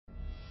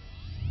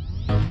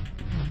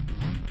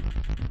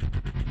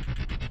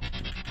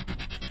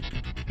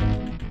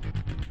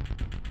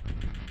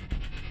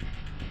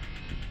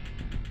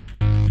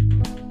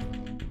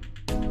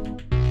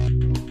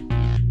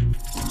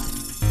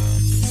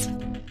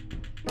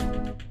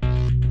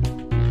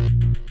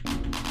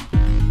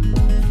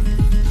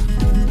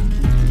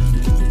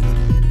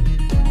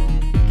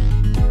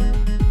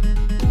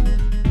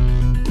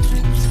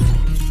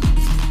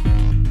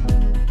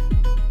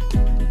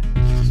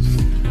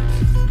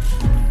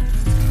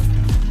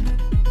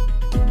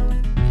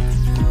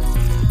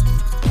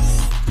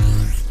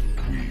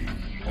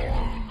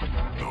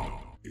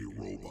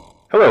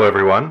Hello,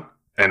 everyone,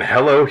 and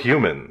hello,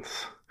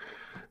 humans.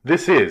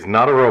 This is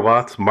Not a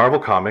Robot's Marvel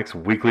Comics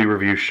weekly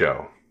review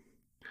show.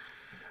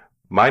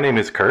 My name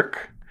is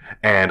Kirk,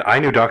 and I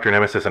knew Dr.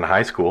 Nemesis in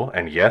high school,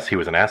 and yes, he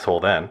was an asshole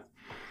then.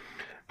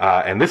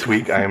 And this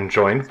week, I am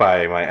joined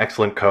by my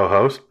excellent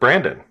co-host,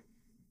 Brandon.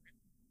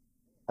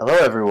 Hello,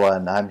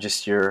 everyone. I'm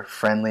just your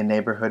friendly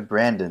neighborhood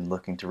Brandon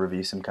looking to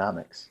review some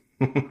comics.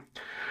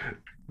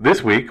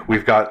 This week,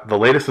 we've got the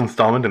latest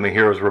installment in the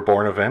Heroes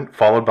Reborn event,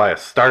 followed by a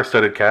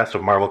star-studded cast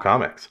of Marvel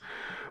Comics.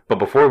 But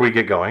before we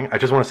get going, I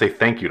just want to say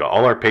thank you to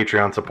all our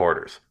Patreon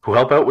supporters who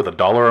help out with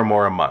 $1 or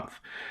more a month.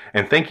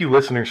 And thank you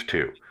listeners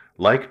too.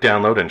 Like,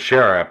 download, and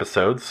share our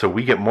episodes so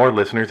we get more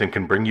listeners and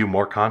can bring you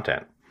more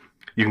content.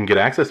 You can get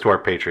access to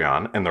our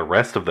Patreon and the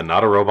rest of the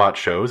Not a Robot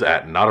shows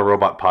at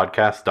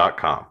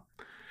notarobotpodcast.com.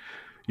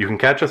 You can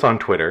catch us on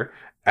Twitter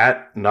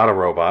at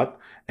notarobot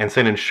and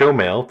send in show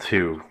mail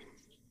to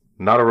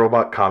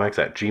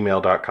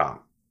notarobotcomics@gmail.com.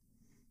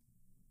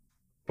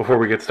 Before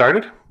we get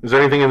started, is there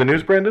anything in the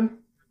news, Brandon?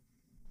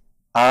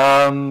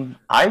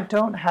 I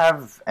don't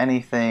have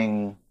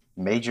anything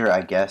major,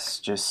 I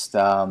guess. Just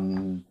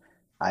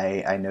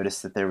I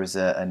noticed that there was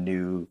a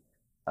new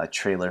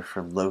trailer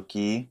for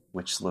Loki,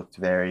 which looked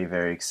very,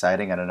 very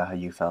exciting. I don't know how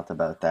you felt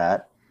about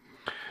that.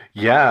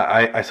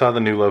 Yeah, I saw the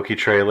new Loki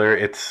trailer.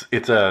 It's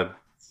a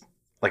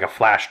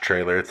flash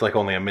trailer. It's like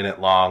only a minute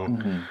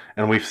long,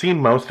 and we've seen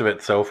most of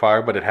it so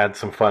far. But it had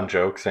some fun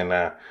jokes,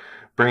 and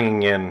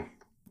bringing in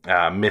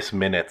Miss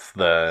Minutes,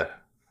 the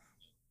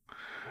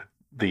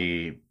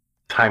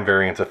Time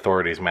Variance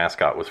Authority's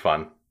mascot, was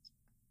fun.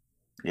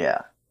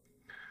 Yeah.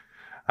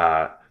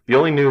 The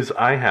only news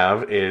I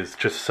have is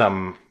just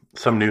some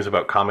news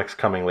about comics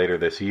coming later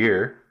this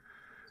year.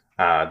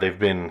 They've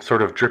been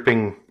sort of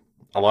dripping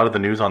a lot of the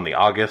news on the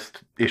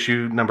August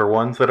issue number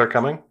ones that are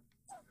coming.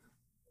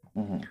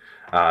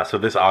 So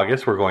this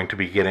August, we're going to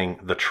be getting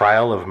The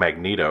Trial of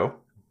Magneto,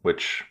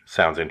 which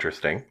sounds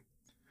interesting.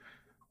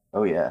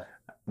 Oh, yeah.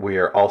 We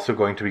are also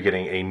going to be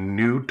getting a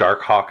new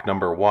Darkhawk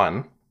number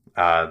one,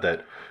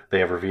 that they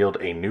have revealed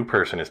a new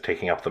person is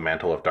taking up the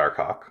mantle of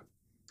Darkhawk.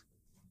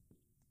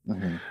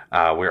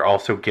 We're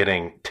also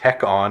getting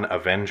Tech On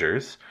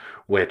Avengers,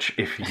 which,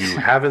 if you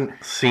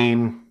haven't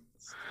seen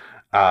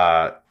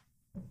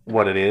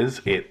what it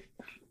is, it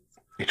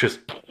just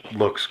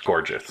looks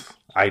gorgeous.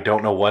 I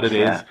don't know what it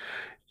is.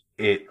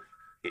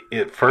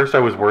 At first I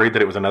was worried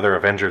that it was another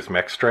Avengers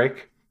Mech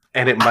Strike,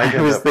 and it might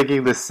I was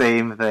thinking the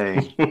same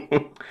thing.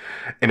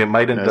 And it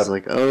might end up... I was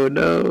like, oh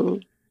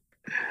no.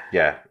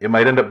 Yeah, it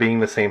might end up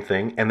being the same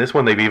thing. And this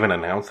one, they've even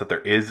announced that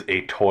there is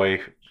a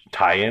toy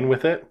tie-in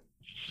with it.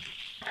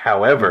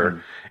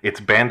 However,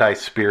 it's Bandai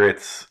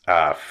Spirit's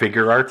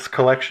Figure Arts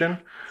collection,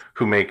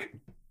 who make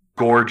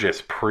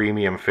gorgeous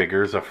premium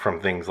figures from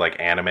things like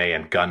anime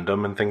and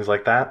Gundam and things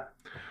like that.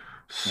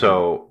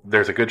 So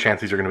there's a good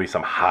chance these are going to be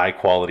some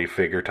high-quality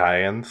figure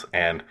tie-ins,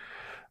 and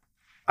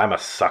I'm a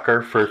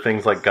sucker for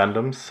things like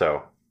Gundams,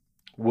 so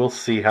we'll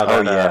see how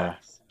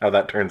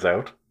that turns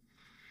out.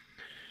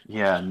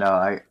 Yeah,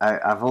 no,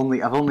 I've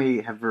only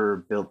ever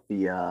built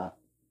the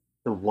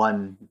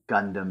one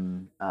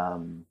Gundam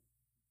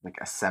like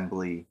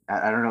assembly.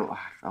 I don't know.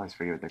 I always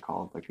forget what they're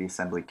called. Like the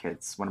assembly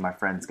kits. One of my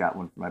friends got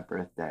one for my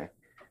birthday,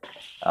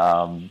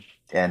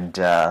 and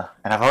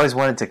I've always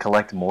wanted to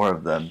collect more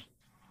of them.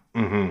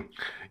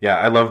 Yeah,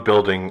 I love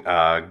building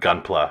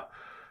Gunpla.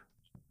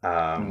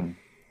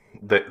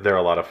 They're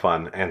a lot of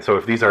fun, and so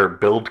if these are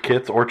build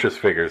kits or just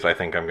figures, I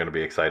think I'm going to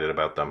be excited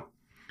about them.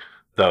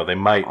 Though they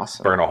might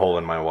burn a hole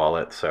in my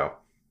wallet, so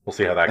we'll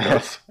see how that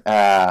goes.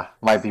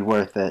 Might be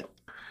worth it.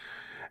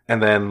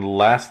 And then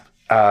last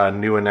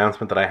new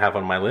announcement that I have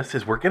on my list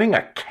is we're getting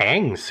a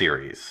Kang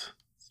series.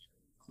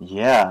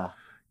 Yeah.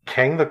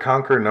 Kang the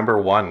Conqueror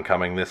number 1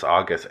 coming this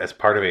August as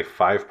part of a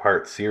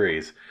 5-part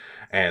series.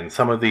 And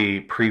some of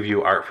the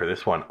preview art for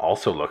this one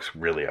also looks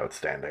really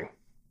outstanding.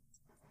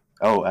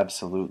 Oh,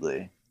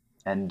 absolutely.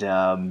 And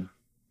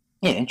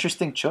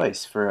interesting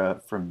choice for a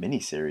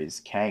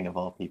miniseries, Kang of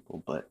all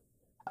people. But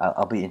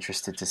I'll be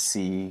interested to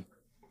see,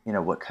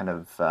 what kind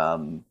of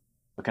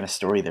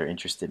story they're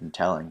interested in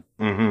telling.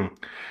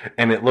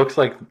 And it looks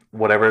like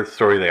whatever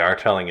story they are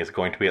telling is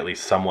going to be at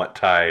least somewhat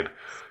tied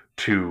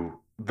to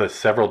the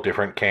several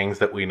different Kangs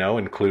that we know,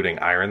 including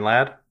Iron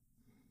Lad.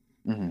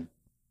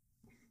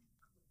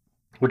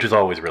 Which is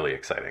always really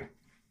exciting.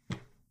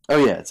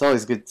 Oh yeah, it's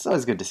always good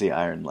to see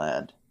Iron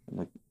Lad.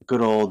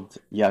 good old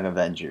Young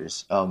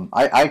Avengers.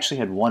 I actually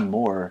had one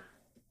more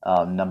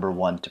number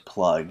one to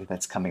plug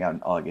that's coming out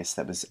in August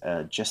that was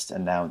just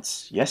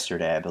announced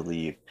yesterday, I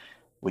believe,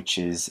 which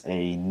is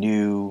a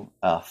new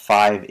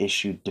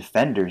five-issue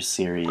Defenders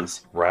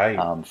series Right.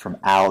 from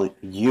Al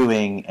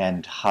Ewing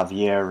and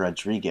Javier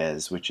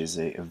Rodriguez, which is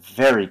a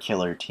very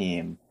killer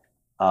team.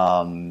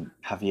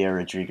 Javier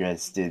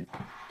Rodriguez did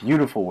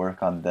beautiful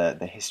work on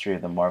the history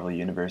of the Marvel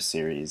Universe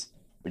series,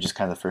 which is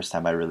kind of the first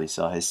time I really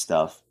saw his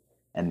stuff.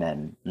 And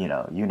then you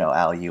know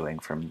Al Ewing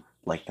from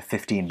like the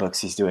 15 books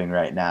he's doing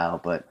right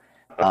now, but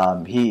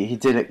he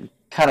did it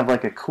kind of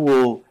like a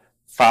cool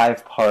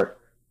five-part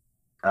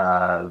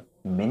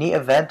mini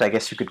event, I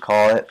guess you could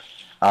call it,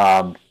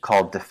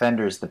 called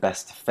Defenders: The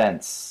Best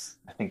Defense.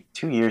 I think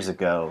 2 years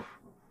ago,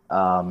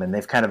 and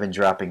they've kind of been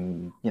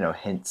dropping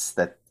hints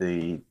that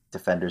the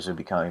Defenders would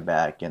be coming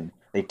back, and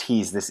they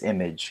teased this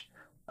image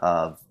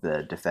of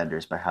the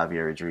Defenders by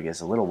Javier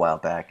Rodriguez a little while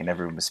back, and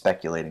everyone was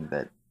speculating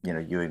that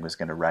Ewing was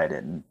going to write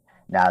it, and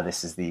now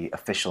this is the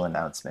official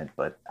announcement.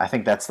 But I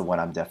think that's the one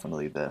I'm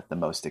definitely the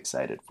most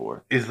excited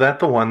for. Is that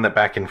the one that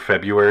back in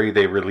February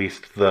they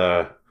released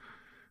the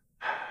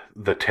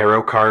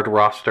tarot card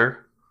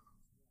roster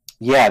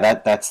Yeah,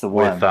 that's the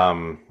with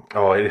one.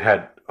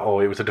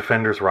 it was a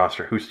Defenders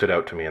roster. Who stood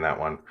out to me in that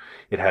one?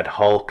 It had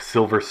Hulk,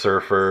 Silver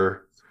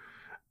Surfer,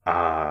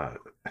 I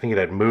think it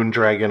had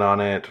Moondragon on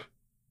it.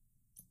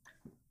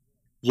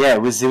 Yeah,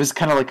 it was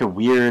kind of like a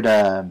weird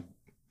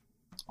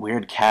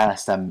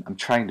cast. I'm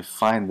trying to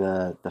find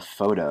the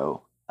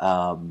photo,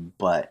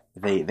 but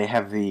they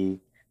have the.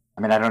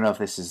 I mean, I don't know if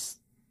this is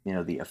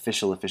the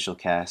official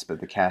cast, but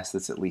the cast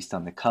that's at least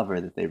on the cover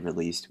that they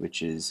released,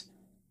 which is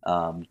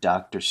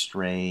Doctor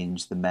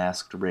Strange, the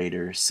Masked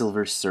Raider,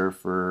 Silver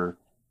Surfer,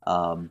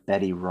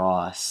 Betty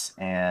Ross,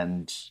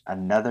 and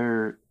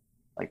another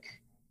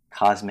like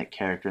cosmic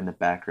character in the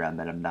background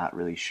that I'm not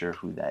really sure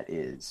who that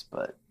is,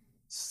 but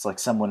it's like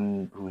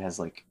someone who has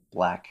like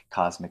black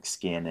cosmic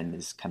skin and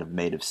is kind of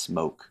made of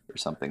smoke or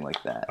something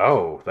like that.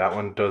 Oh, that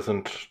one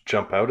doesn't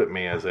jump out at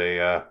me as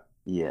a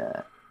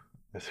Yeah.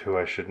 as who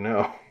I should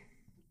know.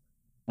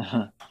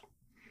 But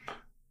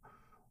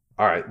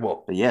All right,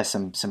 well, yeah,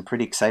 some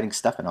pretty exciting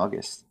stuff in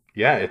August.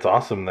 yeah, it's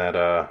awesome that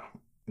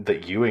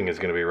that Ewing is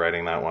going to be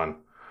writing that one.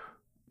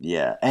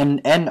 Yeah,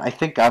 and I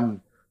think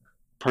I'm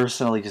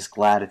personally just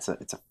glad it's a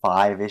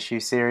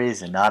five-issue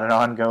series and not an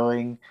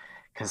ongoing,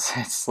 because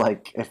it's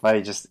like if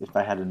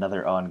I had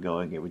another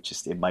ongoing,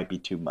 it might be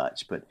too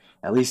much. But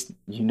at least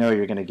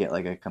you're gonna get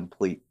like a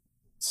complete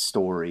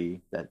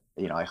story that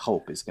I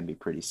hope is gonna be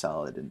pretty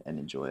solid and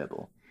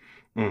enjoyable.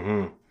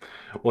 Hmm.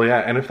 Well,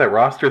 yeah, and if that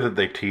roster that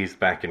they teased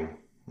back in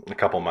a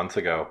couple months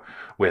ago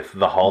with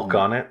the Hulk Hmm.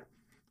 on it,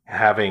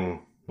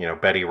 having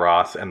Betty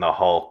Ross and the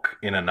Hulk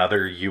in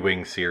another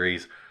Ewing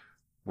series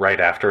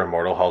right after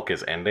Immortal Hulk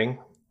is ending,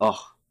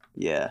 Oh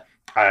yeah.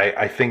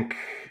 I think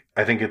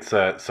it's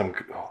there's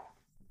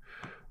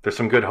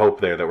some good hope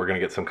there that we're going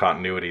to get some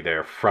continuity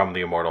there from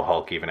the Immortal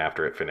Hulk even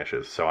after it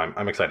finishes. So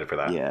I'm excited for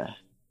that. Yeah,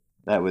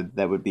 that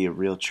would be a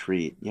real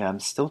treat. Yeah, I'm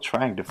still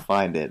trying to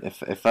find it.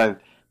 If I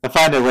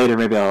find it later,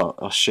 maybe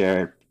I'll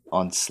share it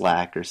on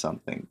Slack or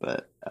something.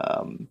 But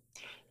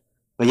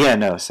yeah,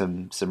 no,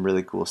 some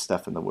really cool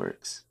stuff in the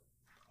works.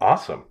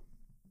 Awesome.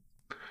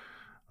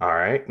 All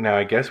right, now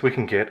I guess we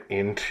can get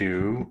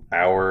into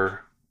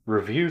our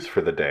reviews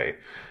for the day.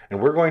 And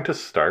we're going to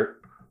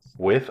start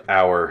with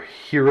our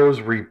Heroes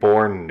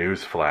Reborn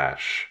news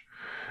flash.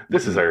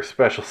 This is Hmm. our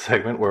special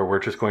segment where we're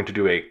just going to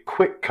do a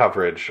quick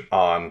coverage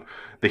on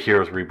the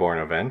Heroes Reborn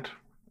event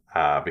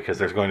because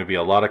there's going to be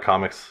a lot of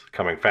comics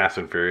coming fast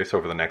and furious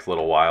over the next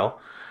little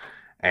while,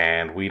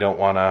 and we don't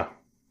want to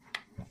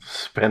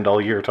spend all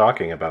year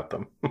talking about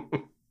them.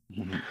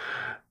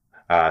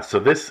 So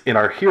this, in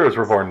our Heroes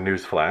Reborn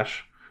news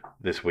flash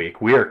this week,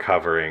 we are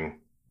covering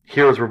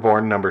Heroes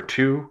Reborn number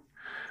 2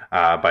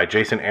 by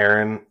Jason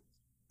Aaron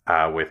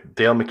with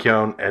Dale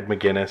McKeown, Ed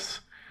McGuinness,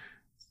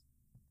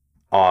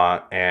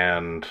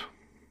 and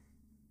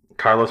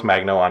Carlos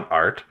Magno on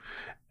art,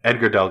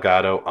 Edgar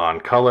Delgado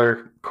on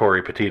color,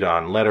 Corey Petita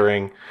on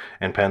lettering,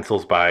 and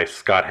pencils by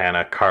Scott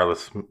Hanna,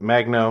 Carlos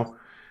Magno,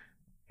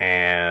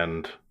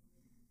 and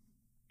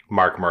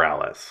Mark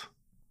Morales.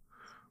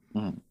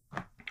 Hmm.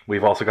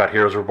 We've also got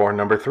Heroes Reborn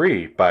number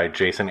 3 by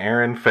Jason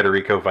Aaron,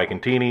 Federico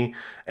Vicentini,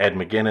 Ed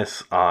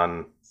McGuinness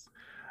on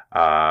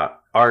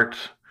art,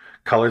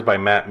 colors by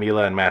Matt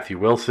Mila and Matthew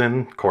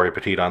Wilson, Corey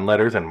Petit on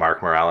letters, and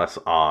Mark Morales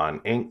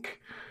on ink.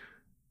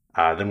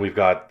 Then we've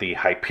got the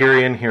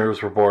Hyperion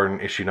Heroes Reborn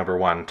issue number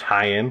 1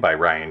 tie-in by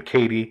Ryan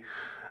Cady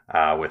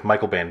with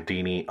Michael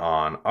Bandini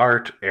on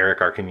art, Eric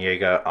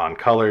Arcaniega on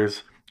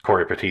colors,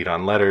 Corey Petit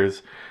on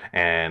letters,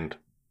 and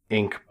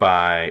ink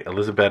by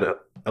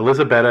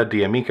Elisabetta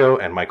D'Amico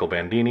and Michael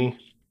Bandini.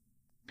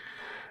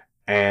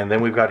 And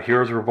then we've got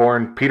Heroes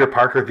Reborn Peter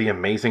Parker The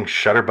Amazing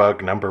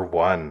Shutterbug number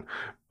 1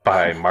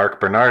 by Mark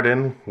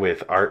Bernardin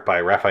with art by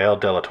Rafael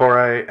De La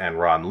Torre and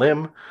Ron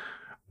Lim,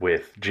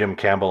 with Jim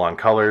Campbell on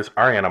colors,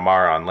 Ariana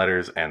Mara on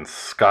letters, and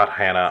Scott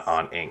Hanna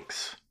on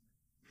inks.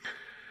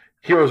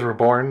 Heroes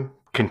Reborn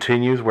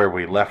continues where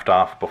we left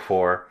off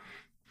before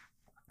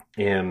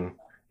in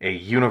a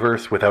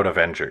universe without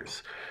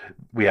Avengers.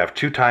 We have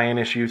 2 tie-in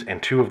issues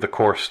and 2 of the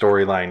core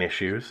storyline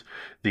issues.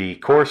 The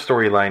core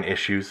storyline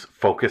issues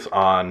focus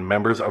on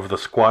members of the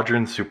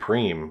Squadron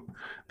Supreme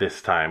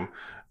this time,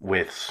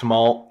 with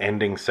small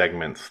ending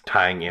segments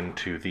tying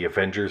into the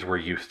Avengers we're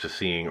used to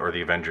seeing or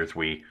the Avengers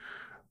we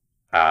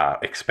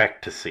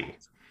expect to see.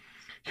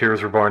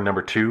 Heroes Reborn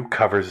number 2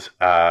 covers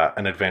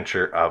an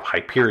adventure of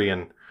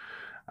Hyperion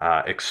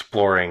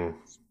exploring,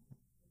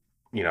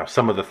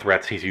 some of the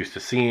threats he's used to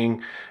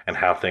seeing and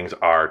how things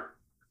are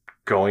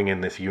going in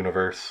this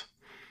universe,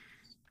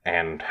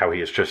 and how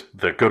he is just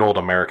the good old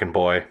American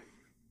boy.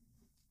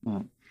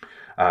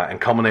 And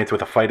culminates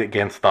with a fight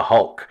against the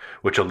Hulk,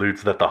 which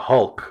alludes that the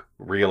Hulk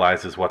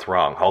realizes what's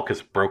wrong. Hulk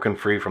is broken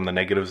free from the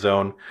negative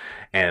zone,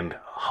 and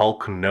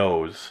Hulk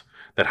knows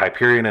that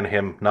Hyperion and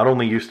him not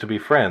only used to be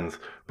friends,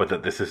 but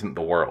that this isn't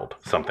the world.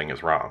 Something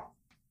is wrong.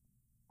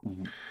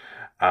 Mhm.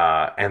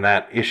 And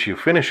that issue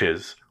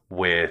finishes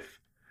with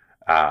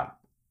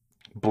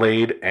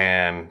Blade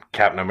and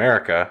Captain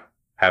America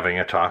having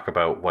a talk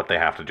about what they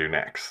have to do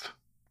next.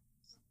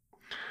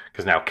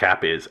 Because now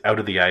Cap is out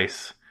of the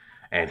ice,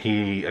 and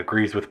he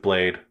agrees with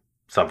Blade,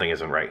 something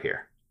isn't right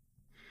here.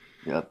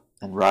 Yep,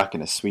 and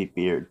rocking a sweet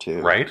beard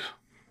too. Right?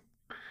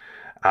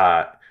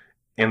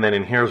 And then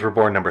in Heroes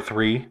Reborn number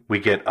 3, we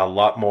get a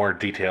lot more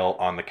detail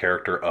on the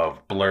character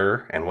of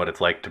Blur and what it's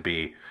like to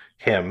be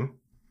him,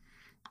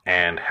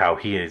 and how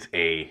he is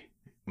a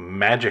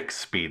magic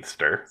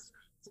speedster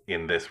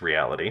in this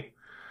reality.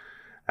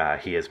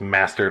 He has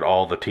mastered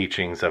all the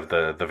teachings of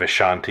the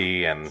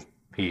Vishanti, and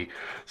he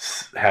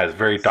has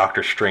very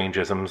Doctor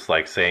Strangeisms,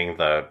 like saying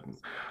the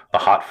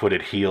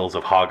hot-footed heels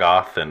of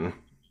Hoggoth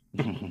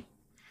and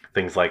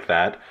things like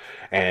that.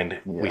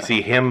 And we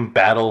see him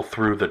battle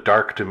through the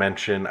dark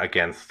dimension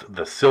against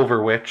the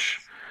Silver Witch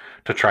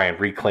to try and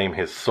reclaim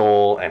his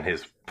soul, and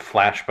his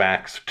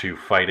flashbacks to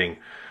fighting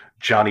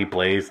Johnny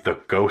Blaze, the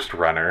Ghost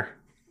Runner,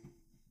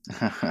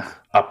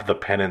 up the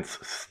penance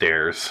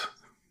stairs.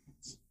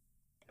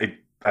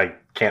 I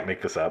can't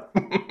make this up.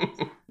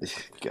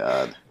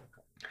 God.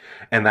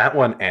 And that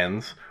one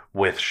ends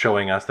with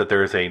showing us that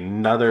there is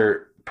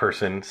another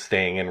person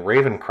staying in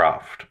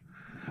Ravencroft.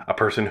 A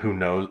person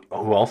who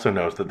also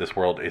knows that this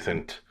world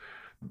isn't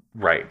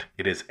right.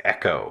 It is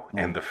Echo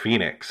and the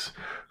Phoenix,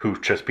 who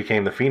just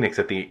became the Phoenix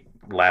at the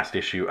last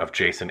issue of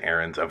Jason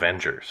Aaron's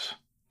Avengers.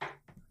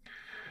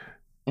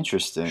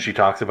 Interesting. She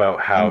talks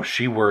about how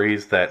she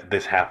worries that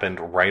this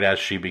happened right as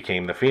she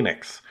became the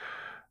Phoenix,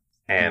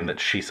 and that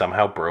she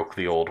somehow broke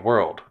the old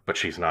world, but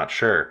she's not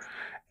sure.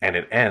 And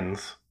it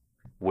ends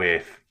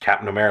with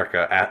Captain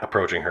America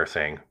approaching her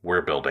saying,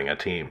 "We're building a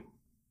team."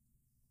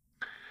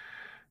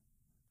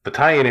 The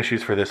tie-in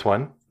issues for this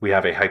one, we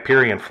have a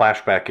Hyperion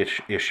flashback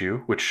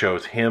issue, which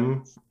shows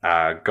him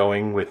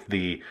going with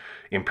the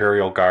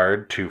Imperial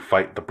Guard to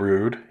fight the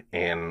Brood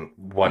in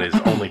what is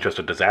only just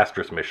a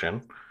disastrous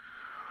mission.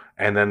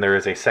 And then there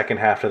is a second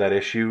half to that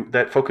issue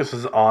that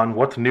focuses on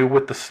what's new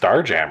with the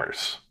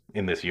Starjammers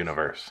in this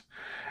universe.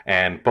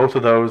 And both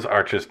of those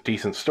are just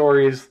decent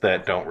stories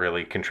that don't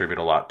really contribute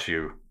a lot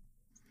to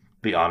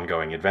the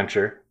ongoing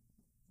adventure.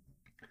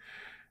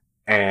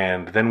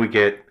 And then we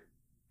get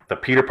the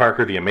Peter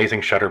Parker, the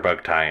Amazing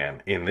Shutterbug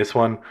tie-in. In this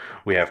one,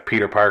 we have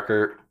Peter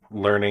Parker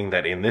learning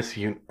that in this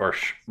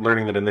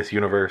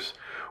universe,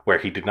 where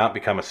he did not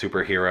become a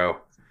superhero,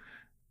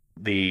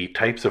 the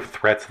types of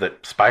threats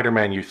that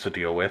Spider-Man used to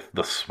deal with,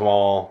 the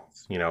small,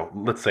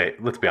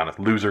 let's be honest,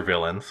 loser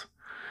villains,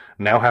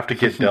 now have to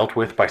get dealt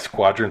with by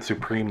Squadron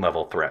Supreme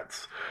level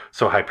threats.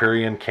 So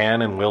Hyperion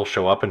can and will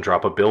show up and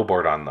drop a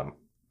billboard on them,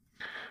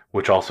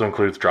 which also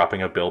includes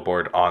dropping a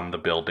billboard on the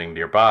building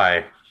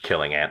nearby,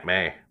 killing Aunt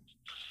May.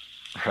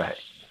 Right.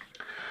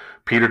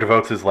 Peter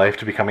devotes his life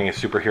to becoming a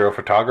superhero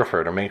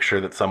photographer to make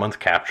sure that someone's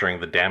capturing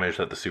the damage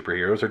that the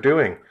superheroes are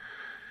doing.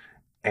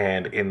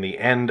 And in the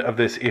end of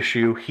this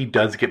issue, he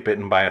does get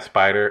bitten by a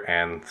spider,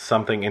 and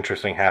something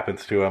interesting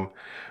happens to him,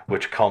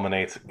 which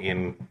culminates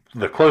in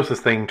the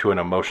closest thing to an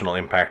emotional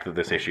impact that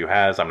this issue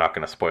has. I'm not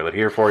going to spoil it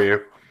here for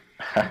you.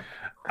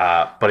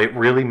 But it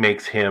really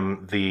makes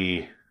him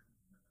the...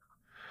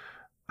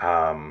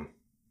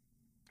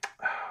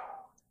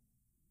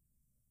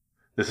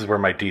 this is where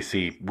my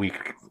DC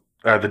week...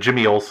 the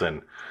Jimmy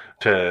Olsen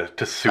to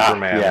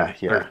Superman,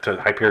 or to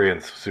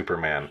Hyperion's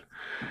Superman.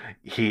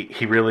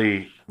 He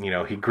really,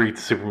 he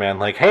greets Superman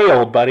like, "Hey,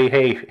 old buddy,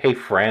 hey,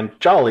 friend,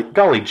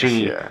 golly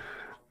gee."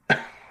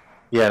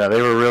 No,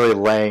 they were really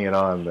laying it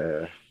on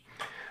there.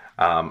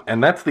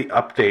 And that's the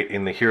update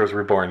in the Heroes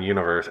Reborn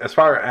universe. As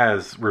far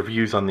as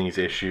reviews on these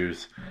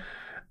issues,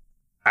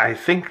 I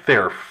think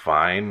they're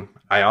fine.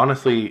 I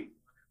honestly,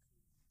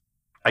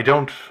 I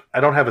don't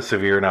have a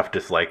severe enough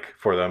dislike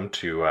for them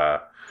to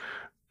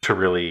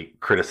really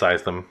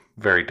criticize them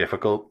very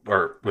difficult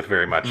or with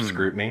very much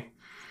scrutiny.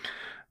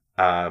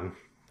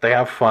 They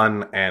have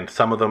fun, and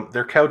some of them,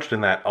 they're couched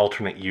in that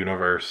alternate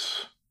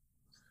universe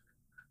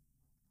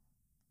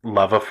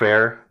love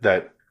affair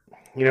that,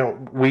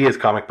 we as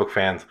comic book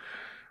fans,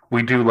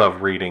 we do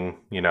love reading,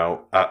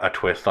 a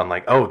twist on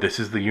like, oh, this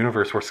is the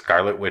universe where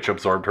Scarlet Witch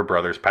absorbed her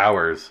brother's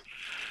powers,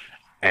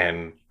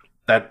 and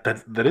that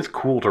is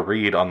cool to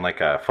read on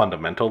like a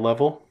fundamental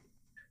level,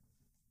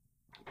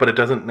 but it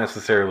doesn't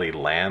necessarily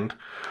land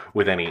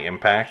with any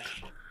impact.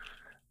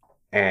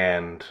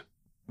 And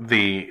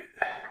the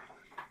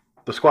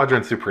the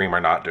Squadron Supreme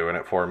are not doing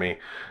it for me.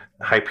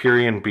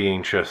 Hyperion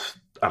being just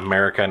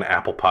American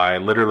apple pie.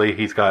 Literally,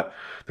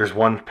 there's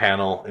one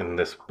panel in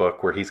this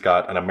book where he's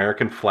got an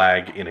American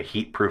flag in a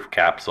heat-proof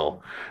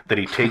capsule that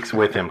he takes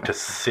with him to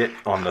sit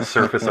on the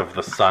surface of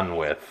the sun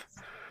with,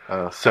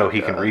 so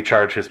he can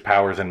recharge his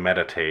powers and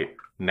meditate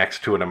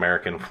next to an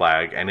American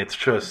flag. And it's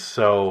just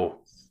so...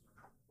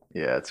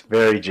 Yeah, it's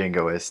very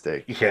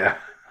jingoistic. Yeah.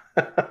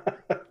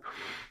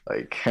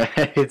 Like,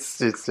 it's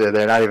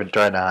they're not even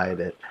trying to hide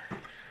it.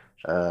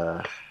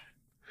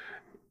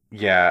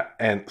 Yeah,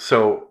 and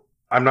so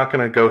I'm not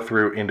going to go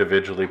through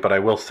individually, but I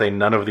will say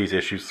none of these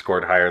issues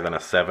scored higher than a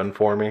 7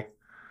 for me.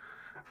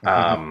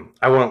 I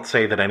won't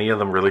say that any of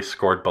them really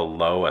scored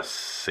below a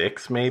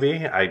 6,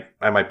 maybe. I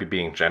might be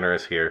being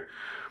generous here.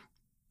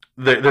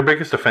 Their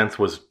biggest offense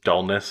was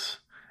dullness.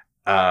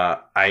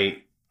 I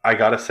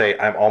gotta say,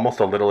 I'm almost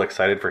a little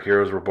excited for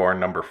Heroes Reborn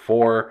number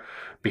 4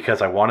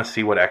 because I want to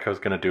see what Echo's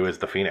going to do as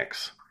the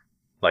Phoenix.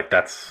 Like,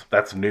 that's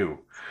new.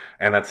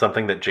 And that's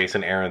something that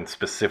Jason Aaron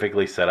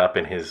specifically set up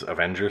in his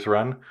Avengers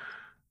run.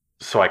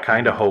 So I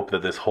kind of hope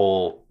that this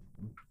whole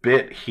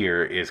bit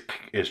here is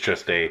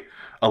just a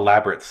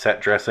elaborate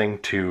set dressing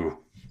to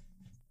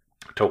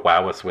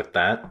wow us with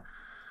that.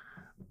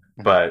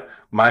 But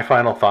my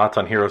final thoughts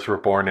on Heroes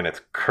Reborn in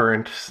its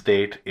current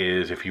state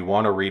is, if you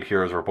want to read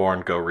Heroes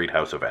Reborn, go read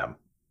House of M.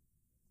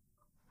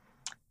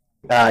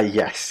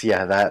 Yes,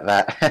 yeah,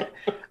 that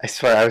I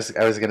swear I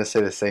was gonna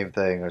say the same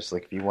thing. I was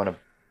like, if you want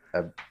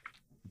a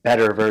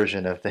better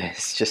version of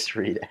this, just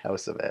read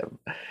House of M.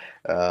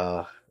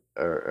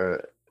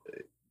 Or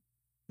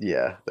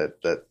yeah,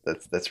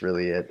 that's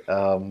really it.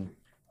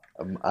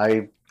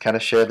 I kind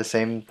of share the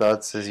same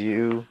thoughts as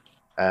you.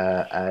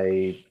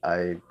 I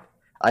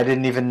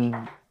didn't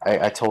even.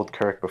 I told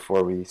Kirk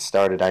before we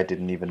started I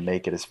didn't even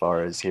make it as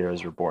far as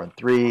Heroes Reborn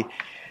 3,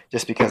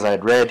 just because I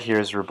had read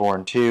Heroes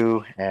Reborn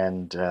 2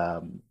 and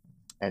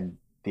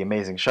The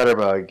Amazing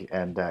Shutterbug,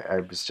 and I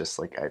was just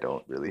like, I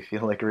don't really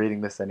feel like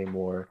reading this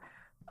anymore,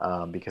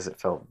 because it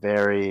felt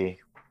very,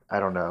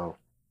 I don't know,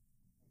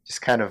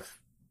 just kind of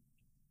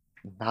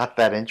not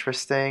that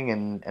interesting,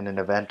 and an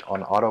event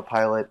on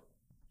autopilot.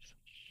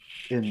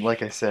 And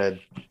like I said,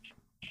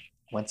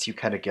 once you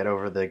kind of get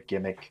over the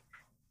gimmick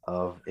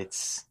of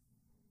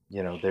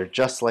they're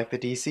just like the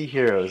DC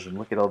heroes, and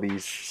look at all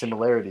these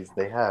similarities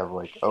they have.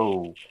 Like,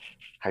 oh,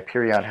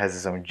 Hyperion has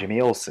his own Jimmy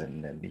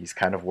Olsen, and he's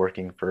kind of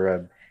working for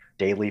a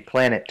Daily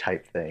Planet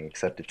type thing,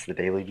 except it's the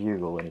Daily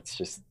Bugle, and it's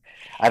just,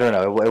 I don't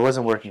know, it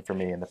wasn't working for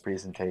me, and the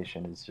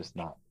presentation is just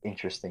not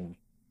interesting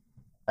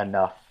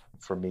enough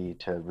for me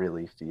to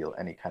really feel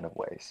any kind of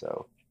way.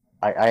 So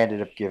I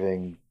ended up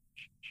giving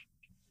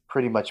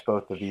pretty much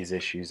both of these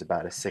issues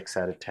about a 6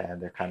 out of 10.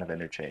 They're kind of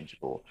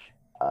interchangeable.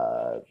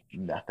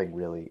 Nothing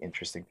really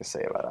interesting to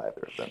say about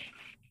either of them.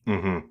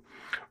 Mm-hmm.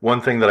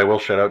 One thing that I will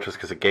shout out, just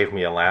because it gave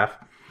me a laugh,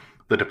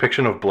 the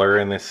depiction of Blur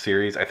in this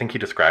series, I think he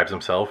describes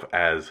himself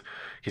as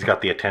he's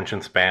got the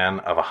attention span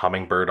of a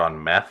hummingbird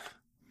on meth.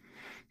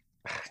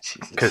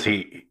 Because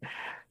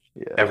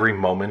every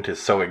moment is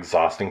so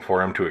exhausting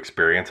for him to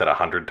experience at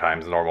 100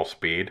 times normal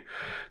speed.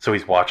 So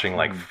he's watching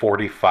like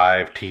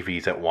 45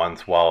 TVs at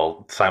once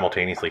while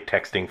simultaneously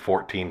texting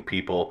 14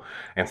 people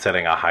and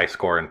setting a high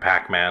score in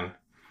Pac-Man.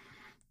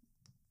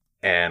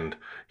 And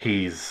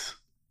he's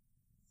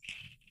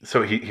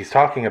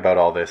talking about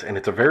all this, and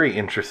it's a very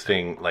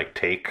interesting like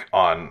take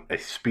on a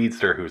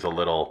speedster who's a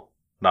little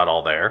not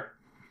all there.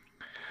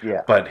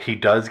 Yeah. But he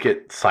does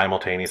get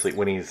simultaneously,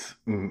 when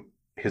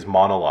his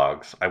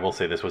monologues, I will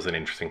say this was an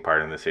interesting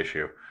part in this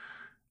issue.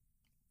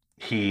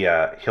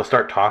 He'll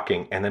start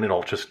talking, and then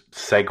it'll just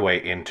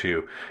segue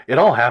into, it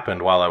all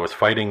happened while I was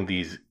fighting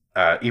these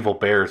evil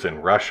bears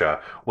in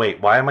Russia.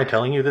 Wait, why am I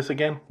telling you this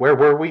again? Where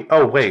were we?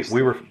 Oh, wait,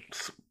 we were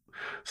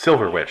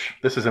Silver Witch.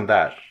 This isn't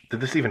that. Did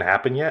this even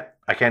happen yet?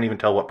 I can't even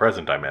tell what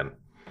present I'm in.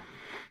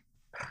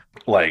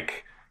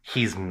 Like,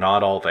 he's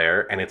not all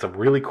there, and it's a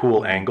really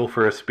cool angle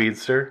for a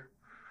speedster.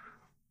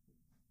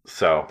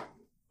 So,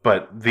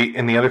 but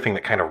the other thing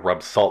that kind of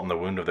rubs salt in the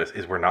wound of this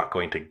is we're not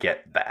going to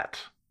get that.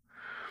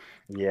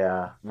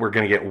 Yeah. We're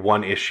going to get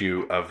one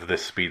issue of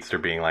this speedster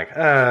being like,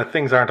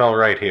 things aren't all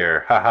right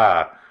here.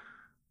 Haha.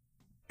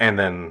 And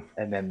then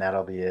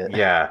that'll be it.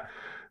 Yeah.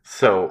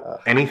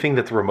 So anything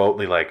that's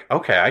remotely like,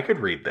 okay, I could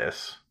read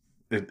this.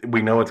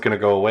 We know it's going to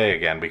go away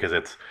again because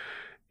it's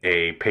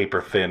a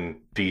paper-thin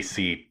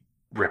DC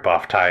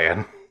rip-off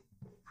tie-in.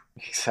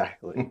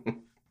 Exactly.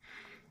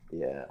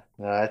 Yeah.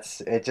 No,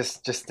 it's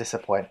just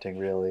disappointing,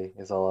 really,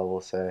 is all I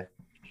will say.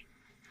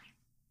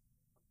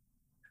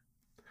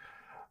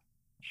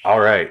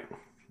 All right.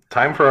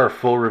 Time for our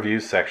full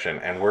reviews section,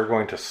 and we're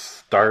going to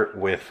start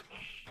with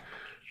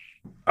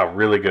a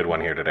really good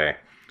one here today.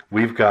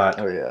 We've got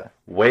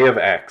Way of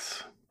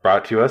X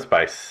brought to us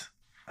by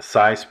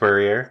Cy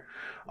Spurrier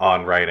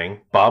on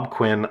writing, Bob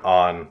Quinn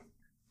on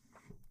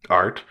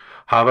art,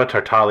 Hava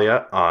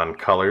Tartaglia on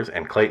colors,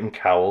 and Clayton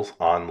Cowles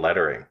on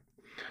lettering.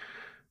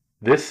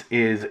 This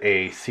is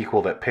a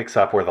sequel that picks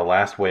up where The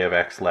Last Way of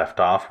X left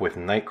off, with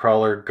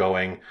Nightcrawler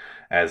going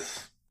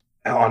as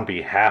on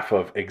behalf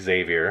of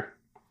Xavier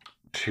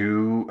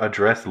to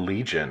address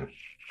Legion.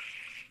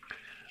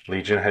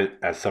 Legion,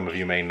 as some of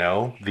you may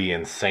know, the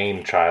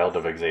insane child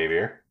of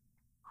Xavier.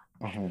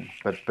 Mm-hmm.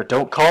 But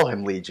don't call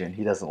him Legion.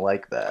 He doesn't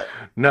like that.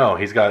 No,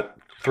 he's got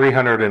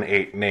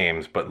 308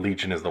 names, but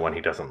Legion is the one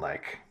he doesn't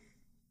like.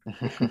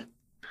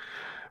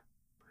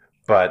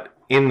 But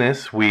in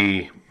this,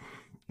 we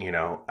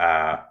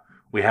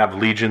have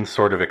Legion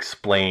sort of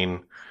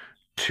explain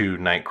to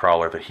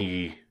Nightcrawler that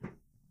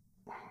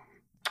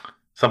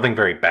something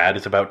very bad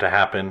is about to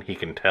happen. He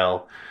can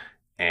tell,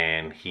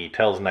 and he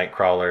tells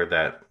Nightcrawler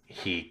that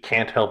he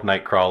can't help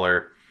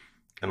Nightcrawler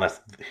unless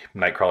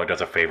Nightcrawler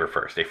does a favor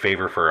first. A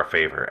favor for a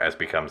favor, as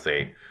becomes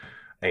a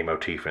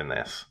motif in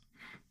this.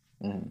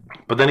 Mm.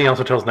 But then he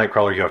also tells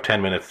Nightcrawler, you have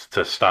 10 minutes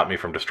to stop me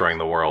from destroying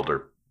the world,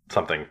 or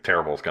something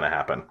terrible is going to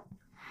happen.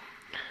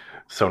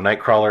 So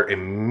Nightcrawler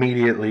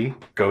immediately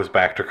goes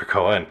back to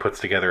Krakoa and puts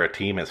together a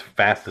team as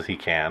fast as he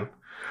can.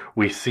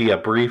 We see a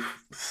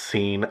brief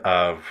scene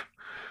of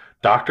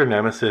Dr.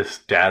 Nemesis,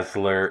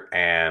 Dazzler,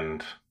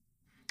 and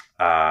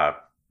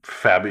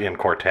Fabian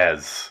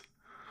Cortez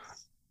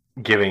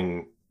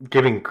giving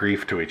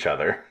grief to each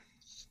other.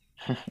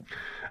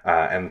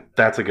 And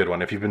that's a good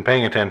one. If you've been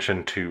paying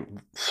attention to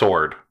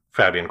Sword,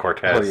 Fabian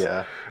Cortez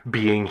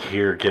being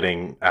here,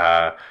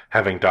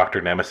 having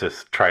Dr.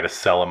 Nemesis try to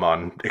sell him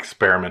on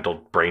experimental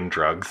brain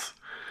drugs.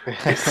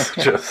 It's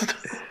just...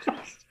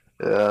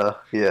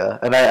 yeah.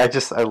 And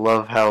I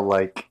love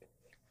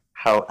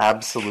how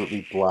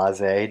absolutely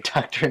blasé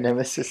Dr.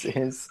 Nemesis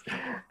is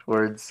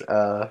towards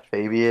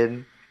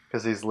Fabian,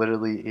 because he's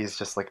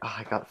just like, oh,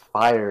 I got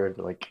fired.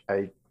 Like,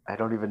 I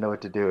don't even know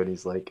what to do. And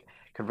he's like,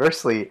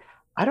 conversely,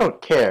 I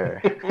don't care.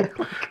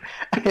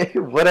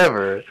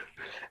 Whatever.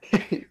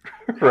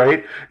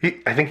 Right?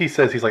 I think he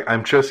says, he's like,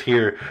 I'm just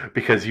here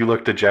because you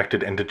look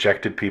dejected, and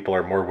dejected people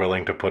are more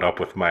willing to put up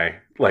with my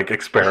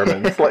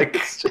experiments. Like,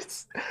 it's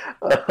just,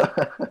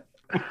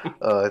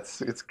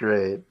 it's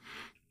great.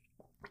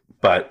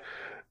 But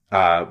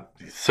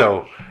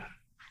so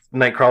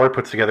Nightcrawler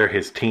puts together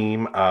his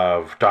team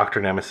of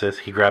Dr. Nemesis.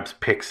 He grabs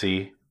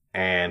Pixie,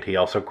 and he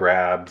also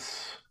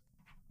grabs...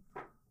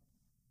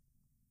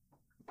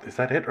 Is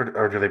that it,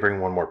 or do they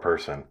bring one more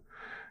person?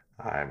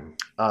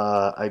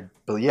 I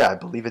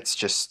believe it's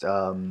just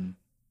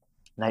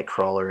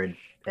Nightcrawler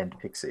and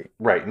Pixie.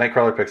 Right,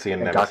 Nightcrawler, Pixie,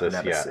 and Nemesis.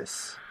 Dr.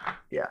 Nemesis.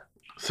 Yeah.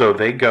 So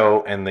they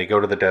go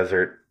to the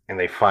desert, and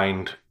they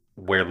find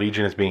where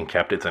Legion is being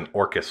kept. It's an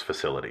Orchis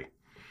facility.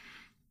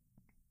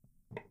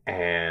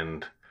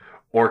 And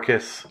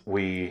Orchis,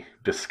 we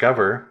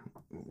discover,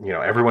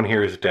 everyone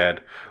here is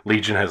dead.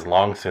 Legion has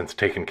long since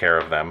taken care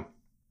of them.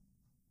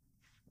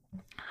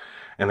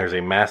 And there's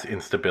a mass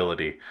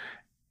instability.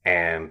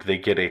 And they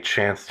get a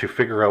chance to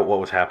figure out what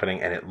was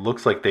happening, and it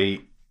looks like they're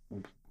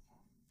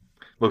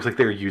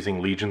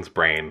using Legion's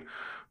brain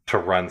to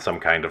run some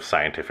kind of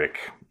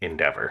scientific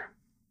endeavor.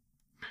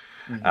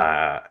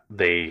 Mm-hmm.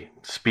 They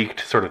speak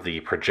to sort of the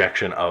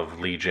projection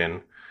of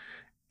Legion,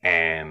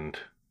 and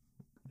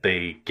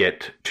they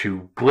get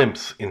to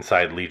glimpse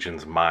inside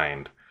Legion's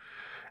mind,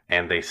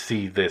 and they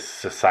see this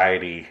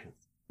society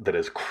that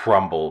has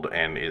crumbled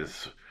and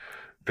there's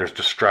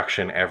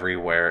destruction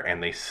everywhere,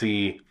 and they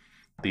see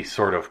the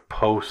sort of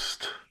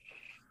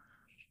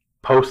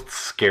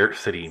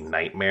post-scarcity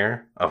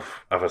nightmare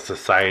of a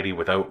society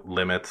without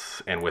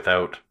limits and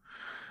without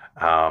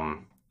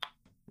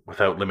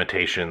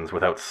limitations,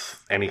 without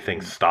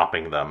anything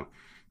stopping them,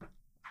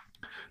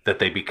 that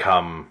they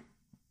become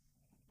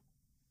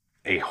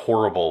a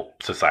horrible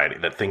society,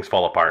 that things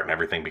fall apart and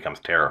everything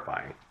becomes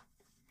terrifying.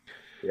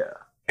 Yeah.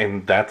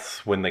 And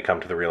that's when they come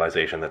to the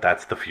realization that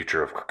that's the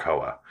future of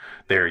Krakoa.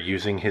 They're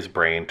using his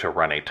brain to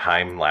run a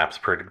time-lapse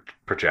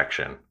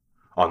projection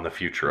on the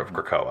future of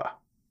Krakoa.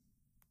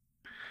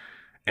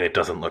 And it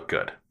doesn't look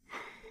good.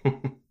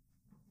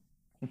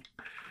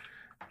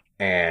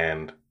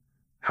 And,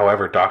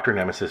 however, Dr.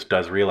 Nemesis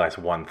does realize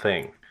one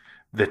thing.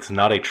 That's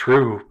not a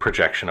true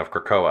projection of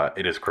Krakoa.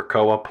 It is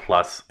Krakoa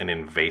plus an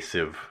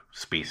invasive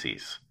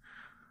species.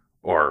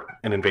 Or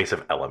an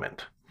invasive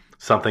element.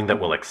 Something that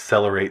will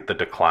accelerate the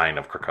decline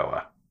of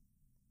Krakoa.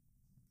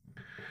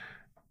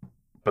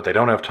 But they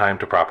don't have time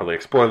to properly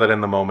explore that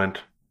in the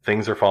moment.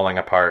 Things are falling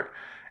apart,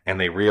 and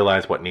they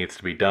realize what needs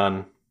to be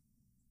done.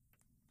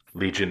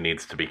 Legion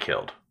needs to be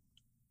killed.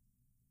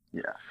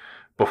 Yeah.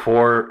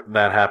 Before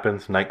that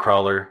happens,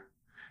 Nightcrawler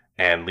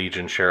and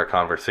Legion share a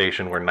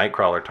conversation where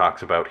Nightcrawler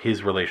talks about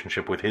his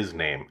relationship with his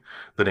name,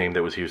 the name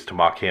that was used to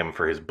mock him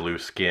for his blue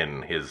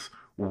skin, his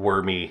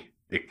wormy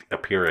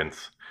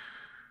appearance,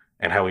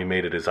 and how he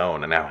made it his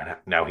own, and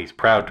now he's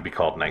proud to be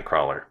called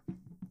Nightcrawler.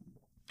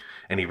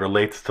 And he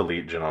relates to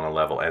Legion on a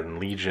level, and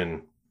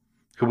Legion,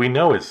 who we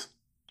know is,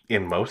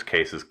 in most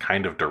cases,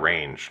 kind of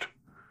deranged,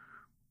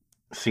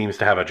 seems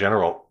to have a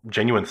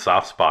genuine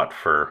soft spot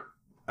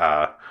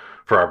uh,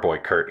 for our boy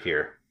Kurt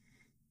here.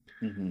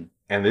 Hmm.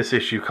 And this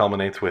issue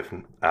culminates with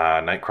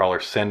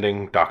Nightcrawler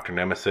sending Doctor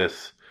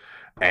Nemesis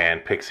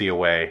and Pixie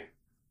away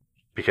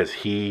because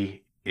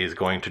he is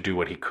going to do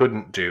what he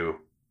couldn't do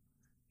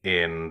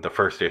in the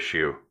first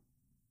issue.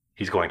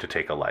 He's going to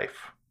take a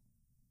life.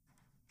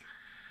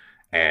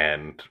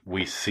 And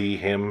we see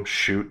him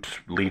shoot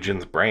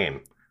Legion's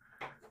brain.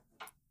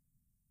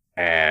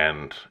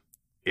 And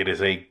it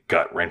is a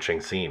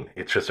gut-wrenching scene.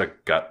 It's just a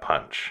gut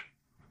punch.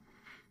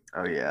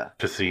 Oh, yeah.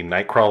 To see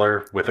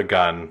Nightcrawler with a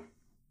gun,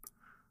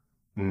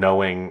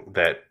 knowing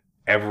that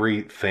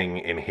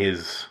everything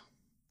he's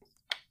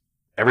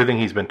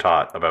been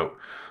taught about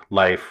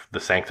life, the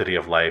sanctity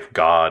of life,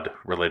 God,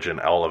 religion,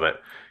 all of it,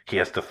 he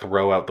has to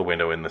throw out the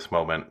window in this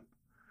moment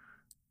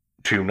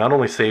to not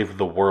only save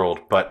the world,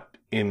 but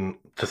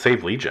to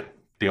save Legion.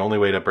 The only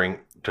way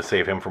to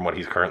save him from what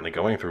he's currently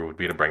going through would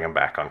be to bring him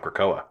back on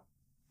Krakoa.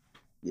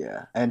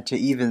 Yeah. And to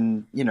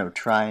even,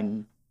 try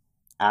and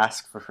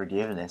ask for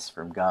forgiveness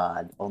from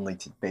God, only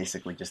to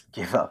basically just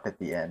give up at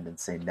the end and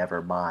say,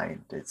 never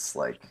mind. It's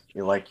like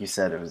you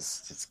said,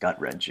 it's gut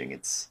wrenching.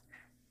 It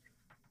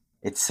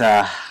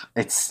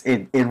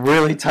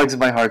really tugs at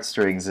my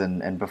heartstrings.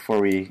 And before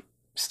we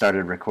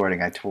started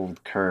recording, I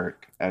told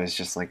Kirk, I was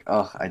just like,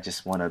 oh, I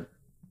just want to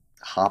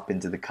hop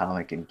into the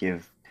comic and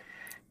give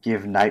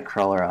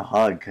Nightcrawler a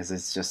hug, because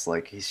it's just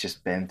like he's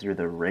just been through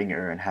the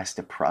ringer and has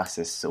to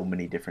process so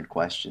many different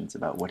questions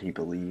about what he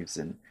believes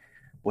and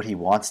what he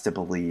wants to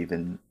believe,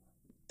 and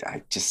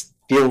I just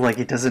feel like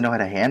he doesn't know how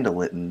to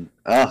handle it, and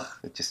I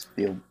just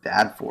feel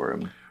bad for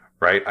him.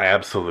 Right? I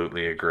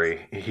absolutely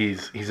agree.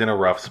 He's in a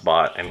rough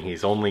spot, and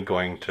he's only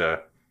going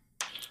to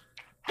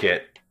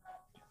get,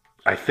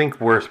 I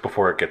think, worse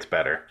before it gets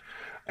better.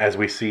 As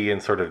we see in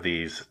sort of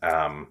these,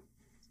 the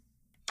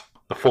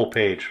full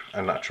page,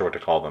 I'm not sure what to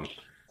call them,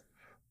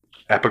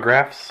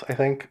 epigraphs, I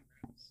think.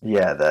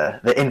 Yeah,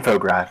 the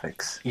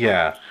infographics.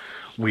 Yeah,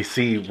 we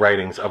see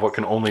writings of what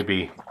can only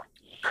be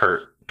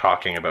Kurt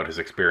talking about his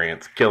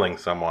experience killing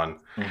someone,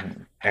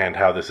 Mm-hmm. and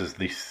how this is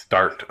the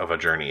start of a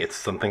journey. It's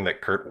something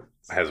that Kurt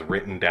has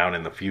written down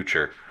in the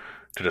future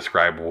to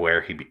describe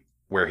where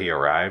he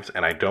arrives,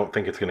 and I don't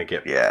think it's going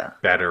to get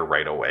better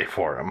right away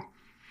for him.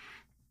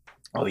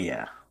 Oh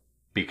yeah,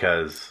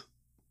 because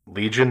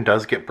Legion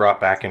does get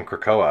brought back in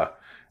Krakoa,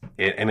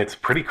 and it's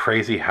pretty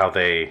crazy how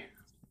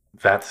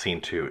that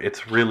scene too.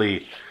 It's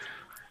really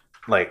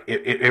like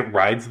it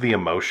rides the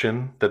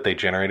emotion that they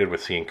generated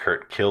with seeing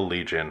Kurt kill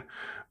Legion.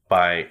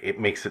 It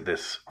makes it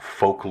this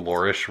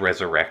folklorish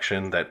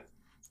resurrection that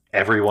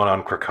everyone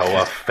on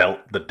Krakoa felt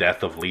the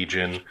death of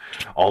Legion.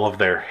 All of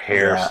their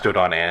hair stood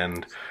on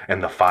end,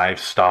 and the Five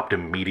stopped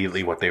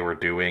immediately what they were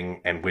doing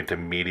and went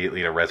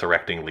immediately to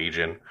resurrecting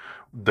Legion,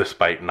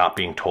 despite not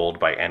being told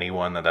by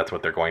anyone that that's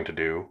what they're going to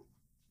do.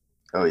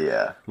 Oh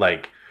yeah.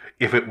 Like,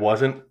 if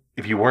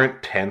you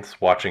weren't tense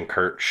watching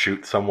Kurt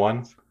shoot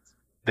someone,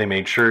 they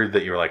made sure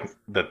that you were like,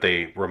 that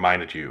they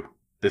reminded you,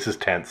 this is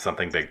tense,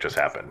 something big just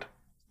happened.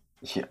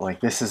 Yeah, like,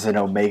 this is an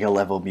Omega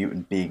level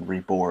mutant being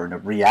reborn, a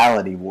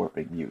reality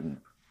warping mutant,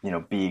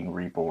 being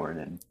reborn,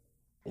 and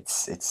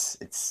it's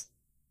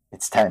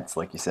tense,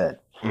 like you said.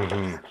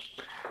 Mm-hmm.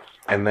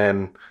 And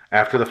then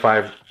after the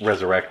Five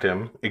resurrect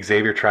him,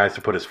 Xavier tries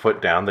to put his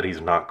foot down that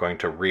he's not going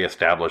to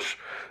reestablish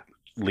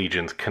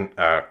Legion's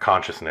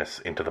consciousness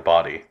into the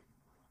body.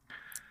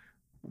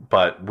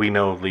 But we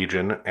know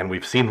Legion, and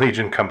we've seen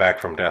Legion come back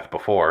from death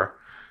before.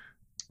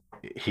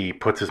 He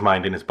puts his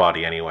mind in his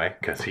body anyway,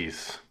 because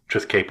he's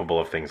just capable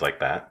of things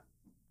like that.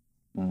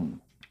 Mm.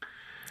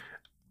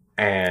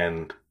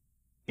 And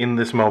in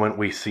this moment,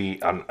 we see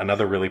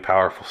another really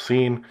powerful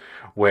scene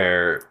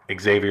where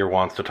Xavier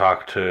wants to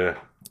talk to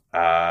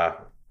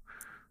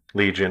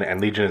Legion,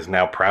 and Legion is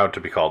now proud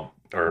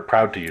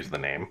to use the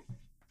name.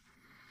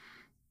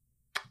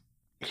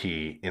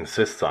 He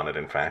insists on it,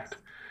 in fact.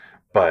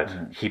 But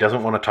he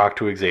doesn't want to talk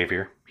to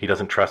Xavier. He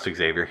doesn't trust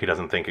Xavier. He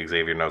doesn't think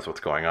Xavier knows what's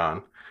going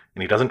on.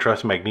 And he doesn't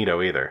trust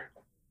Magneto either.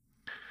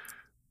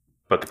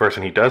 But the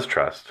person he does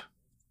trust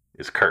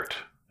is Kurt,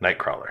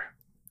 Nightcrawler.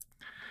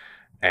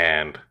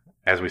 And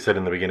as we said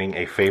in the beginning,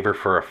 a favor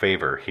for a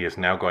favor. He is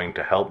now going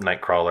to help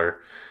Nightcrawler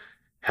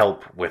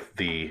help with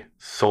the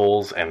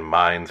souls and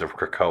minds of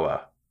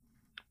Krakoa.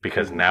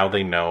 Because now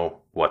they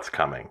know what's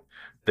coming.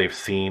 They've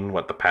seen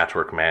what the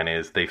Patchwork Man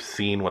is. They've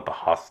seen what the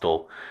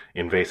hostile,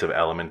 invasive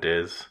element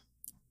is.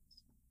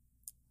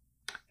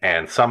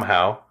 And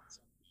somehow,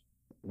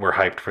 we're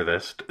hyped for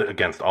this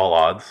against all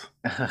odds.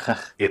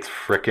 It's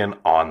frickin'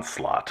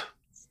 Onslaught.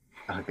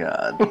 Oh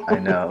god, I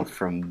know,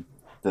 from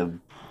the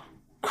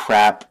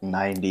crap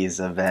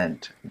 90s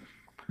event.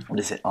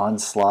 What is it?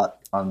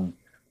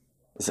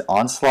 Is it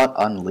Onslaught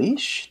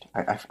Unleashed?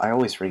 I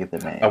always forget the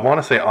name. I want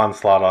to say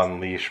Onslaught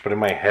Unleashed, but in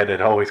my head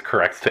it always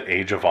corrects to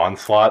Age of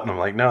Onslaught, and I'm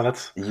like, no,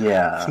 it's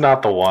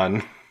not the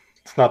one.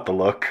 It's not the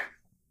look.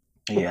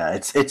 Yeah,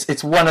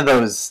 it's one of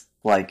those,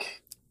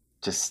 like,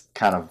 just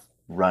kind of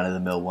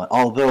run-of-the-mill one.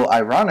 Although,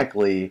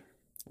 ironically,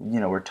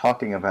 we're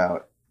talking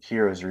about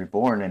Heroes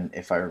Reborn, and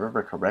if I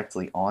remember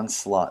correctly,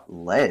 Onslaught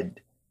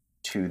led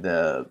to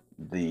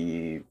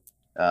the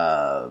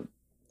uh,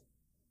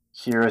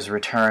 Heroes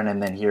Return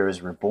and then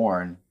Heroes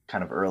Reborn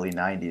kind of early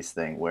 '90s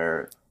thing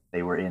where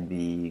they were in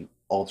the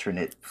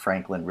alternate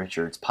Franklin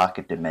Richards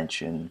pocket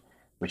dimension,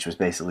 which was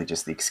basically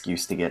just the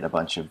excuse to get a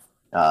bunch of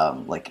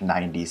like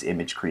 '90s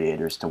image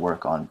creators to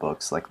work on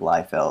books like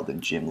Liefeld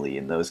and Jim Lee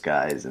and those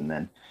guys, and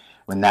then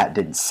when that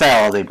didn't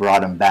sell, they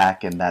brought him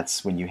back, and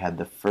that's when you had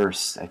the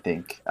first, I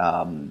think,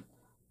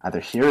 either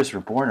Heroes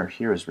Reborn or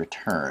Heroes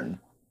Return,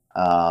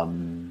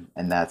 and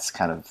that's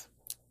kind of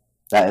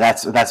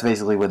that's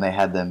basically when they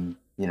had them,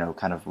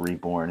 kind of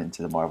reborn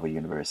into the Marvel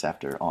universe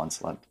after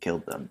Onslaught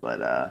killed them.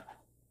 But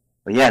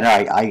yeah, no,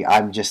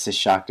 I'm just as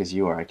shocked as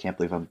you are. I can't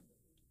believe I'm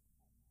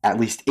at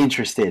least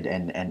interested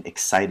and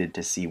excited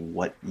to see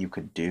what you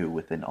could do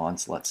with an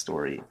Onslaught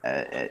story,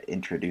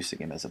 introducing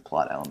him as a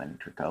plot element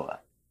in Krakoa.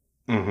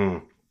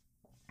 Mm-hmm.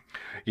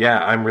 Yeah,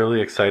 I'm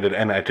really excited,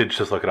 and I did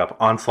just look it up.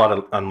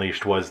 Onslaught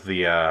Unleashed was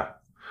the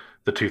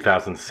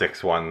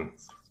 2006 one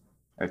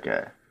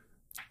Okay.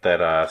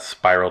 that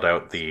spiraled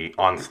out the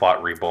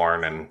Onslaught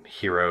Reborn and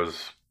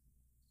Heroes.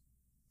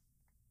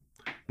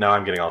 Now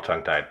I'm getting all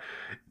tongue tied.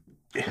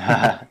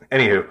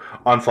 Anywho,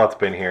 Onslaught's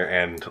been here,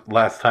 and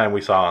last time we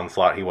saw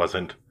Onslaught, he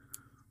wasn't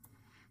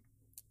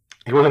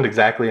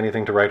exactly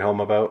anything to write home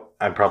about.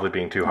 I'm probably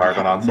being too hard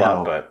on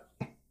Onslaught, No.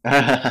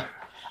 but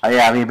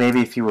Yeah, I mean,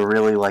 maybe if you were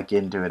really like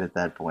into it at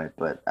that point,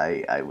 but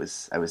I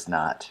was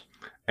not.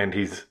 and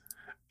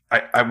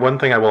one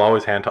thing I will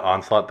always hand to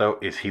Onslaught though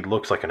is he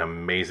looks like an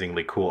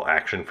amazingly cool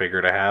action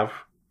figure to have.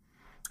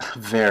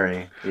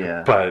 Very,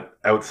 yeah. But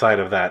outside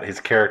of that, his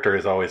character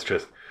is always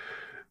just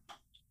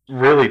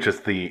really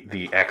just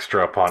the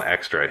extra upon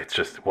extra. It's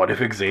just what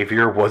if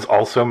Xavier was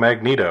also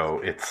Magneto?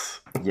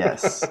 It's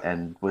Yes,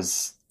 and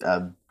was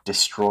a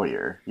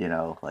destroyer,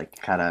 like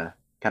kind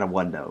of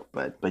one note,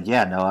 but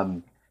yeah,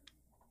 no,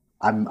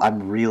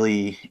 I'm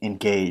really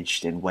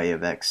engaged in Way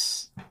of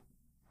X,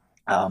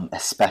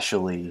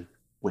 especially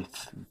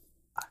with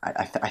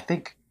I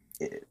think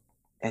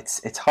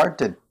it's hard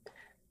to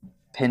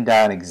pin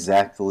down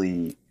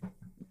exactly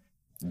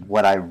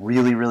what I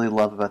really really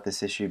love about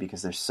this issue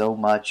because there's so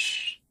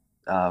much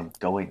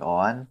going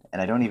on,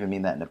 and I don't even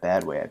mean that in a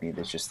bad way. I mean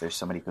there's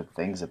so many good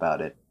things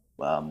about it,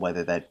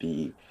 whether that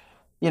be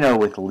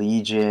with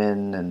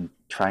Legion and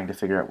trying to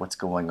figure out what's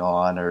going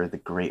on, or the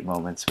great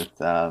moments with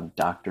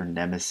Doctor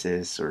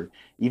Nemesis, or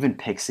even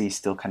Pixie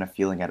still kind of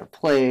feeling out of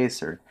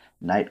place, or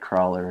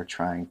Nightcrawler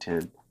trying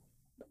to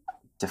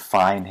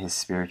define his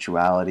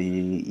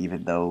spirituality,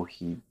 even though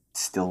he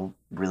still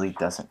really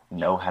doesn't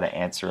know how to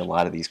answer a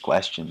lot of these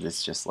questions.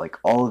 It's just like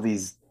all of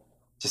these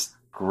just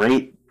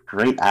great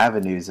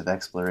avenues of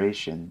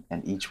exploration,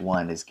 and each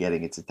one is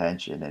getting its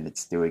attention, and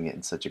it's doing it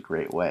in such a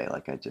great way.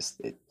 Like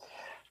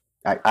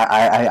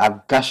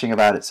I'm gushing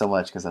about it so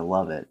much because I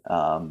love it.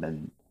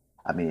 And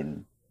I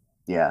mean,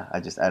 yeah,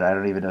 I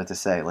don't even know what to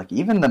say. Like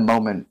even the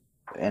moment,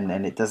 and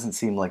it doesn't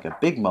seem like a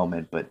big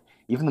moment, but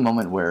even the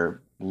moment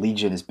where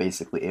Legion is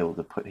basically able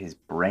to put his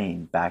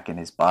brain back in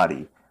his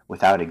body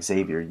without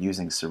Xavier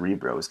using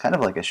Cerebro is kind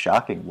of like a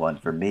shocking one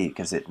for me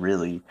because it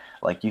really,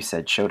 like you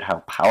said, showed how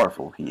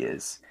powerful he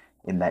is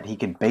in that he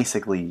can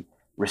basically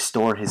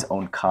restore his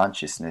own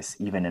consciousness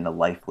even in a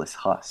lifeless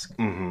husk.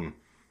 mm-hmm.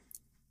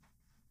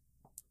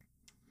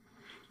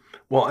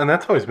 Well, and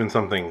that's always been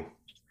something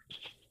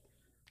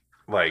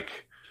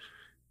like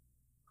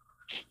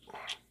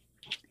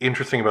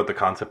interesting about the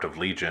concept of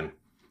Legion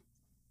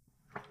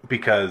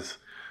because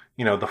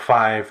the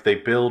Five they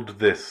build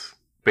this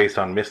based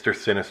on Mr.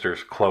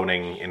 Sinister's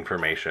cloning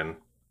information.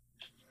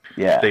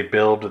 Yeah. They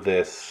build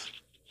this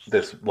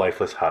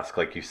lifeless husk,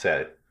 like you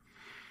said,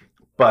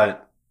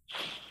 but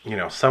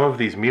some of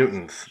these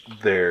mutants,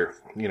 their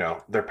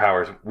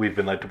powers. We've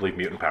been led to believe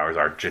mutant powers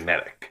are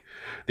genetic.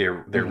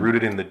 They're Mhm.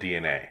 rooted in the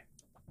DNA.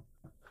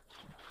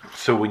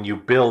 So when you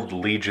build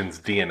Legion's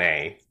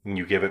DNA and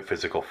you give it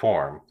physical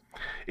form,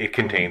 it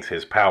contains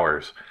his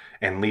powers,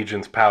 and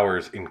Legion's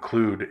powers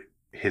include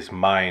his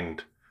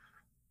mind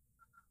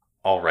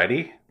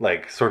already,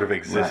 like sort of Right.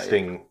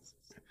 existing.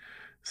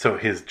 So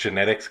his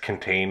genetics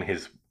contain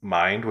his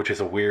mind, which is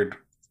a weird,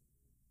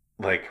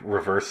 like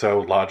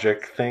reverso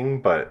logic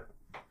thing. But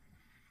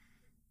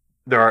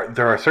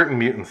there are certain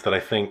mutants that I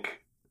think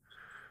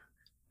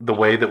the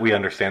way that we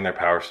understand their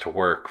powers to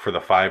work for the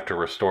Five to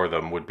restore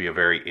them would be a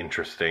very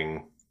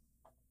interesting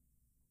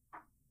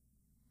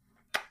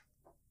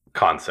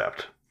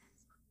concept.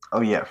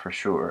 Oh yeah, for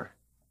sure.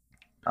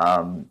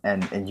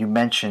 And you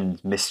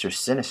mentioned Mr.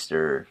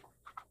 Sinister,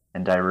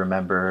 and I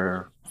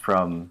remember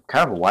from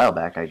kind of a while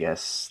back, I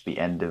guess, the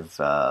end of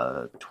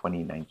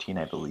 2019,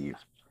 I believe,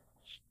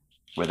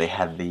 where they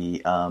had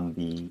the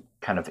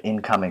kind of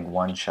incoming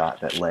one shot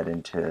that led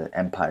into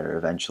Empire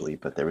eventually.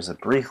 But there was a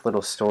brief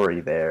little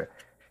story there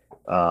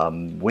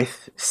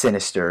with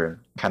Sinister,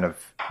 kind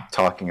of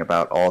talking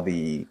about all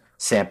the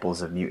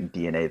samples of mutant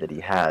DNA that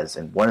he has,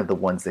 and one of the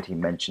ones that he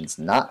mentions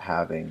not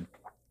having,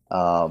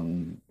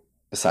 um,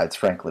 besides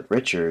Franklin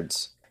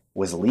Richards,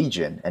 was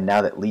Legion, and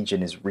now that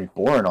Legion is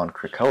reborn on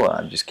Krakoa,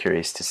 I'm just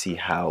curious to see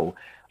how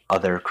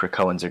other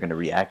Krakoans are going to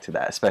react to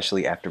that,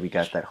 especially after we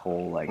got that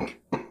whole like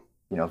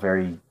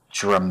very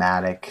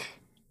dramatic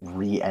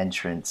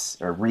re-entrance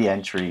or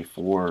re-entry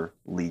for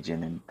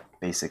Legion, and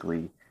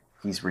basically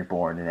he's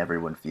reborn and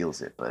everyone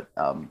feels it. But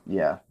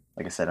yeah,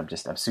 like I said,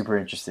 I'm super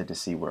interested to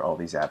see where all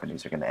these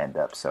avenues are going to end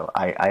up. So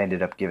I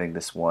ended up giving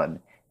this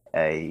one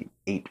a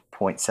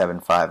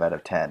 8.75 out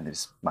of 10.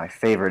 Is my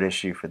favorite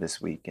issue for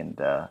this week, and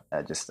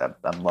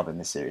I'm loving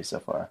the series so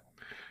far.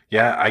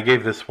 Yeah, I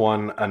gave this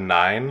one a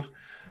 9.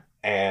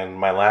 And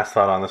my last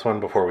thought on this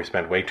one, before we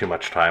spend way too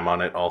much time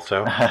on it,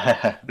 also,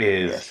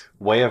 is Yes.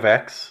 Way of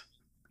X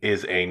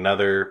is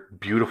another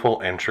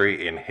beautiful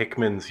entry in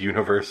Hickman's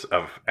universe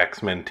of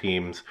X-Men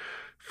teams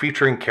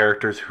featuring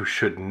characters who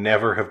should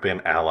never have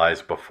been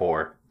allies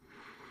before.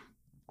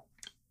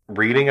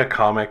 Reading a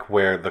comic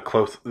where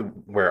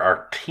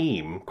our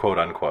team, quote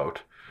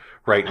unquote,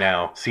 right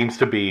now seems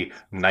to be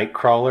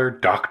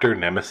Nightcrawler, Doctor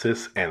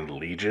Nemesis, and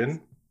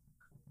Legion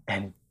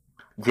And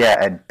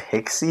yeah, and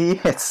Pixie,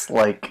 it's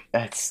like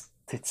it's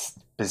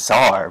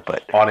bizarre,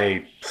 but on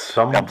a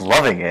I'm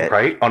loving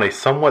it.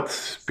 somewhat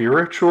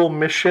spiritual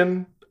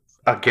mission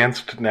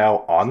against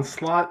now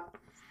Onslaught.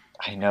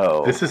 I This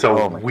know. is a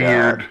Oh my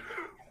God.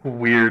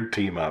 weird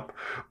team up.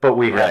 But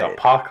we had Right.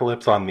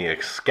 Apocalypse on the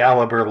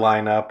Excalibur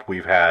lineup.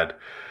 We've had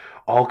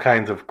all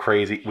kinds of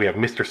crazy. We have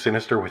Mister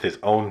Sinister with his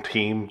own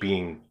team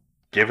being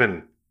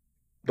given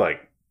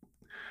like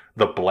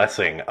the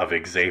blessing of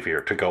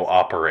Xavier to go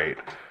operate.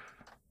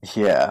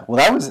 Yeah. Well,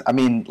 that was, I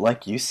mean,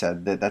 like you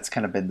said, that's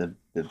kind of been the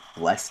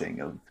blessing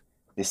of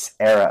this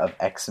era of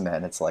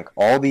X-Men. It's like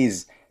all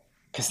these,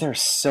 because there are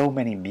so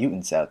many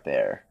mutants out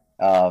there.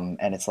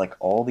 And it's like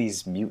all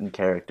these mutant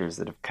characters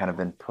that have kind of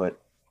been put,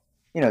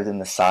 in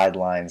the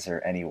sidelines or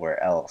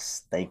anywhere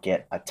else. They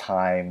get a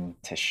time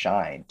to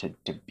shine,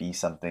 to be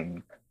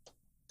something,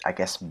 I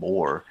guess,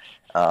 more.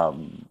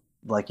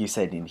 Like you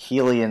said, in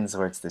Helions,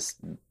 where it's this,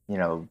 you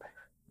know,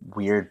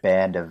 weird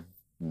band of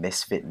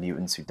misfit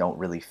mutants who don't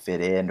really fit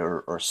in,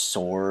 or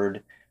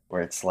Sword,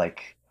 where it's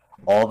like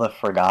all the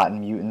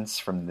forgotten mutants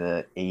from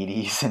the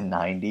 80s and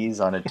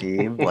 90s on a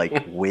team,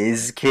 like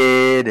Whiz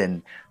Kid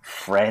and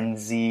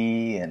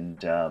Frenzy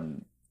and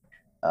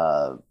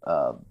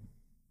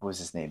what was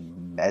his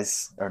name?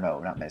 Or no,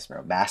 not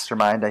Mesmero,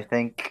 Mastermind, I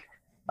think.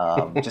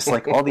 Just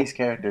like all these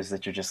characters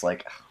that you're just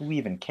like, who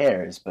even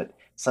cares? But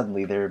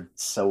suddenly they're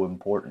so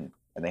important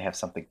and they have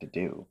something to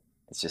do.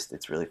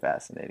 It's really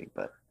fascinating.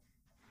 But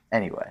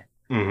anyway.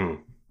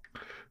 Mm-hmm.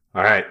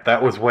 All right,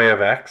 that was Way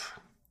of X.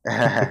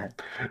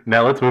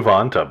 Now let's move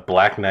on to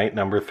Black Knight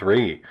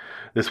 #3.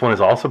 This one is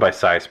also by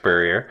Cy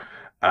Spurrier,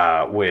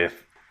 with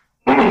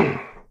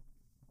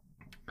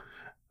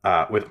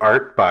with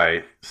art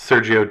by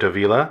Sergio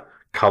Davila,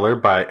 color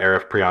by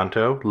Arif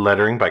Prianto,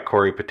 lettering by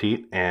Corey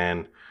Petit,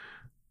 and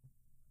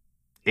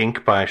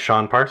ink by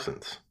Sean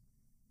Parsons.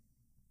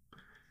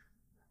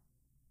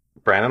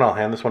 Brandon, I'll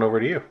hand this one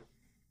over to you.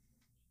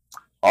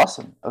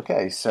 Awesome.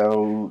 Okay,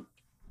 so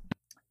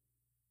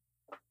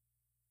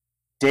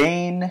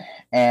Dane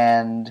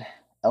and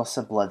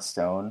Elsa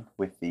Bloodstone,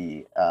 with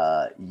the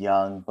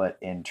young but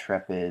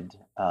intrepid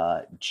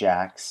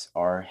Jax,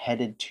 are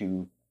headed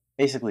to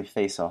basically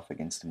face off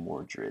against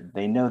Mordred.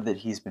 They know that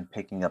he's been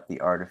picking up the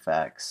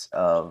artifacts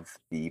of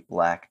the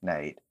Black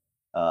Knight,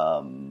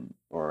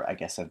 or I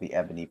guess of the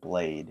Ebony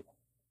Blade,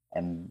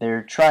 and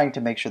they're trying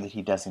to make sure that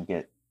he doesn't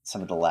get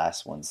some of the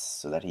last ones,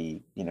 so that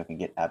he can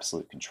get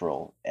absolute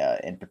control.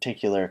 In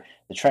particular,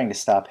 they're trying to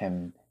stop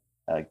him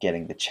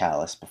getting the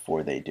chalice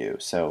before they do.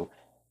 So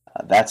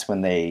that's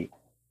when they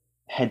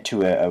head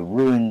to a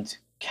ruined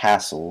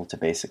castle to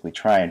basically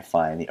try and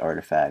find the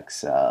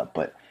artifacts.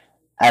 But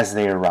as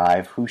they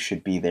arrive, who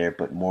should be there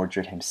but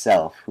Mordred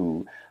himself,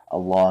 who,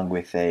 along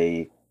with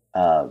a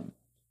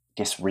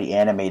guess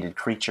reanimated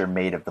creature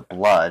made of the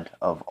blood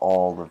of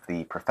all of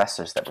the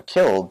professors that were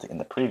killed in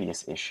the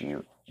previous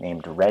issue,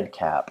 named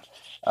Redcap,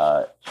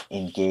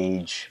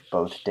 engage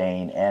both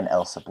Dane and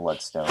Elsa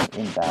Bloodstone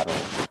in battle,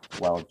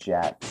 while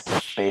Jax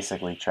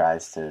basically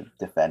tries to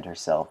defend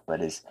herself,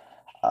 but is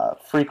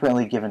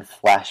frequently given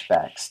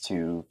flashbacks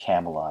to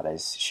Camelot,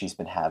 as she's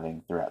been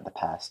having throughout the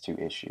past two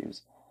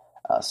issues.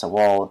 So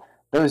while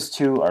those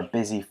two are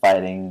busy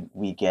fighting,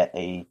 we get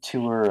a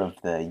tour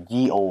of the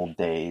ye old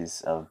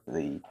days of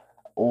the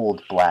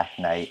old Black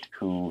Knight,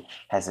 who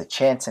has a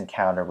chance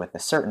encounter with a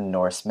certain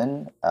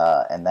Norseman,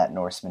 and that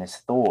Norseman is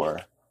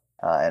Thor.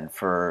 And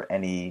for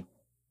any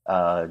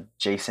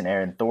Jason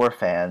Aaron Thor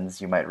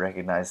fans, you might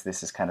recognize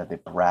this as kind of the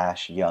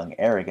brash, young,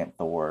 arrogant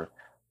Thor,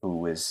 who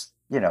was,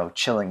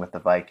 chilling with the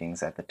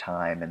Vikings at the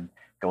time and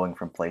going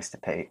from place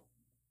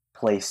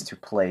to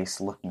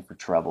place, looking for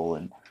trouble.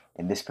 And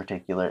in this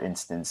particular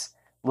instance,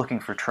 looking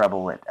for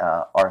trouble at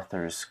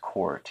Arthur's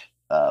court.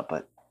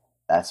 But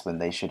that's when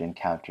they should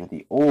encounter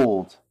the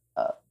old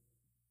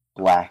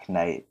Black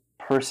Knight,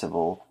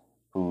 Percival,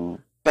 who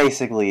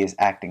basically is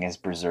acting as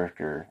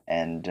Berserker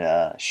and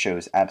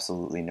shows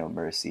absolutely no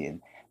mercy.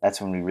 And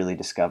that's when we really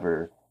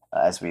discover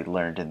as we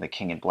learned in the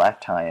King in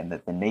Black tie-in,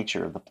 that the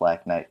nature of the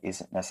Black Knight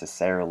isn't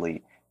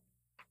necessarily,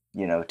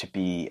 to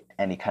be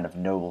any kind of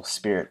noble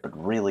spirit, but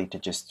really to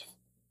just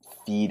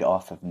feed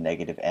off of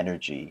negative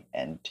energy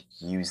and to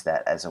use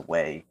that as a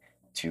way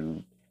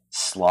to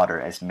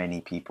slaughter as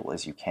many people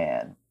as you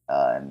can.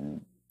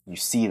 And you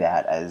see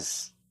that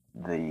as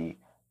the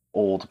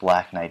old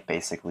Black Knight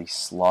basically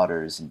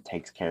slaughters and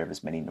takes care of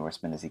as many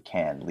Norsemen as he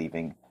can,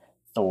 leaving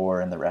Thor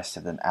and the rest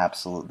of them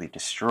absolutely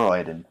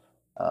destroyed. And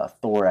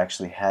Thor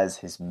actually has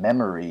his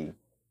memory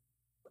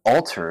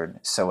altered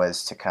so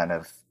as to kind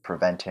of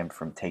prevent him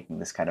from taking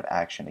this kind of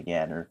action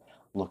again or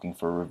looking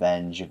for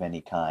revenge of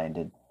any kind.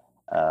 And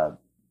uh,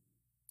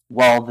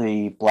 while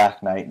the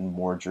Black Knight and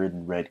Mordred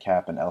and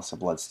Redcap and Elsa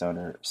Bloodstone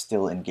are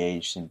still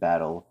engaged in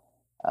battle,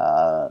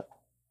 uh,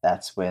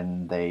 that's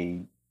when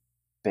they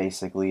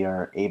basically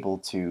are able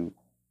to.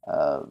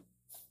 Uh,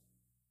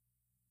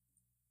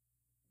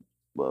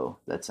 Whoa,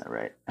 that's not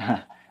right.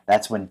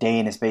 That's when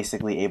Dane is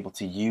basically able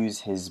to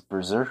use his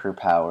Berserker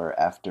power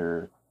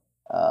after,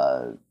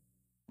 uh,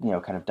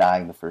 kind of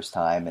dying the first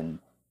time, and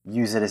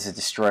use it as a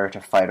destroyer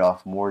to fight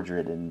off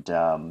Mordred,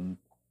 and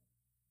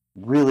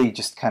really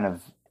just kind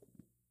of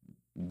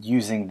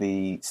using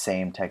the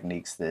same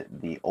techniques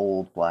that the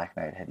old Black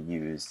Knight had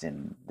used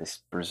in this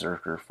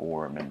Berserker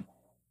form, and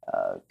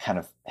kind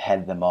of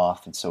head them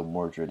off, and so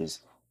Mordred is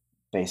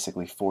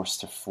basically forced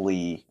to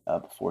flee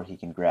before he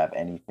can grab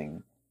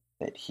anything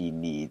that he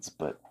needs.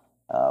 But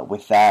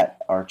with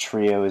that, our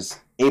trio is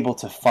able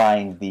to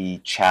find the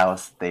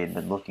chalice that they had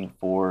been looking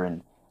for,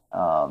 and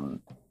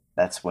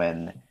that's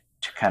when,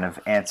 to kind of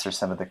answer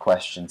some of the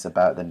questions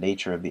about the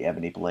nature of the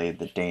Ebony Blade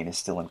that Dane is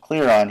still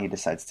unclear on, he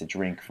decides to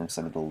drink from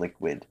some of the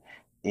liquid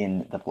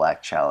in the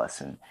Black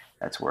Chalice, and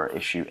that's where our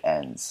issue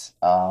ends.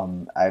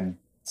 I'm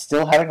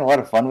still having a lot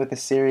of fun with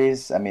this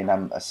series. I mean,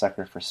 I'm a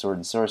sucker for sword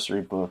and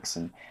sorcery books,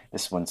 and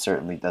this one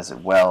certainly does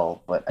it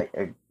well, but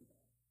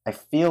I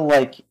feel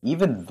like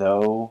even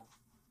though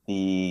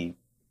the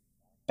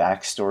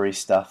backstory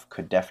stuff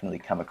could definitely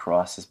come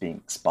across as being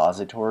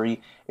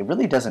expository, it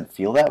really doesn't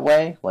feel that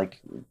way. Like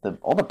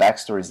all the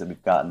backstories that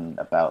we've gotten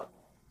about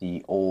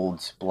the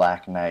old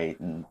Black Knight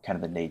and kind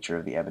of the nature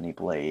of the Ebony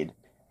Blade,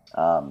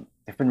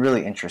 have been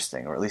really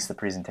interesting, or at least the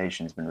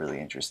presentation has been really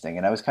interesting.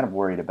 And I was kind of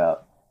worried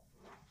about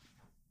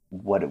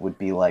what it would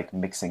be like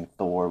mixing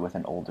Thor with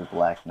an older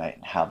Black Knight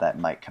and how that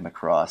might come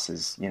across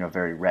as,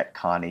 very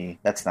retconny.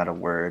 That's not a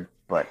word,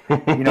 but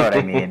you know what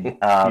I mean.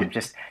 Yeah.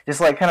 Just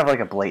like kind of like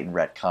a blatant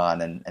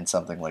retcon and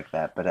something like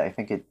that. But I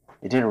think it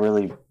did a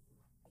really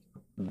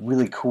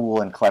really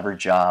cool and clever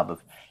job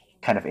of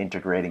kind of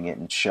integrating it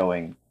and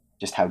showing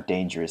just how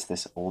dangerous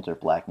this older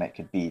Black Knight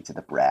could be to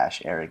the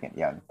brash, arrogant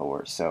young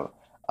Thor. So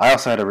I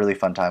also had a really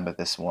fun time with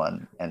this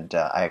one, and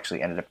I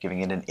actually ended up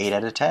giving it an 8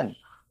 out of 10.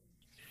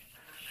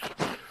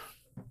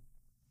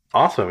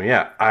 Awesome.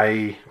 Yeah,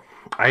 I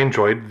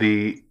enjoyed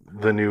the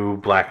new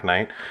Black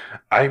Knight.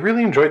 I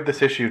really enjoyed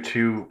this issue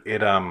too.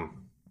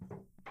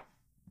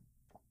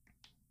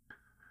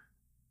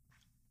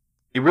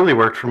 It really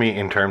worked for me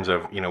in terms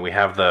of, we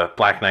have the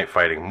Black Knight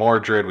fighting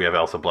Mordred, we have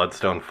Elsa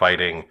Bloodstone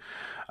fighting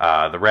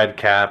the Red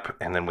Cap,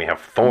 and then we have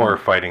Thor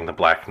fighting the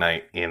Black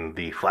Knight in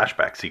the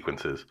flashback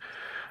sequences.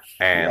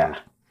 And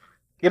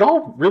it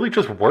all really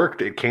just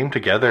worked. It came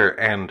together,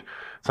 and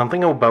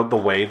something about the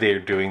way they're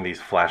doing these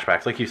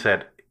flashbacks, like you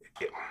said,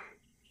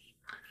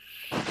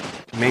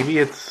 maybe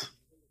it's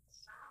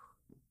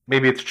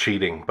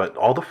cheating, but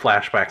all the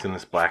flashbacks in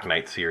this Black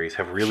Knight series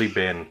have really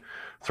been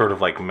sort of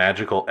like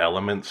magical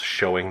elements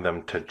showing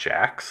them to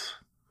Jax.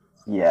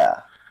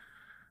 Yeah.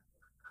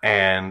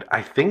 And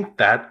I think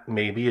that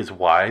maybe is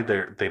why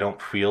they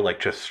don't feel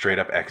like just straight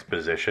up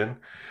exposition,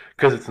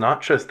 because it's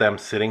not just them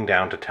sitting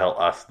down to tell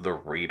us, the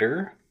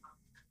reader.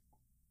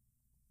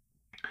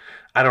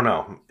 I don't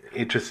know.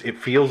 It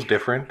feels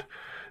different.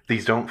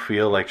 These don't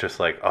feel like just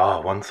like, oh,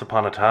 once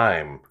upon a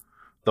time,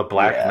 the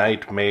Black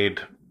Knight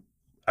made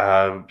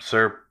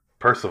Sir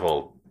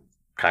Percival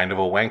kind of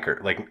a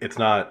wanker. Like, it's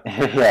not.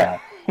 Yeah,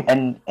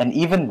 and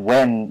even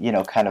when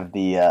kind of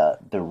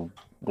the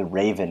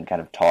Raven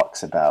kind of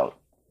talks about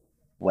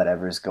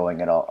whatever's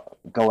going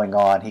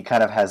on, he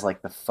kind of has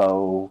like the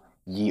faux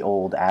ye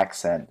old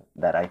accent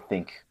that I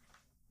think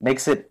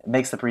makes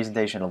the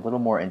presentation a little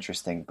more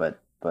interesting, but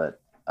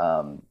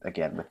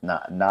again, with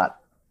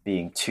not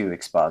being too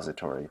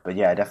expository. But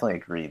yeah, I definitely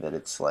agree that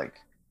it's like,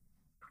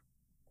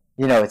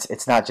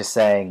 it's not just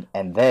saying,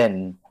 and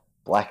then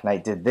Black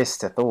Knight did this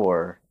to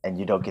Thor, and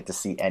you don't get to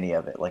see any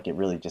of it. Like, it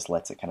really just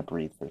lets it kind of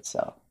breathe for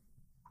itself.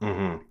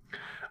 Hmm.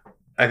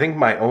 I think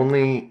my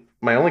only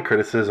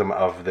criticism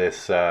of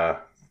this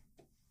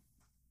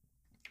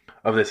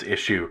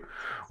issue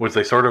was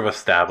they sort of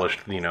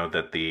established,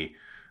 that the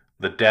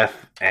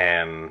death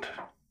and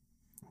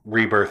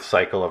rebirth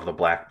cycle of the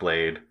Black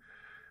Blade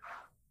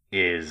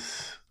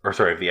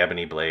of the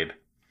Ebony Blade.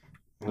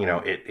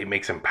 It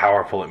makes him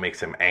powerful. It makes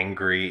him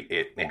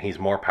angry. And he's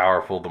more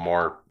powerful the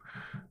more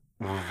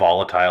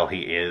volatile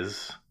he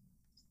is.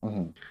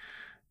 Mm-hmm.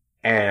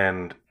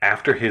 And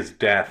after his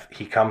death,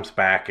 he comes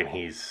back and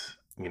he's,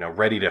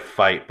 ready to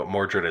fight, but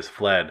Mordred has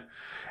fled.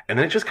 And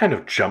then it just kind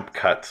of jump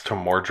cuts to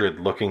Mordred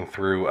looking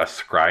through a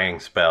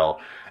scrying spell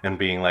and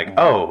being like, Mhm.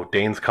 "Oh,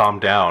 Dane's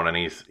calmed down, and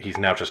he's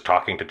now just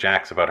talking to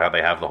Jax about how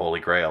they have the Holy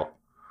Grail."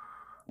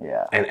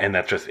 Yeah. And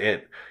that's just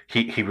it.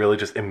 He really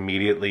just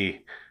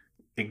immediately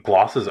it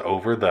glosses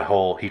over the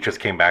whole he just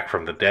came back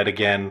from the dead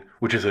again,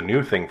 which is a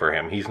new thing for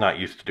him. He's not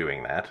used to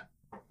doing that.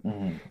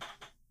 Hmm.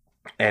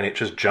 And it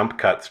just jump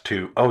cuts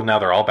to, oh, now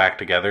they're all back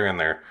together and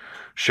they're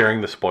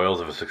sharing the spoils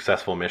of a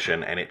successful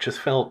mission, and it just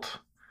felt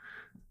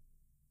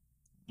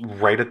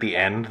right at the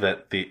end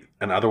that the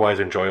an otherwise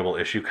enjoyable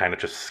issue kind of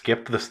just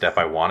skipped the step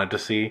I wanted to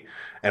see,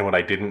 and what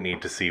I didn't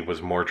need to see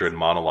was Mordred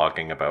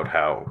monologuing about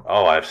how,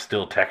 oh, I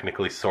still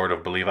technically sort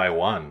of believe I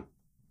won.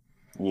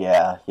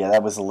 Yeah, yeah,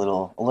 that was a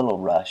little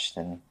rushed,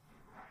 and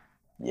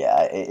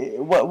yeah,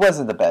 it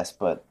wasn't the best,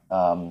 but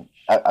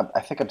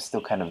I think I'm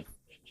still kind of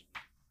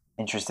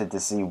interested to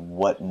see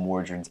what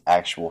Mordred's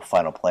actual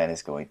final plan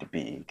is going to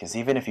be. Because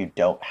even if you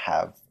don't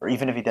have, or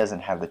even if he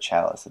doesn't have the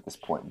chalice at this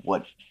point,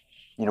 what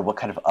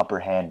kind of upper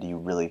hand do you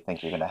really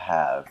think you're going to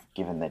have,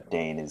 given that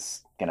Dane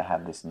is going to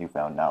have this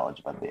newfound knowledge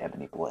about the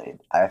Ebony Blade?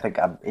 I think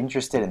I'm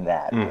interested in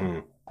that, but Mm-hmm.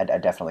 I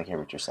definitely hear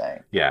what you're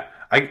saying. Yeah,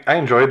 I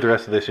enjoyed the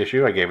rest of this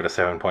issue. I gave it a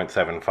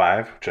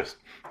 7.75. Just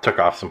took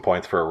off some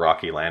points for a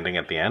rocky landing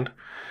at the end.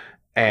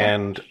 Yeah.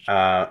 And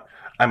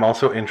I'm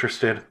also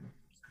interested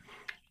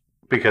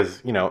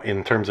because,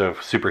 in terms of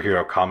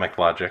superhero comic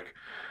logic,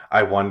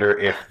 I wonder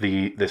if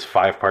this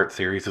 5-part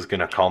series is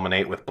going to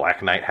culminate with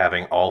Black Knight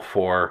having all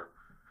 4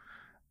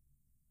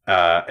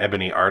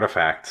 ebony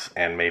artifacts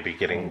and maybe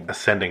getting Mm.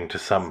 ascending to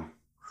some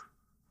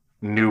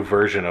new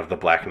version of the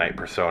Black Knight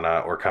persona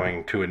or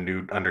coming to a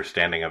new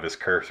understanding of his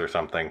curse or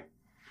something.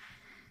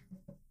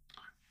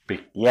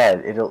 Be- Yeah,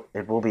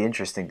 it will be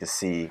interesting to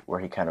see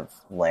where he kind of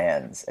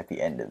lands at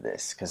the end of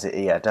this, because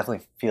yeah, it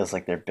definitely feels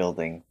like they're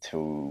building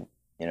to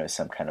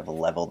some kind of a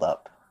leveled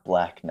up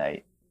Black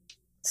Knight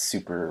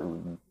super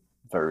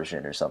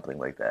version or something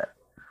like that.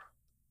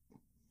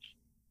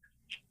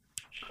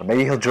 Or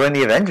maybe he'll join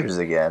the Avengers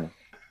again.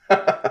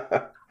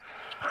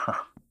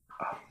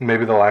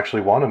 Maybe they'll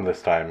actually want him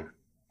this time.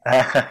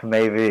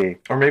 Maybe.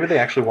 Or maybe they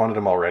actually wanted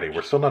him already.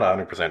 We're still not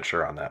 100%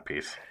 sure on that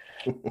piece.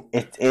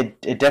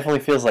 It definitely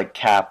feels like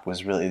Cap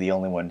was really the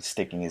only one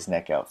sticking his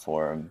neck out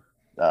for him.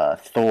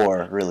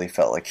 Thor really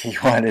felt like he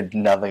wanted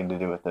nothing to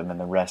do with him, and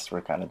the rest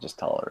were kind of just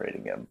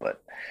tolerating him.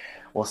 But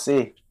we'll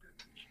see.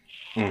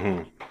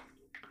 Mm-hmm.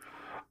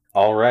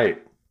 All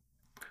right.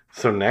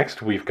 So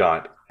next we've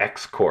got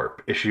X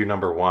Corp, issue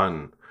number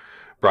 1,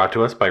 brought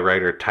to us by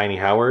writer Tiny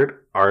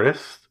Howard,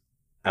 artist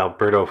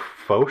Alberto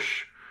Foch,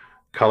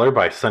 color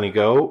by Sunny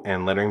Go,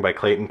 and lettering by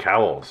Clayton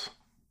Cowles.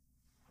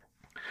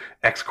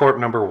 X Corp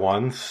number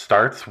 1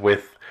 starts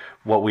with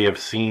what we have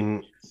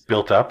seen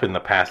built up in the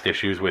past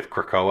issues with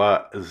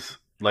Krakoa's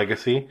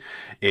legacy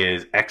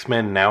is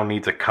X-Men now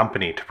needs a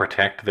company to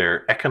protect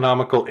their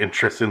economical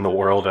interests in the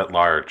world at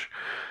large.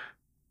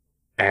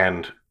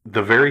 And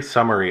the very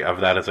summary of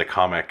that as a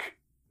comic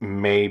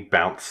may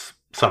bounce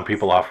some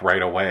people off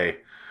right away.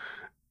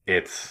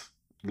 It's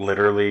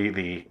literally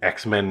the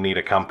X-Men need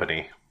a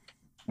company.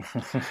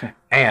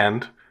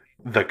 And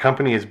the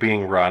company is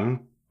being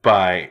run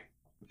by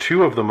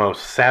 2 of the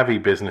most savvy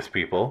business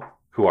people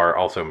who are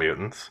also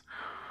mutants.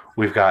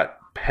 We've got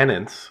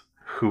Penance,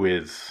 who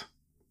is,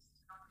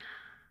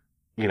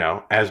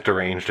 as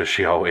deranged as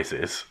she always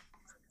is.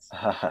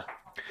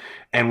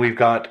 And we've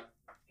got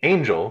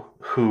Angel,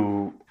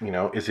 who,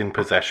 is in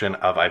possession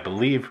of, I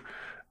believe,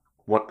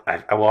 what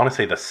I want to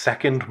say the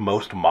second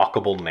most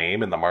mockable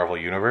name in the Marvel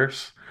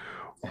Universe,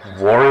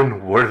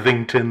 Warren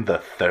Worthington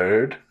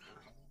III.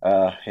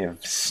 Him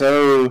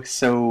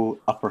so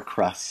upper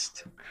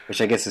crust,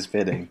 which I guess is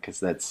fitting because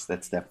that's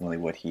definitely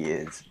what he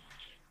is.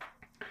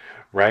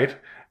 Right?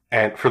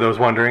 And for those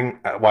wondering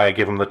why I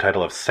give him the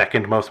title of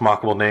second most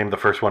mockable name, the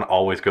first one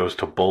always goes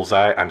to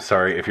Bullseye. I'm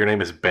sorry, if your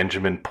name is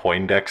Benjamin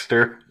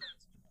Poindexter.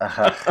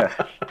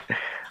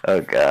 Oh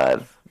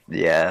God,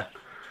 yeah.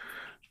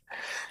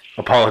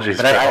 Apologies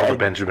But for all the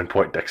Benjamin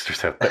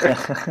Poindexters out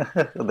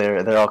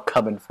there. they're all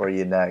coming for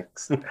you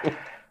next.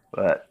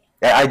 But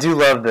yeah, I do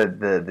love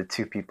the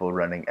 2 people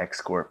running X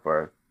Corp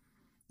are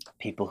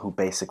people who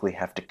basically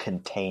have to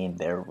contain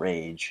their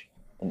rage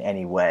in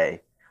any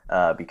way,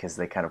 because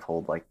they kind of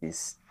hold like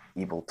these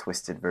evil,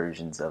 twisted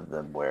versions of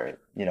them. Where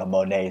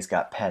Monet's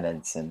got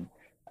Penance and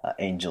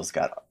Angel's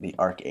got the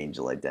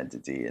Archangel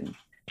identity, and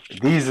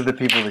these are the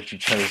people that you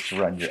chose to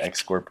run your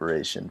X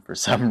Corporation for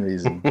some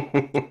reason.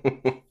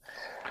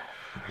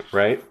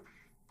 Right?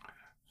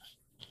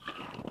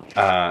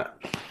 Uh,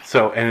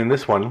 and in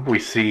this one, we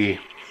see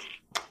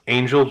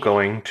Angel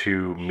going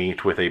to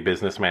meet with a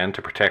businessman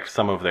to protect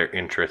some of their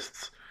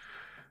interests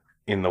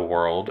in the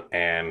world,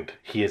 and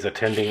he is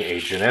attending a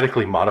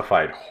genetically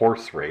modified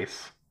horse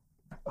race,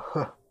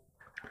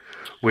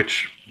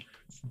 which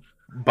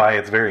by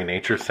its very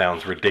nature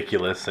sounds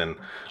ridiculous and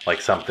like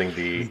something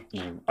the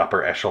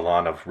upper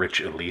echelon of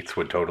rich elites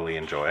would totally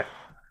enjoy.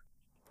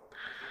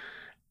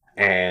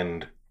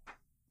 And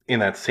in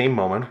that same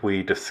moment,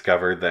 we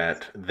discover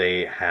that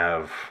they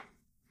are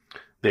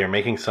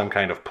making some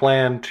kind of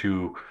plan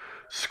to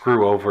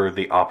screw over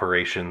the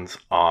operations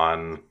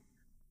on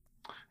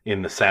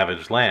in the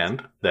Savage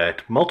Land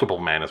that Multiple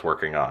Man is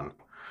working on.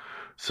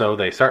 So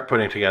they start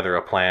putting together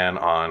a plan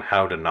on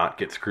how to not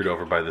get screwed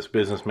over by this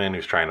businessman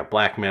who's trying to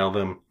blackmail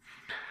them.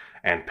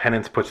 And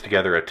Penance puts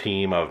together a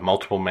team of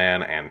Multiple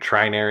Man and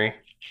Trinary.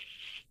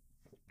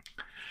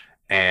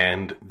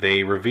 And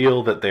they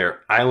reveal that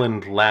their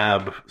Island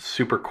Lab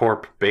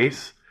Supercorp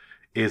base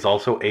is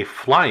also a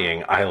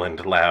flying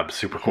Island Lab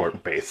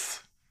Supercorp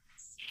base.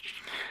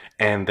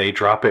 And they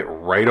drop it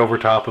right over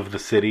top of the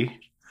city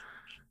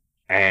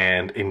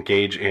and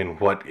engage in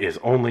what is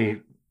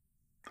only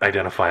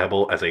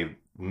identifiable as a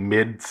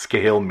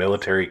mid-scale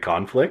military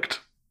conflict.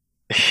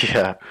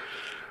 Yeah.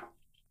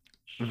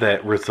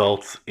 That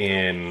results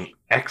in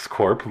X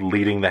Corp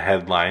leading the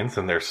headlines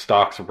and their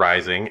stocks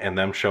rising and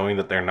them showing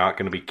that they're not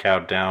going to be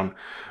cowed down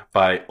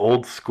by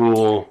old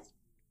school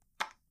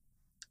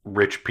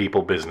rich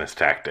people business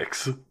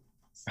tactics.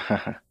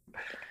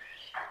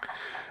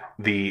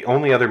 The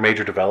only other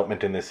major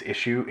development in this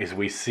issue is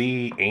we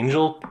see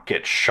Angel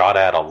get shot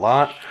at a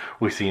lot.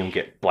 We see him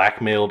get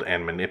blackmailed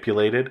and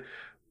manipulated.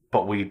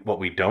 But what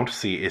we don't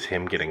see is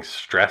him getting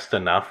stressed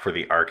enough for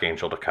the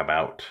Archangel to come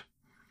out.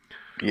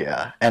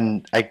 Yeah,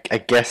 and I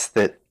guess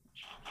that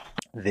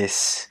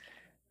this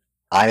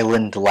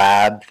island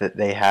lab that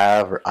they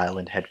have, or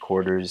island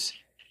headquarters,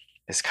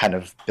 is kind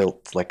of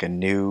built like a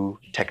new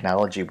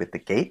technology with the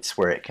gates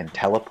where it can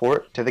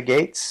teleport to the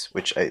gates,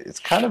 which it's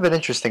kind of an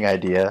interesting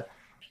idea.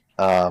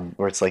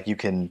 Where it's like you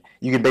can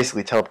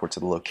basically teleport to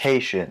the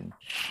location,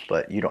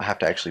 but you don't have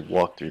to actually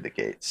walk through the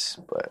gates.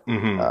 But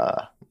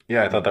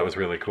yeah, I thought that was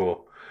really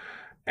cool,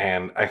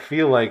 and I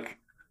feel like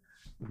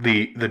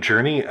the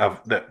journey of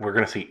that we're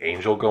going to see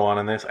Angel go on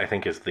in this, I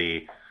think, is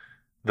the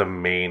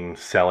main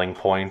selling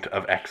point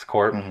of X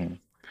Corp. Mm-hmm.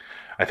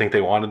 I think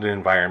they wanted an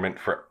environment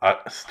for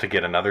us to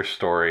get another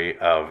story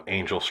of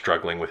Angel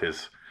struggling with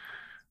his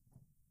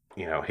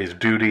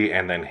duty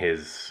and then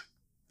his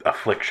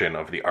affliction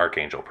of the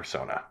Archangel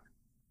persona.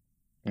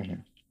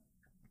 Mm-hmm.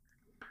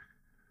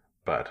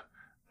 But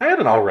I had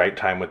an all right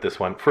time with this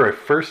one. For a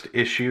first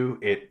issue,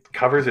 it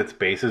covers its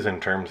bases in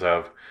terms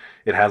of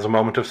it has a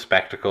moment of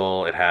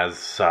spectacle, it has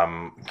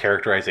some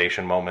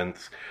characterization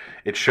moments,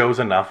 it shows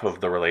enough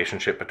of the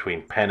relationship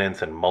between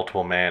Penance and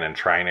Multiple Man and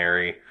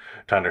Trinary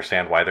to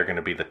understand why they're going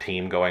to be the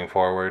team going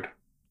forward.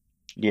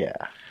 Yeah.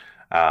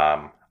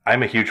 I'm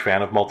a huge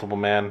fan of Multiple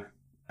Man.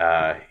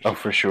 Oh,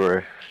 for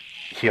sure.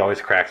 He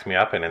always cracks me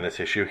up, and in this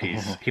issue,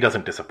 he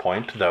doesn't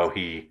disappoint, though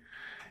he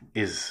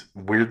is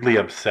weirdly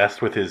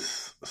obsessed with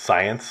his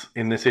science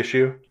in this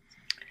issue.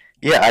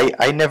 Yeah,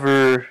 I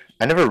never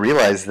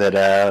realized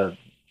that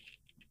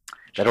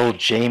that old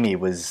Jamie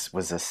was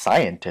a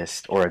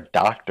scientist, or a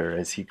doctor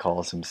as he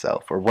calls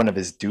himself, or one of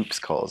his dupes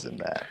calls him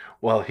that.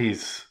 Well,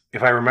 he's,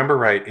 if I remember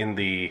right, in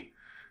the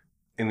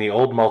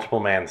old Multiple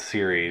Man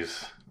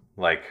series,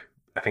 like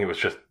I think it was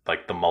just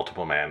like the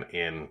Multiple Man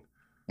in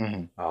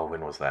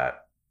when was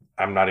that?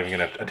 I'm not even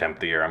going to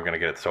attempt the year. I'm going to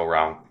get it so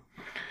wrong.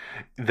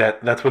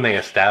 That's when they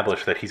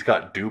established that he's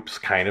got dupes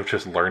kind of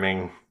just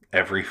learning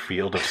every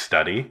field of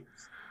study.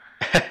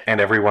 And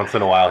every once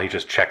in a while he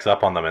just checks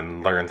up on them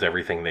and learns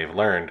everything they've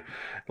learned.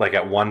 Like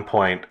at one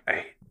point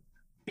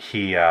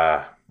he's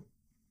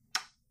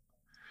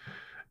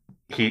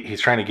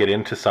trying to get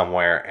into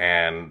somewhere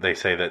and they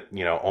say that,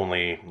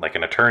 only like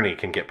an attorney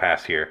can get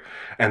past here.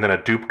 And then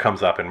a dupe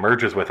comes up and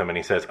merges with him and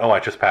he says, "Oh, I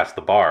just passed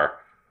the bar."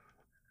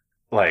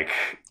 Like,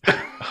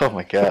 oh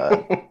my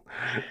god.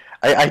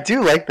 I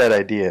do like that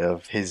idea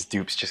of his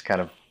dupes just kind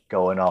of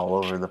going all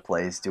over the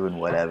place, doing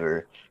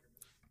whatever.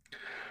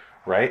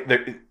 Right?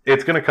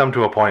 It's going to come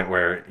to a point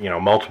where,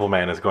 Multiple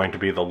Man is going to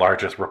be the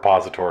largest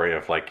repository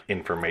of, like,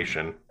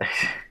 information.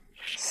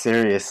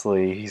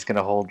 Seriously, he's going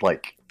to hold,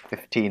 like,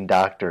 15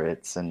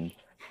 doctorates and,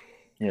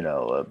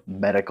 a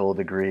medical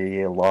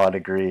degree, a law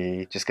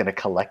degree, just going to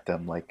collect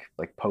them like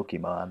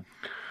Pokemon.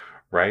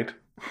 Right?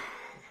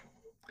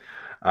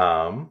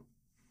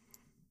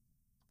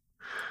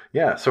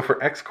 Yeah, so for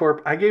X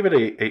Corp, I gave it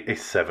a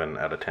 7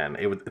 out of 10.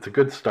 It's a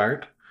good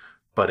start,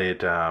 but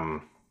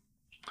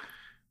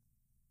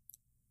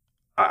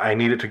I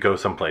need it to go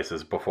some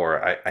places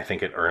before I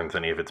think it earns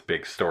any of its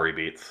big story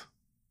beats.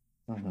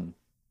 Mm-hmm.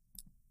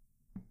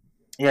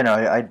 Yeah, no,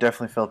 I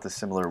definitely felt a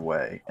similar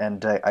way.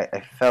 And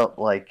I felt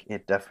like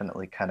it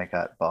definitely kind of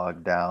got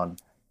bogged down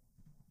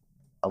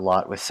a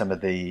lot with some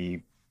of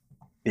the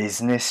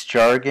business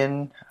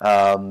jargon.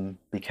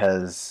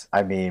 Because,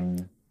 I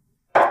mean,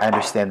 I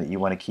understand that you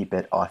want to keep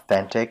it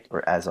authentic,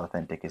 or as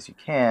authentic as you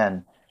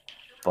can.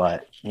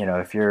 But,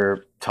 if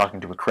you're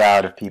talking to a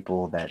crowd of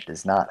people that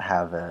does not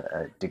have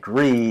a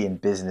degree in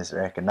business or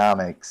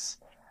economics,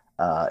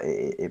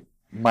 it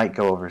might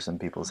go over some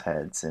people's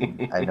heads.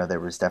 And I know there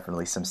was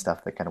definitely some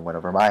stuff that kind of went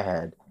over my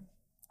head,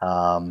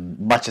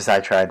 much as I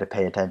tried to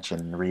pay attention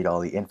and read all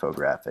the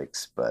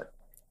infographics. But,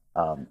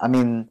 I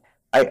mean,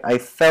 I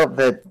felt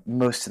that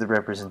most of the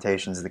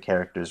representations of the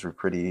characters were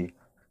pretty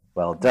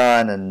well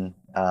done,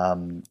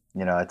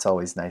 It's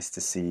always nice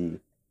to see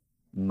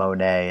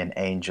Monet and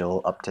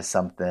Angel up to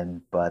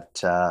something,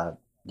 but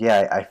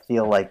yeah, I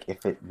feel like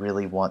if it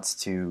really wants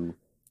to,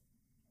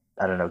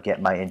 I don't know,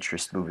 get my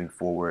interest moving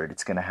forward,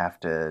 it's gonna have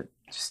to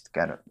just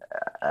kind of,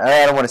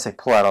 I don't want to say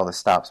pull out all the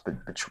stops, but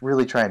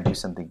really try and do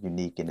something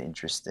unique and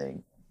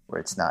interesting,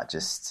 where it's not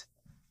just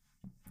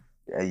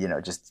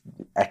just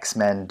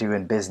X-Men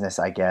doing business,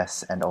 I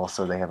guess, and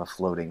also they have a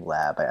floating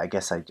lab. I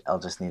guess I'll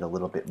just need a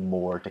little bit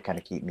more to kind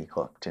of keep me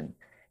hooked and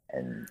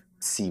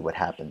see what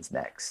happens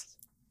next.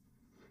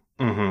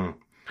 Hmm.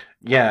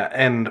 Yeah,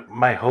 and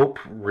my hope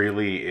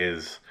really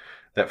is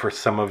that for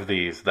some of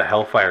these, the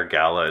Hellfire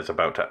Gala is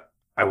about to.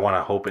 I want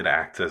to hope it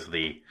acts as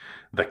the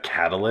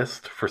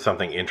catalyst for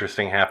something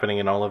interesting happening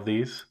in all of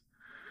these.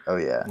 Oh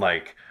yeah,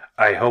 Like,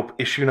 I hope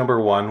issue number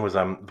one was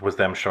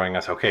them showing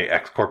us, okay,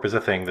 X Corp is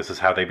a thing. This is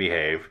how they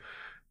behave.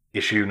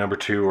 Issue number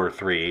two or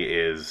three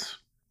is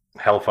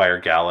Hellfire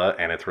Gala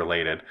and it's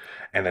related,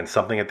 and then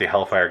something at the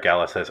Hellfire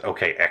Gala says,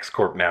 okay, X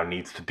Corp now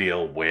needs to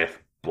deal with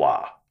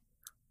blah.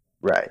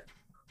 right.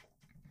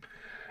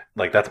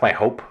 Like that's my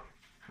hope.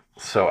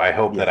 So I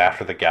hope that Yeah.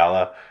 after the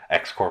gala,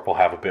 X Corp will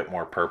have a bit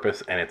more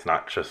purpose, and it's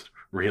not just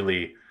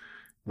really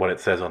what it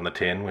says on the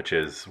tin, which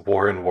is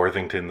Warren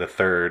Worthington the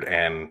Third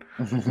and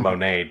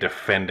Monet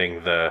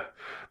defending the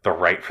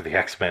right for the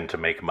X Men to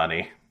make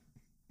money.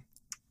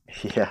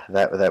 Yeah,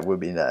 that would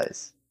be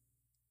nice.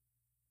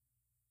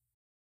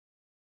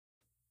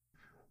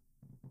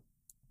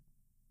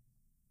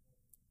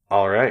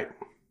 All right.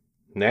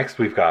 Next,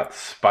 we've got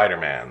Spider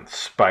Man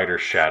Spider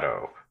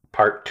Shadow,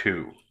 Part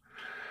 2.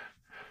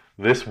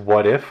 This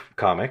What If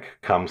comic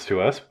comes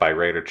to us by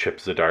writer Chip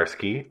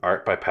Zdarsky,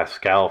 art by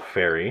Pascal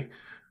Ferry,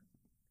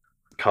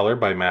 color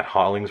by Matt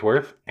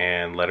Hollingsworth,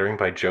 and lettering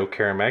by Joe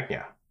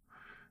Caramagna.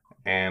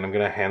 And I'm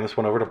going to hand this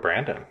one over to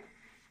Brandon.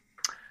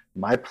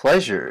 My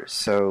pleasure.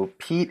 So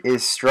Pete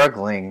is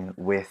struggling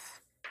with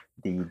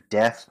the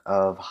death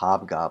of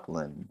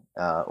Hobgoblin,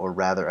 or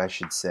rather, I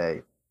should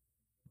say,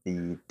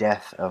 the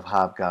death of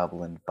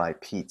Hobgoblin by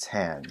Pete's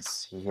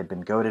hands. He had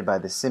been goaded by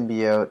the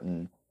symbiote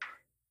and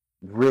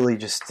really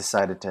just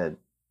decided to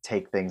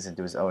take things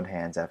into his own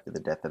hands after the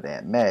death of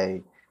Aunt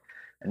May.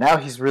 And now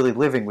he's really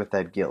living with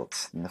that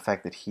guilt and the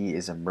fact that he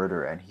is a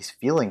murderer, and he's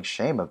feeling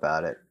shame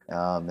about it.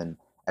 And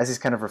as he's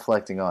kind of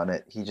reflecting on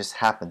it, he just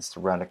happens to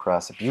run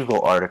across a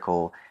Bugle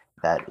article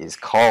that is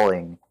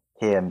calling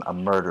him a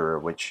murderer,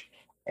 which,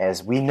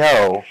 as we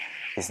know,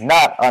 is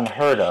not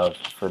unheard of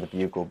for the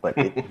Bugle, but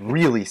it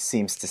really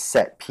seems to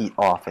set Pete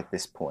off at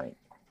this point.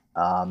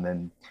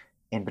 And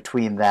in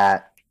between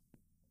that,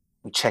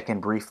 we check in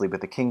briefly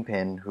with the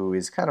Kingpin, who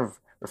is kind of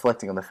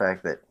reflecting on the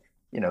fact that,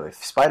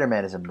 if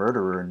Spider-Man is a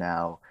murderer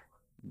now,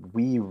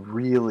 we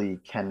really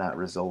cannot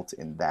result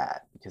in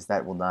that because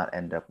that will not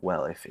end up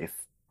well. If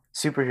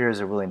superheroes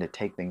are willing to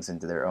take things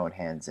into their own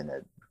hands in a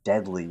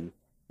deadly,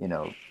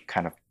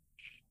 kind of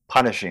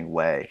punishing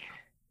way,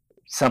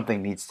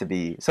 something needs to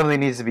be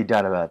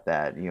done about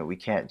that. We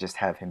can't just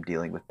have him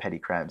dealing with petty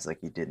crimes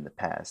like he did in the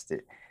past.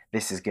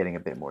 This is getting a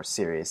bit more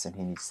serious, and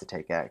he needs to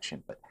take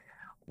action. But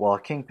while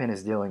Kingpin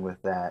is dealing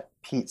with that,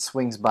 Pete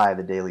swings by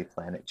the Daily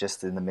Planet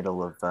just in the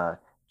middle of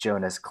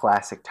Jonah's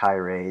classic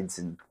tirades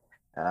and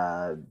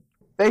uh,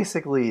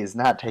 basically is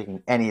not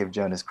taking any of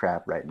Jonah's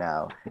crap right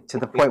now, to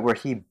the point where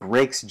he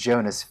breaks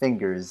Jonah's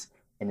fingers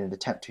in an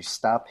attempt to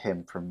stop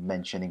him from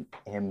mentioning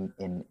him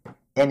in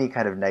any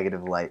kind of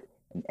negative light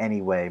in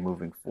any way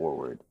moving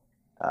forward.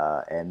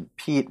 And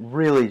Pete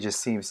really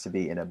just seems to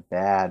be in a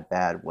bad,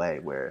 bad way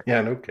where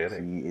Yeah, no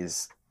kidding. he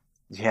is,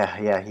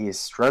 yeah, he is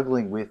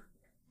struggling with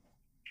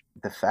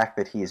the fact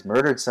that he's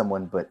murdered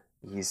someone, but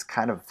he's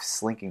kind of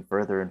slinking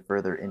further and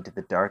further into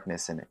the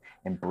darkness and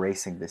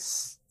embracing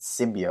this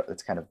symbiote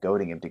that's kind of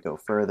goading him to go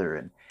further.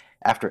 And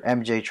after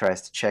MJ tries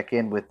to check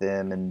in with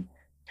him and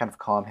kind of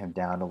calm him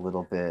down a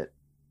little bit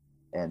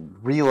and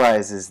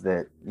realizes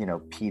that,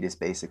 Pete is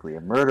basically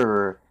a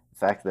murderer, the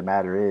fact of the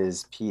matter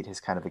is, Pete has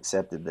kind of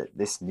accepted that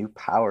this new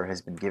power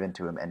has been given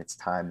to him and it's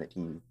time that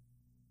he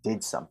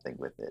did something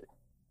with it.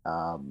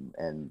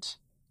 And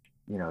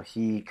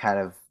he kind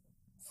of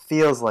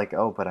feels like,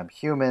 oh, but I'm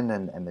human,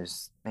 and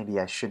there's maybe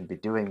I shouldn't be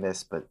doing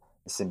this, but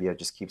the symbiote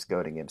just keeps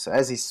goading him. So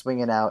as he's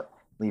swinging out,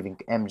 leaving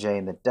MJ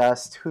in the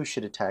dust, who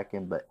should attack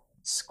him but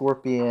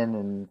Scorpion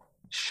and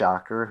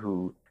Shocker,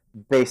 who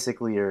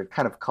basically are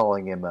kind of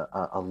calling him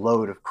a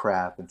load of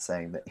crap and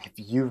saying that if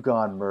you've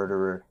gone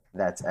murderer,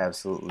 that's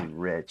absolutely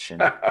rich,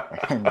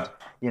 and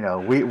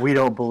we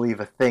don't believe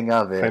a thing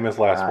of it. Famous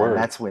last And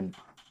that's words.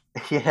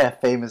 when, yeah,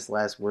 famous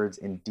last words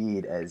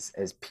indeed, as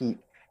Pete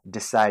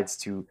decides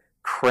to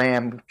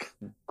cram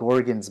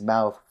Gorgon's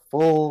mouth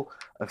full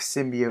of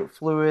symbiote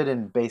fluid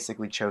and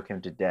basically choke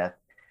him to death.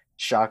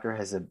 Shocker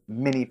has a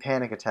mini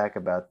panic attack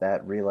about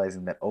that,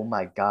 realizing that, oh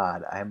my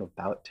god, I am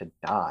about to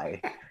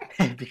die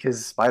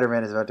because Spider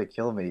Man is about to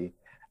kill me.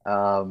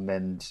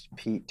 And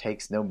Pete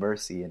takes no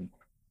mercy and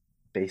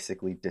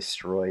basically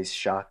destroys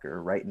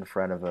Shocker right in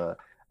front of a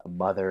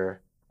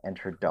mother and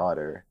her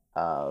daughter.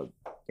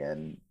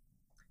 And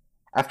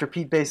after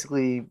Pete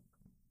basically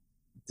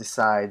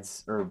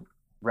decides, or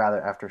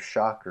rather after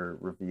Shocker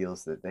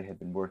reveals that they had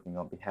been working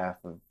on behalf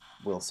of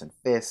Wilson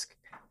Fisk,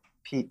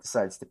 Pete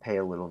decides to pay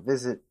a little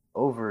visit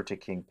over to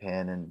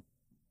Kingpin, and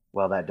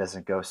well, that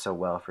doesn't go so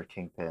well for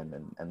Kingpin,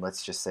 and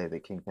let's just say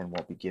that Kingpin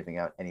won't be giving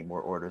out any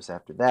more orders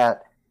after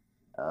that.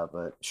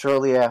 But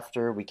shortly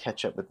after, we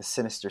catch up with the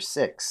Sinister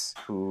Six,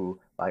 who,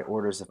 by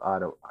orders of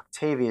Otto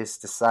Octavius,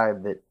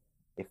 decide that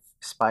if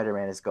Spider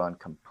Man has gone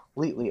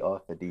completely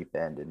off the deep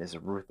end and is a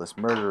ruthless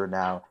murderer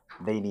now,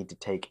 they need to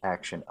take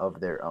action of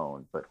their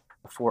own. But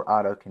before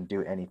Otto can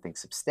do anything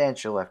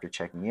substantial after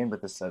checking in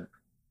with the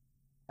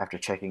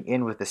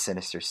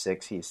Sinister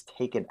Six, he is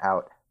taken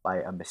out by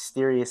a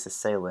mysterious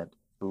assailant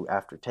who,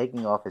 after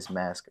taking off his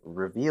mask,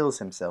 reveals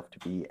himself to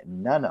be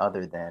none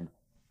other than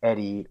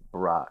Eddie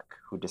Brock,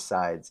 who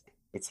decides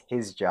it's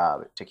his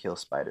job to kill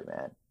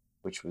Spider-Man,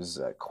 which was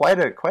quite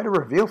a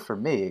reveal for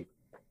me,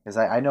 because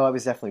I know I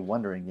was definitely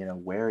wondering,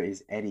 where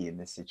is Eddie in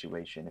this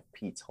situation if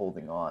Pete's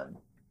holding on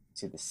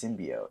to the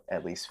symbiote,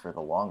 at least for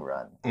the long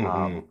run.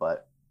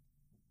 But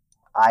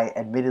I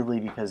admittedly,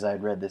 because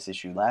I'd read this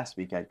issue last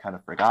week, I'd kind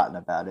of forgotten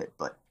about it,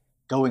 but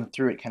going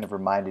through it kind of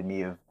reminded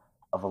me of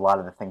a lot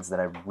of the things that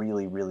I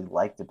really, really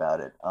liked about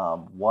it.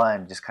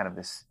 One, just kind of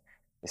this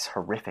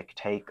horrific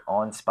take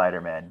on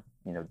Spider-Man,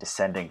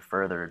 descending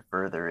further and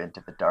further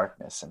into the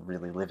darkness and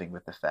really living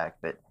with the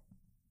fact that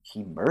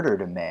he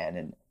murdered a man.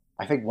 And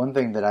I think one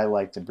thing that I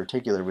liked in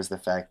particular was the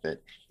fact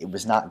that it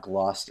was not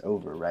glossed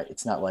over, right?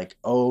 It's not like,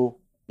 oh,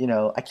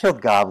 I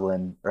killed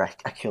Goblin, or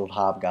I killed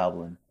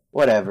Hobgoblin,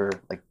 whatever,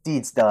 like,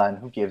 deed's done,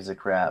 who gives a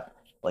crap?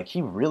 Like,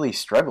 he really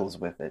struggles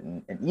with it,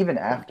 and even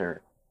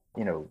after,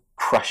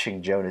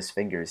 crushing Jonah's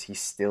fingers, he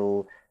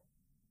still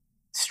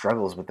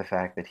struggles with the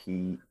fact that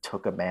he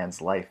took a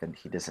man's life and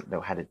he doesn't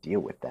know how to deal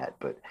with that.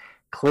 But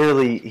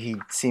clearly he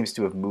seems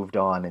to have moved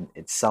on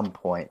at some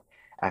point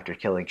after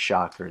killing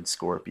Shocker and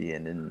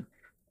Scorpion and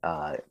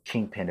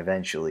Kingpin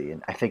eventually.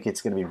 And I think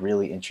it's going to be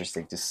really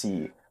interesting to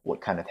see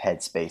what kind of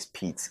headspace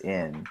Pete's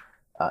in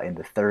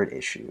the third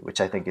issue, which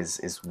I think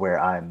is where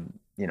I'm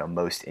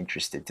most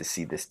interested to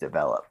see this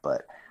develop.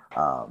 But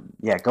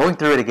yeah, going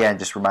through it again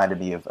just reminded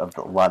me of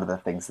a lot of the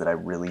things that I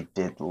really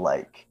did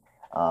like.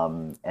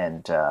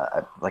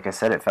 Like I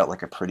said, it felt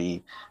like a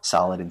pretty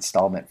solid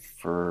installment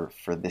for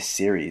this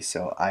series.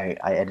 So I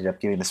ended up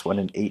giving this one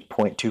an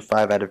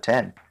 8.25 out of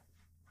 10.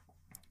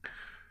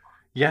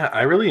 Yeah,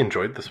 I really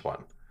enjoyed this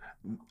one.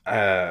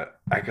 I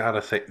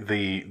gotta say,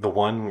 the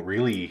one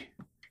really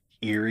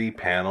eerie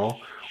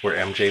panel where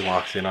MJ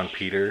walks in on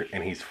Peter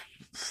and he's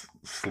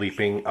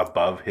sleeping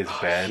above his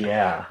bed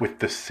Yeah. with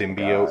the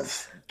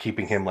symbiotes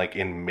keeping him like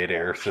in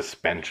midair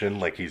suspension,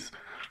 like he's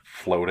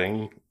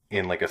floating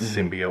in like a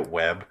symbiote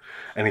web,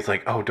 and he's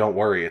like, "Oh, don't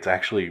worry, it's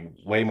actually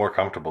way more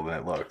comfortable than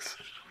it looks."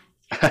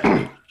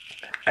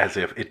 As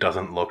if it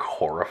doesn't look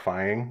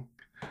horrifying.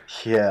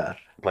 Yeah.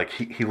 Like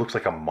he looks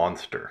like a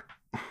monster.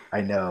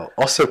 I know.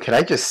 Also, can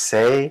I just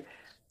say,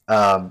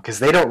 because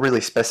they don't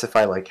really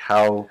specify like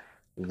how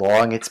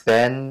long it's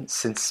been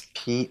since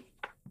Pete,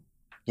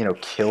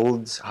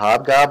 killed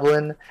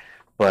Hobgoblin,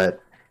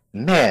 but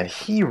man,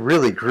 he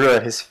really grew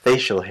out his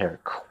facial hair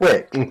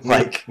quick.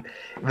 Like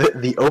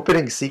the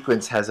opening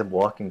sequence has him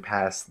walking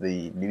past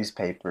the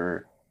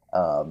newspaper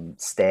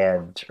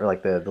stand, or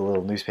like the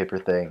little newspaper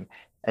thing,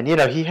 and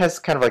he has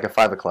kind of like a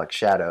 5 o'clock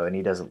shadow, and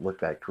he doesn't look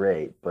that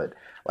great. But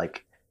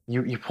like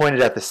you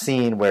pointed at the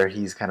scene where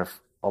he's kind of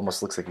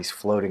almost looks like he's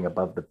floating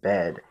above the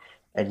bed,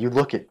 and you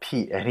look at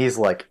Pete, and he's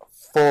like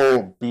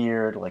full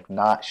beard, like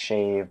not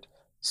shaved,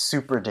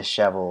 super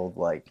disheveled,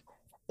 like.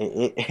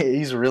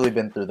 He's really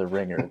been through the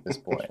ringer at this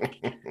point.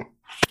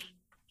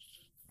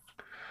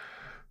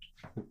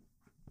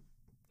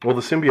 Well,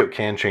 the symbiote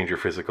can change your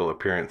physical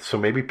appearance, so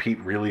maybe Pete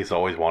really has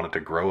always wanted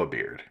to grow a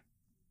beard.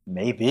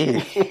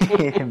 Maybe.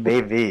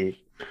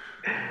 Maybe.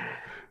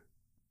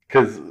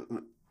 Because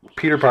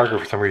Peter Parker,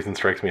 for some reason,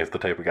 strikes me as the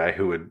type of guy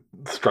who would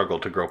struggle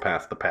to grow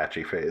past the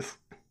patchy phase.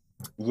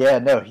 Yeah,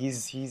 no,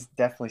 he's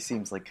definitely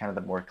seems like kind of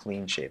the more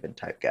clean-shaven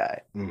type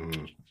guy.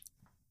 Mm-hmm.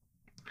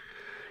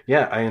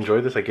 Yeah, I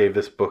enjoyed this. I gave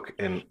this book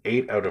an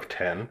 8 out of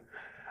 10.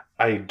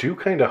 I do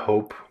kind of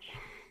hope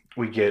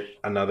we get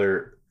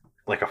another,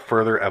 like a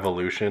further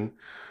evolution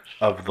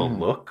of the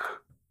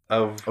look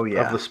of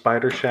the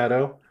Spider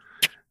Shadow.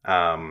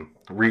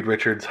 Reed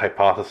Richards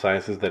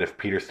hypothesizes that if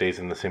Peter stays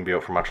in the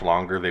symbiote for much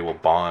longer, they will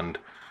bond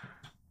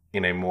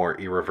in a more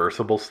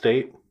irreversible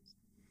state.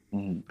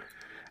 Mm.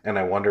 And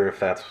I wonder if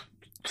that's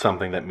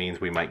something that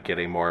means we might get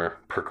a more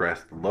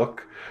progressed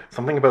look.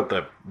 Something about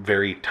the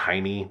very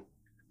tiny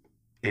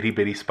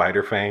itty-bitty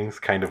spider fangs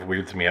kind of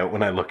weirds me out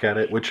when I look at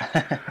it, which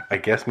I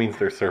guess means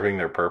they're serving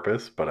their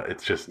purpose, but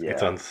it's just,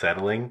 it's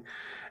unsettling.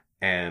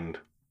 And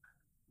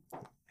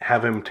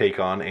have him take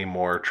on a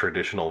more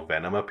traditional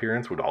Venom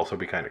appearance would also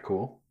be kind of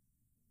cool.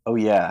 Oh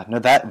yeah, no,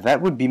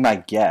 that would be my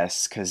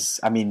guess, because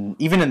I mean,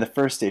 even in the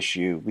first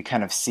issue, we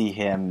kind of see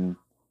him.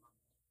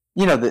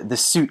 The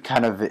suit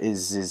kind of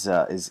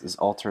is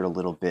altered a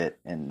little bit,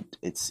 and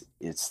it's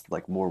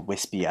like more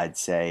wispy, I'd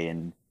say,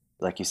 and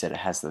like you said, it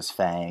has those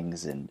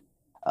fangs, and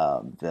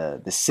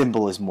the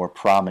symbol is more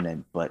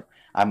prominent. But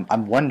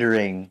I'm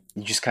wondering.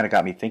 You just kind of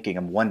got me thinking.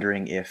 I'm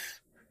wondering if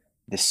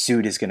the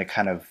suit is going to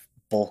kind of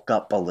bulk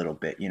up a little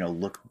bit,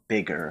 look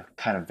bigger,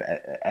 kind of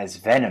as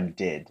Venom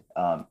did.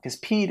 Because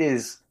Pete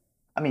is,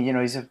 I mean,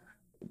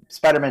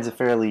 Spider-Man's a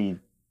fairly,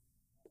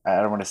 I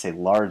don't want to say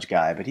large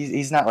guy, but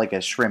he's not like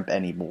a shrimp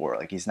anymore.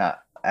 Like he's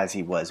not as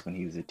he was when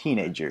he was a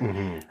teenager.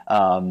 Hmm.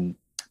 Um,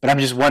 but I'm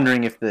just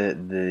wondering if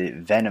the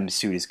Venom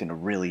suit is going to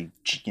really,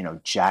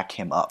 jack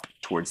him up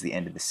towards the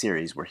end of the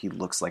series, where he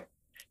looks like,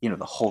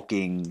 the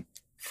hulking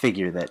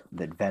figure that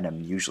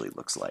Venom usually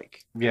looks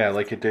like. Yeah,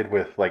 like it did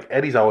with like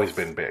Eddie's always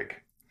been big.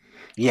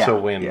 So Yeah,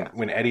 when yeah.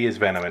 when Eddie is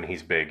Venom and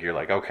he's big, you're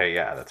like, okay,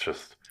 yeah, that's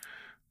just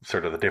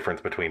sort of the difference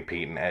between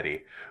Pete and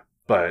Eddie.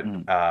 But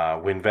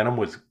Mm. when Venom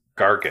was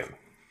Gargan,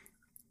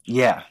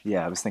 Yeah,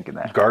 yeah, I was thinking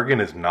that. Gargan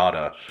is not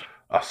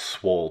a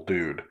swole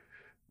dude,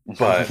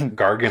 but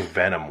Gargan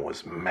Venom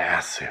was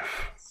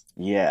massive.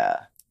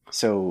 Yeah.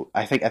 So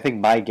I think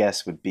my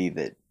guess would be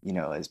that,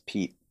 as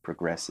Pete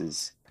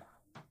progresses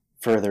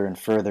further and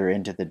further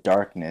into the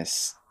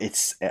darkness,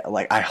 it's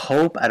like I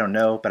don't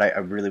know, but I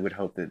really would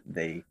hope that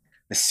the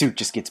suit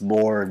just gets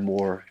more and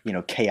more,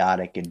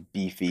 chaotic and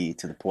beefy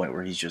to the point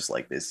where he's just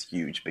like this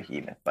huge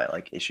behemoth by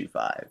like issue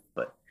 5.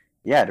 But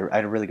yeah, I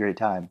had a really great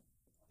time.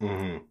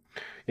 Hmm.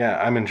 Yeah,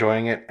 I'm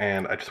enjoying it,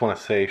 and I just want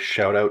to say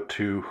shout out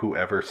to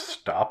whoever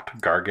stopped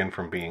Gargan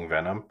from being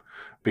Venom,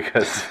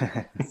 because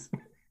this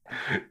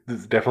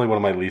is definitely one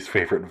of my least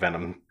favorite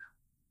Venom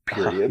Oh,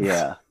 periods.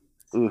 yeah.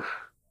 Ooh,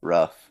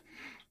 rough.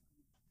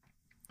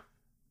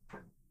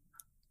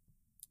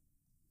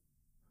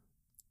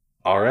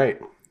 All right,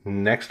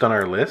 next on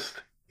our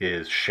list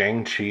is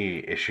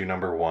Shang-Chi issue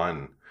number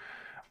 1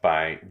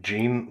 by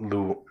Jean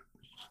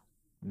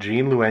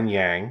Luen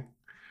Yang,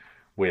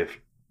 with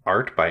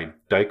art by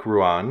Dyke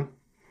Ruan,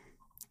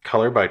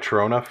 color by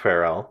Trona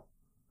Farrell,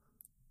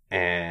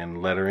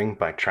 and lettering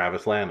by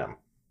Travis Lanham.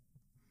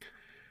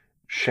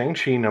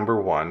 Shang-Chi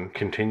number 1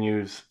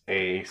 continues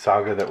a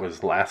saga that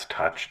was last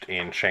touched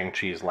in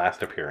Shang-Chi's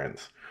last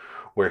appearance,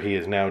 where he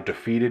has now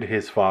defeated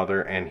his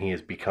father and he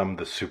has become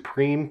the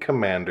supreme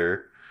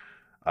commander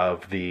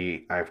of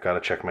the, I've got to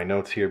check my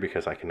notes here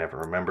because I can never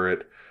remember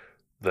it,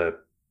 the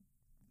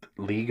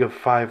League of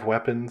Five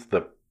Weapons,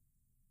 the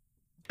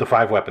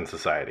Five Weapon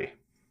Society.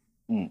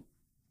 Mm.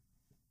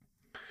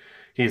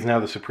 He's now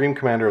the supreme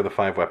commander of the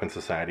Five Weapon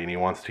Society, and he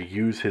wants to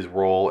use his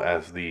role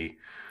as the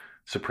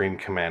supreme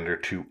commander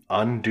to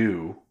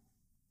undo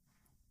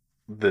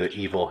the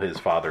evil his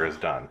father has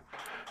done.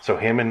 So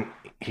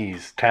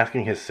he's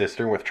tasking his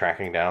sister with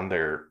tracking down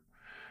their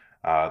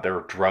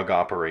drug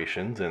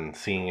operations and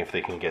seeing if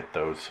they can get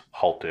those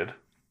halted.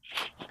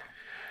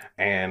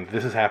 And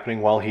this is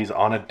happening while he's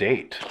on a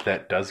date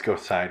that does go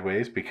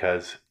sideways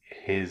because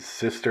his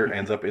sister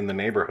ends up in the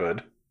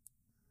neighborhood,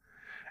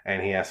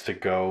 and he has to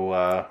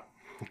go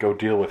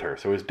deal with her.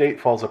 So his date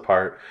falls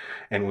apart,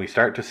 and we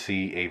start to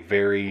see a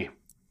very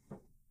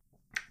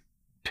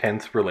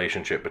tense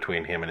relationship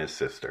between him and his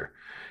sister.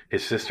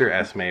 His sister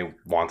Esme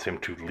wants him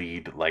to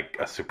lead like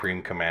a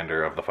supreme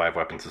commander of the Five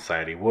Weapon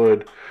Society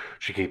would.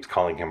 She keeps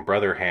calling him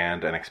Brother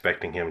Hand and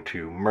expecting him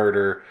to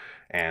murder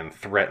and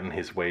threaten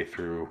his way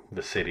through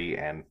the city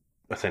and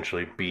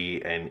essentially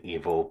be an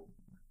evil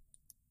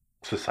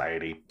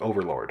society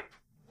overlord.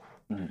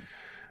 Mm.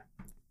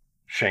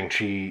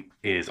 Shang-Chi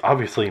is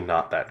obviously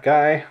not that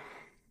guy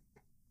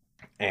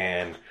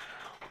and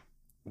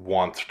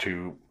wants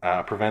to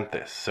prevent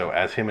this. So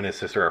as him and his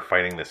sister are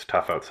fighting this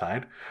tough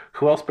outside,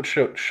 who else but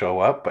show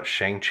up but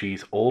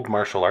Shang-Chi's old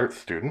martial arts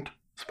student,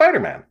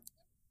 Spider-Man.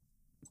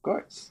 Of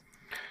course.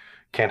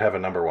 Can't have a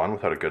number 1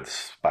 without a good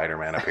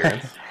Spider-Man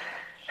appearance.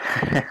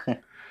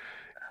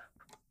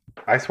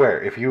 I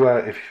swear, if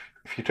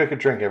you took a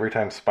drink every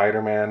time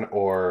Spider-Man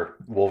or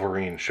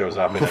Wolverine shows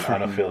up in an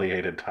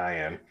unaffiliated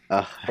tie-in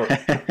Uh, or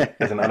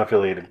as an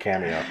unaffiliated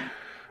cameo,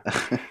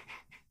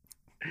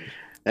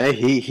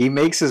 hey, he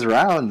makes his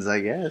rounds, I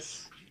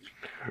guess.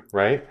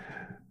 right?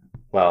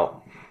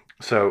 Well,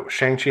 so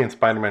Shang-Chi and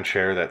Spider-Man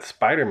share that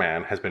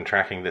Spider-Man has been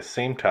tracking this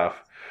same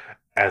tough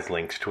as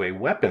links to a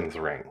weapons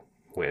ring,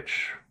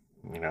 which,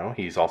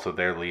 he's also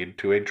their lead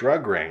to a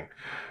drug ring.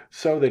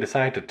 So they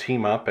decide to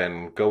team up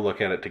and go look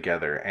at it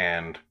together.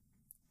 And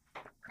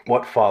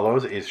what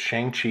follows is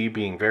Shang-Chi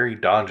being very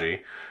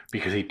dodgy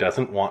because he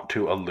doesn't want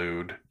to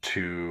allude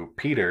to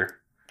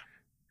Peter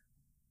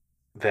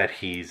that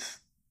he's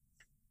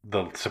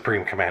the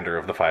supreme commander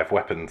of the Five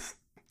Weapons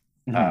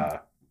Mhm. uh,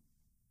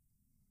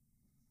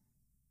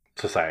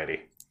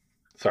 Society.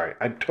 Sorry,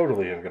 I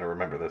totally am going to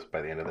remember this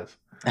by the end of this.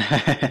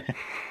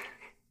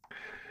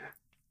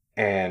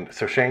 And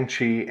so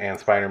Shang-Chi and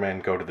Spider-Man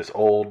go to this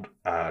old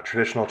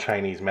traditional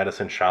Chinese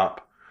medicine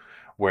shop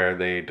where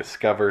they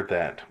discover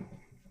that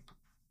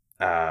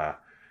uh,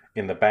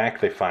 in the back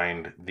they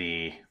find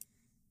the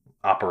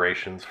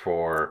operations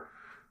for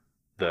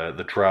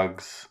the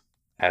drugs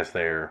as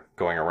they're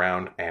going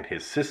around, and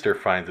his sister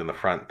finds in the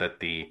front that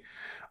the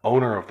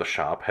owner of the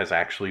shop has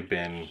actually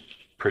been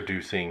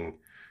producing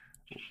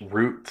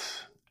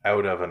roots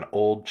out of an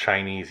old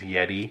Chinese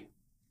yeti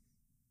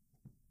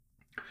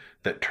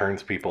that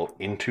turns people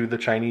into the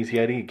Chinese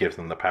Yeti, gives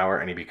them the power,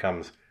 and he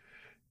becomes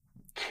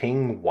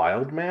King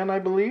Wildman, I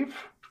believe.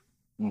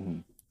 Hmm.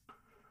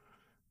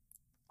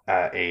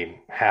 A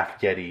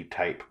half Yeti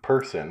type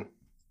person.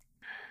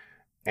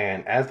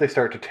 And as they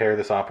start to tear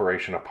this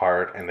operation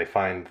apart, and they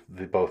find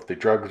both the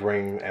drugs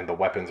ring and the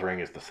weapons ring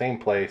is the same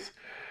place,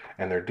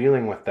 and they're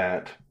dealing with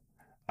that,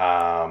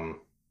 um,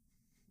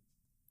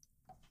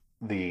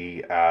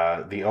 the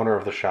owner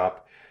of the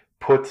shop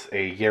puts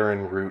a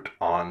Yeren root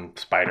on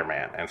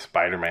Spider-Man, and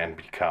Spider-Man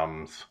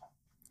becomes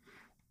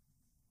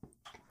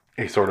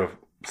a sort of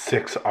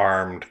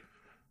six-armed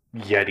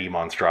Yeti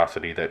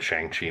monstrosity that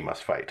Shang-Chi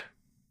must fight.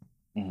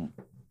 Hmm.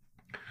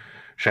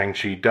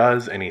 Shang-Chi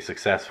does, and he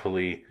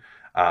successfully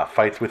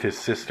fights with his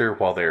sister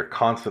while they're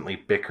constantly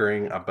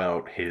bickering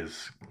about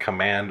his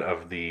command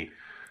of the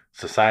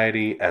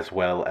society, as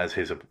well as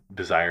his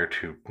desire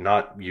to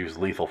not use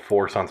lethal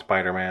force on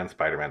Spider-Man.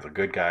 Spider-Man's a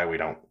good guy. We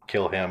don't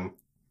kill him.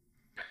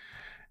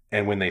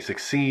 And when they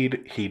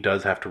succeed, he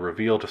does have to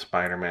reveal to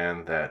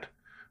Spider-Man that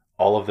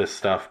all of this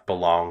stuff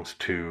belongs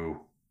to,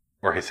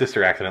 or his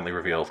sister accidentally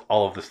reveals,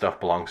 all of this stuff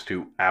belongs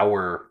to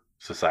our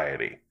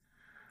society.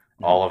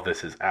 All of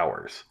this is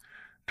ours.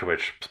 To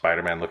which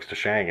Spider-Man looks to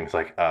Shang and is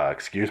like,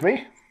 excuse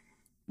me?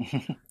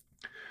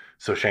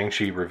 So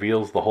Shang-Chi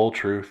reveals the whole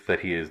truth, that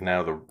he is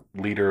now the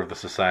leader of the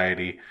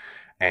society,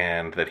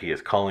 and that he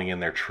is calling in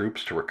their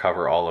troops to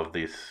recover all of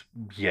these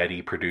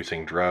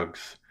Yeti-producing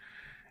drugs.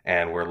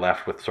 And we're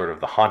left with sort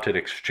of the haunted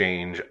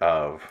exchange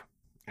of,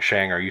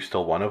 Shang, are you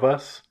still one of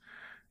us?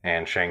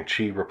 And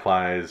Shang-Chi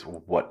replies,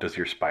 what does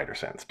your spider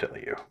sense tell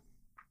you?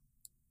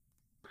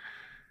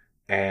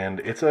 And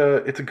it's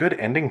a good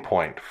ending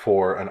point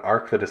for an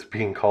arc that is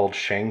being called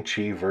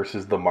Shang-Chi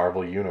versus the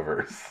Marvel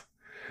Universe.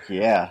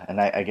 Yeah, and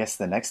I guess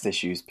the next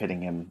issue is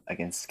pitting him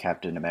against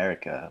Captain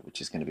America, which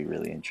is going to be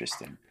really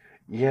interesting.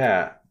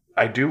 Yeah,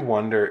 I do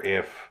wonder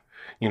if,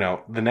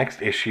 the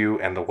next issue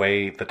and the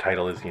way the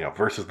title is,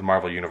 versus the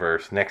Marvel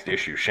Universe, next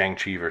issue,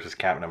 Shang-Chi versus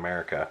Captain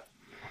America,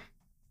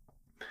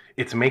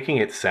 it's making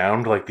it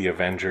sound like the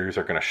Avengers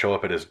are going to show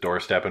up at his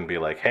doorstep and be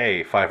like,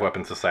 hey, Five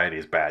Weapon Society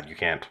is bad. You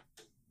can't.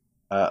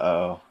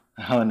 Uh-oh.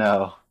 Oh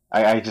no.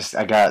 I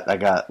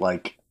got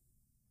like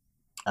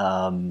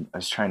I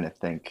was trying to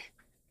think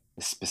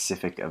a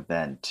specific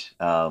event.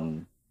 It's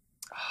on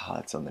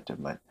the tip of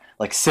my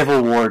like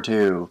Civil War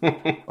 2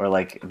 or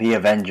like the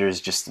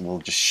Avengers just will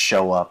just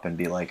show up and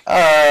be like,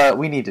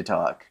 we need to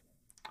talk.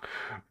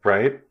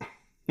 Right?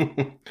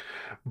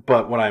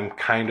 But what I'm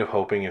kind of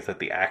hoping is that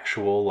the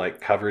actual like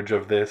coverage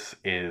of this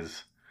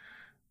is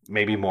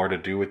maybe more to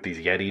do with these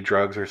Yeti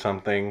drugs or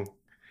something. So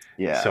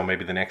Yeah.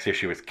 maybe the next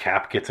issue is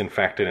Cap gets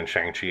infected and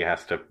Shang-Chi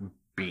has to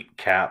beat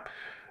Cap.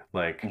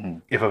 Like, Hmm.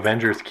 if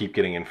Avengers keep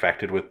getting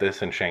infected with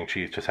this and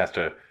Shang-Chi just has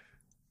to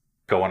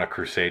go on a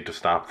crusade to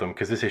stop them,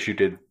 because this issue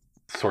did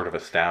sort of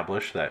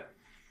establish that,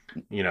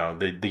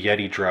 the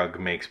Yeti drug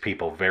makes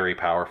people very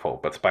powerful,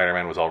 but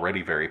Spider-Man was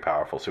already very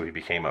powerful, so he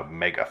became a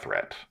mega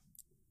threat.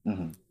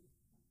 Hmm.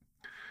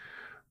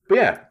 But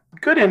yeah,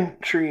 good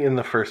entry in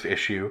the first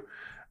issue.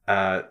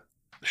 Uh,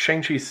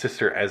 Shang-Chi's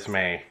sister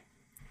Esme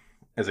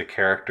as a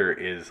character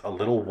is a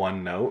little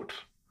one note.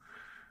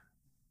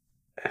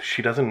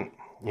 She doesn't,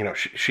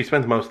 she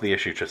spends most of the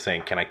issue just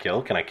saying, can I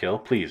kill? Can I kill?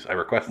 Please, I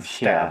request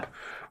Yeah. stab.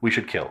 We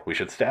should kill. We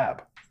should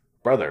stab.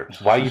 Brother,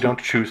 why you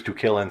don't choose to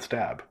kill and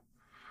stab?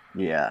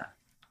 Yeah.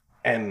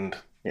 And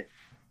Yeah.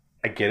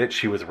 I get it.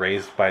 She was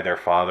raised by their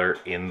father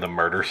in the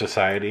murder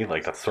society.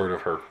 Like, that's sort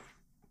of her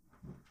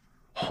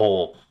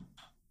whole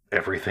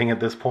everything at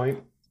this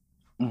point.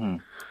 Hmm.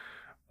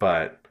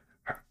 But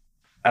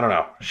I don't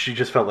know. She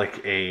just felt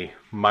like a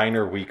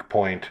minor weak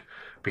point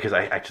because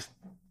I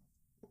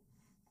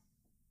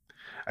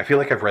feel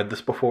like I've read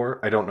this before.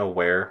 I don't know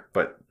where,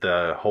 but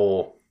the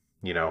whole,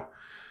 you know,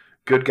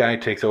 good guy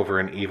takes over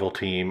an evil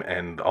team,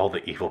 and all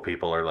the evil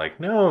people are like,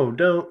 "No,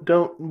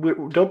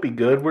 don't be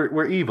good.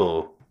 We're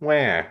evil."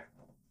 Where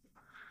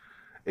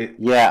it,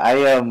 Yeah,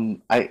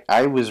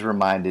 I was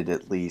reminded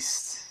at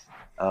least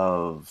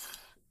of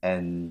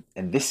and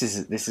this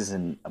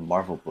isn't a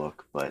Marvel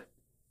book, but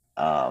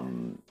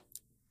um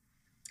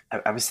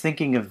I was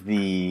thinking of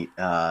the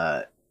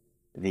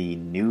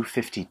New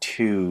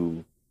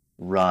 52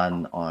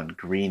 run on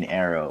Green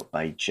Arrow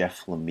by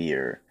Jeff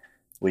Lemire,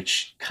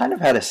 which kind of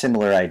had a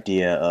similar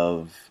idea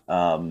of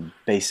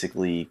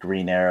basically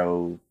Green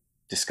Arrow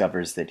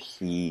discovers that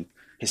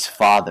his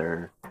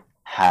father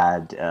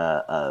had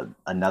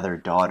another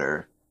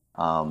daughter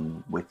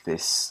with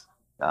this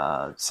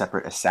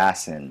separate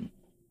assassin.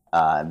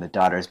 And the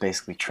daughter is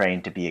basically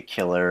trained to be a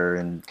killer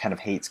and kind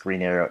of hates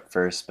Green Arrow at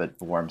first, but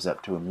warms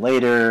up to him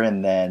later.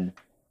 And then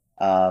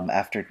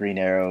after Green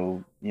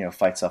Arrow,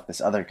 fights off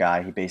this other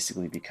guy, he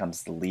basically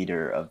becomes the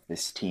leader of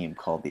this team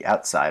called the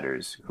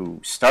Outsiders, who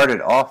started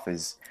off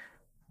as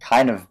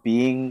kind of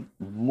being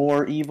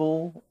more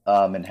evil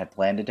and had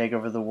planned to take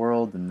over the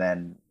world. And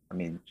then, I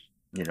mean,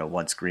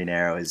 once Green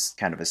Arrow is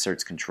kind of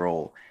asserts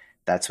control,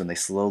 that's when they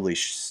slowly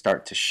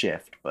start to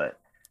shift. But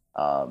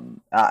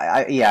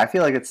yeah, I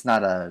feel like it's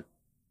not a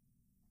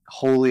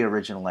wholly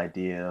original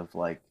idea of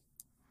like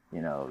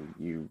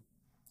you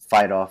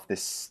fight off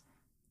this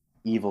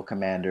evil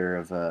commander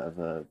of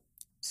a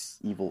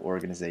evil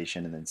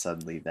organization, and then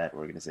suddenly that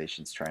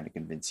organization's trying to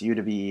convince you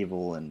to be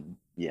evil, and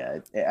yeah,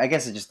 I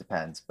guess it just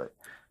depends. But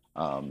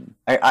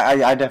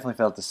I definitely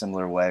felt a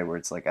similar way where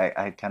it's like I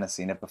had kind of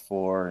seen it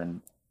before,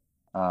 and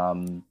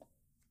um,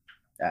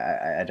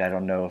 I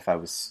don't know if I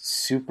was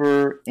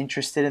super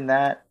interested in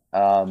that.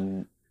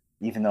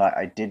 Even though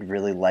I did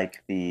really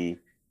like the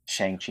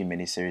Shang-Chi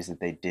miniseries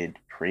that they did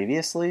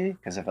previously,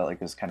 because I felt like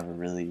it was kind of a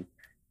really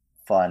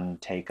fun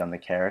take on the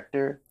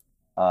character.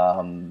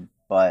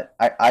 But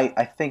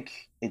I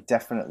think it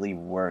definitely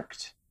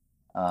worked.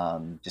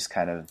 Just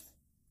kind of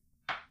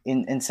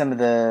in some of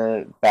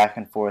the back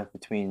and forth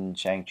between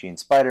Shang-Chi and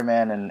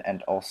Spider-Man,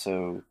 and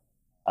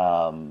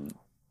um,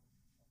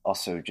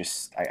 also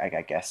just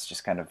I guess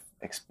just kind of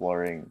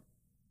exploring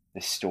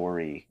the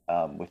story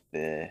with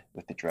the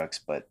drugs.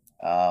 But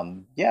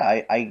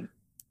yeah, I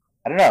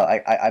don't know.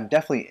 I'm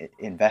definitely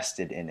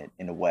invested in it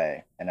in a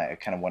way, and I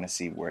kind of want to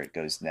see where it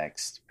goes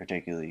next,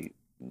 particularly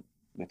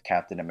with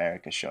Captain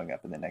America showing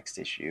up in the next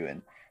issue.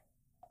 And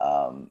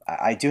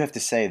I do have to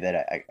say that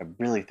I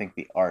really think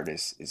the art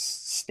is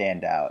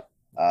stand out,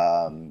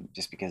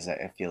 just because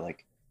I feel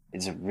like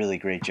it's a really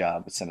great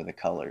job with some of the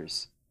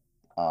colors,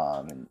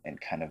 and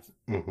kind of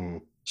Hmm.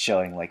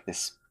 showing like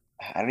this.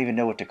 I don't even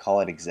know what to call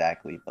it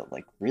exactly, but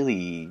like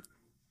really,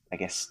 I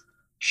guess,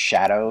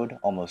 shadowed,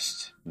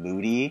 almost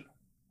moody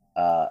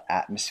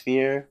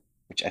atmosphere,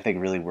 which I think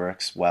really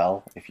works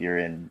well if you're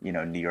in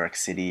New York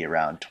City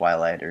around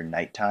twilight or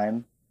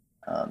nighttime.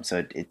 So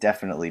it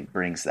definitely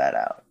brings that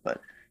out.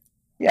 But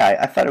yeah,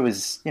 I thought it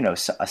was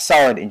a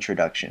solid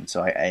introduction.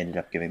 So I ended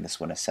up giving this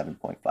one a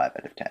 7.5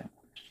 out of 10.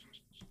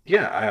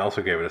 Yeah, I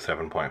also gave it a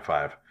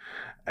 7.5.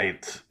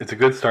 It's a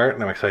good start,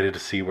 and I'm excited to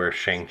see where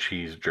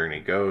Shang-Chi's journey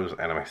goes,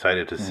 and I'm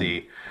excited to Mhm.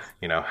 see,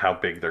 how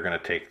big they're going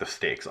to take the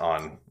stakes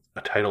on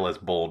a title as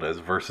bold as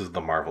versus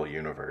the Marvel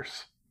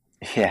Universe.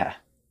 Yeah.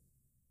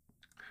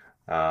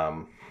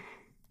 Um,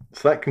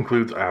 so that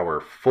concludes our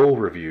full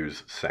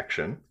reviews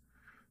section.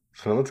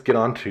 So now let's get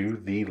on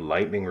to the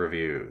lightning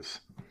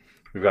reviews.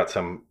 We've got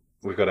some.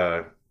 We've got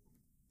a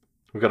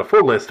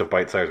full list of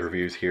bite-sized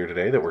reviews here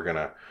today that we're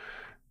gonna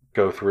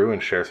go through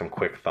and share some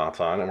quick thoughts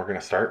on, and we're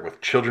gonna start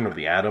with Children of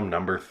the Atom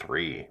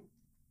 #3.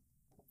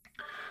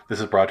 This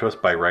is brought to us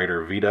by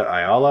writer Vida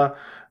Ayala,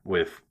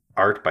 with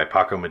art by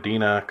Paco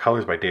Medina,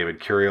 colors by David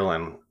Curiel,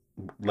 and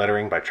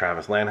lettering by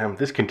Travis Lanham.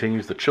 This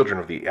continues the Children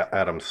of the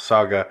Atom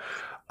saga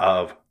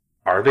of,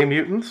 are they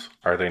mutants?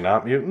 Are they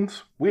not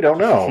mutants? We don't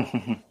know.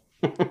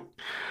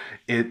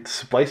 It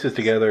splices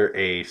together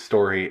a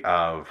story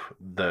of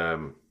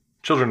the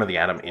children of the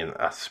atom in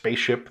a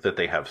spaceship that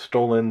they have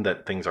stolen,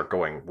 that things are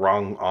going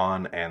wrong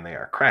on, and they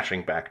are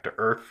crashing back to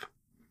Earth.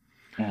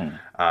 Mhm.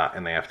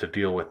 And they have to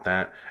deal with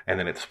that. And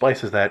then it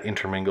splices that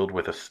intermingled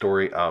with a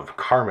story of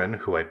Carmen,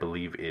 who I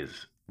believe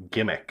is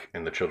Gimmick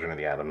in the Children of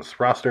the Atom's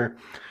roster,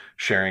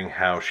 sharing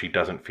how she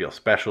doesn't feel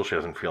special, she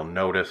doesn't feel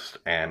noticed,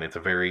 and it's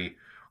a very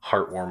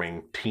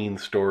heartwarming teen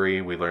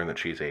story. We learn that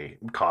she's a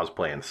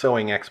cosplay and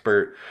sewing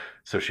expert,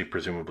 so she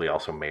presumably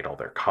also made all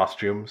their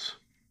costumes.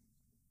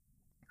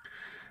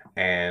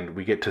 And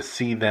we get to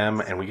see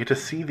them, and we get to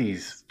see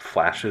these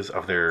flashes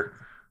of their,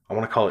 I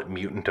want to call it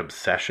mutant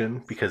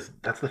obsession, because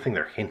that's the thing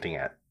they're hinting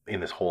at in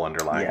this whole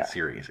underlying Yeah.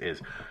 series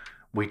is,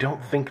 we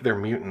don't think they're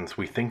mutants,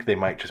 we think they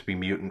might just be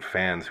mutant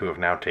fans who have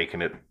now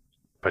taken it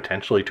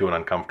potentially to an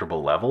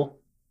uncomfortable level.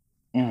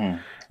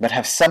 Mhm. But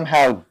have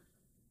somehow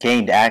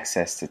gained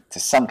access to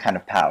some kind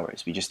of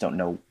powers. We just don't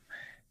know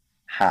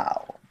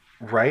how.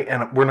 Right?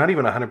 And we're not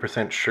even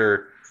 100%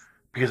 sure,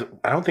 because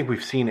I don't think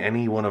we've seen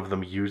any one of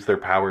them use their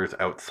powers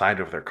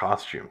outside of their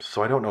costumes.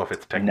 So I don't know if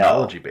it's No.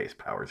 technology based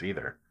powers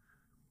either.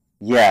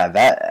 Yeah,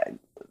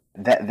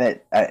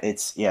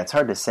 it's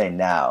hard to say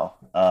now.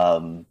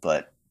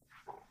 But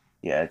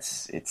yeah,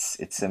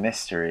 it's a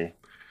mystery.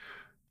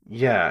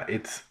 Yeah,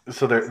 it's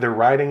so they're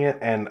riding it,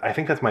 and I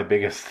think that's my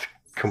biggest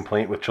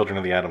complaint with Children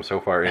of the Atom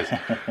so far is,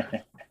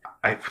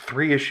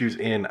 3 issues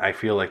in, I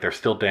feel like they're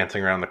still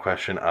dancing around the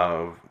question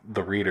of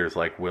the readers,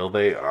 like, will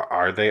they,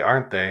 are they,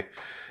 aren't they?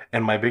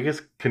 And my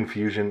biggest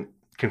confusing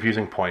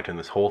point in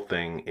this whole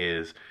thing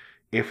is,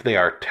 if they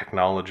are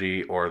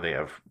technology or they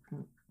have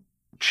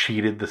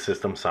cheated the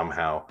system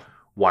somehow,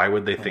 why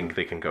would they think Mhm.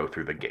 they can go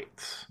through the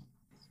gates?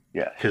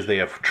 Yeah. Because they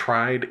have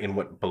tried in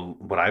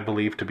what I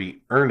believe to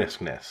be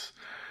earnestness,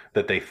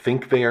 that they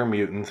think they are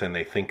mutants and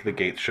they think the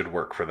gates should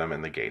work for them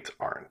and the gates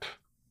aren't.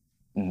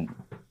 Mhm.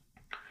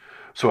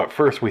 So at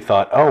first we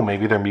thought, oh,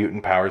 maybe their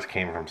mutant powers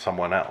came from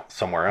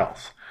somewhere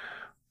else.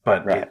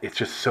 But Right. it's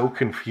just so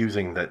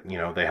confusing that,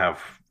 they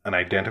have an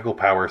identical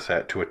power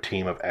set to a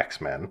team of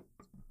X-Men,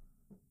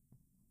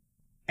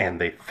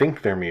 and they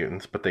think they're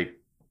mutants, but they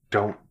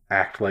don't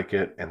act like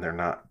it, and they're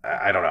not.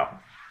 I don't know.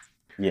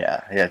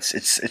 Yeah. Yeah.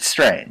 It's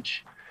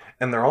strange.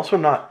 And they're also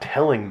not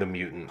telling the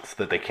mutants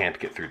that they can't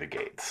get through the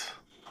gates.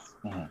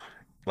 Mhm.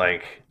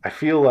 Like, I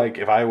feel like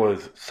if I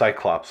was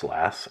Cyclops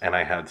Lass and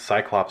I had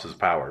Cyclops'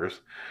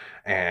 powers,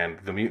 and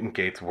the mutant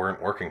gates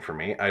weren't working for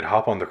me, I'd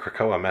hop on the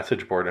Krakoa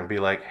message board and be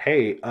like,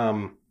 "Hey,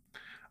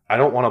 I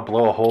don't want to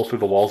blow a hole through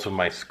the walls of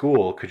my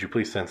school. Could you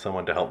please send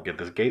someone to help get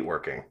this gate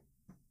working?"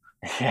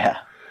 Yeah.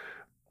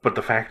 But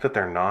the fact that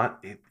they're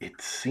not,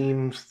 it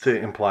seems to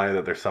imply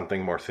that there's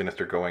something more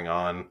sinister going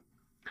on.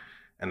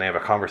 And they have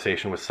a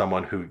conversation with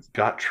someone who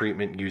got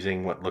treatment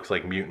using what looks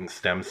like mutant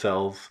stem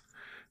cells.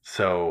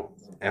 So,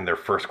 and their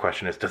first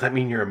question is, "Does that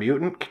mean you're a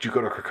mutant? Could you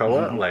go to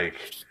Krakoa?"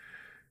 Like,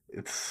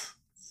 it's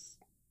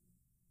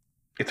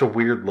it's a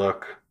weird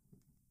look.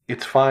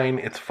 It's fine.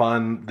 It's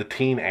fun. The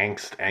teen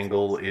angst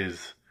angle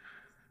is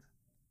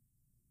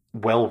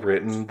well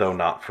written, though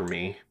not for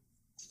me.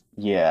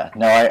 Yeah.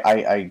 No,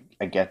 I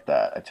get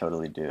that. I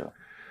totally do.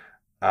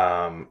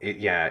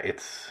 Yeah,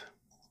 it's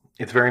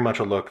very much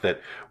a look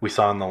that we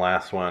saw in the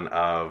last one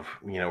of,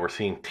 we're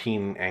seeing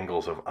teen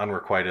angles of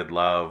unrequited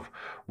love,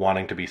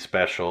 wanting to be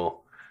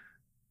special,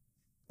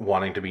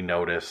 wanting to be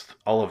noticed,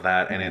 all of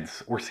that, and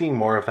Mhm. we're seeing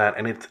more of that,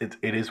 and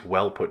it is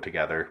well put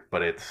together,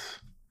 but it's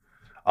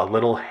a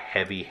little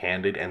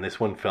heavy-handed, and this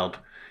one felt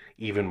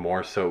even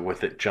more so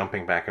with it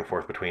jumping back and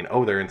forth between,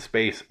 oh, they're in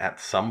space at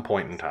some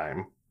point in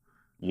time,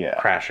 Yeah.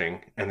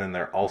 crashing, and then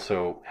they're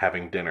also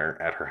having dinner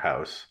at her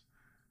house.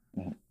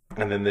 Mhm.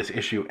 And then this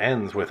issue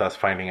ends with us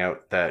finding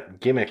out that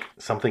Gimmick,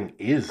 something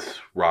is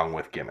wrong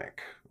with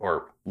Gimmick,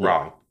 or Yeah.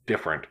 wrong,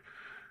 different,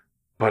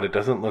 but it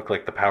doesn't look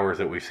like the powers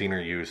that we've seen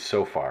her use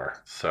so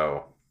far.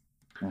 So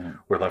Mhm.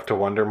 we're left to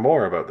wonder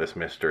more about this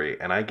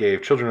mystery. And I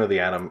gave Children of the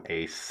Atom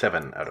a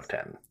 7 out of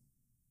 10.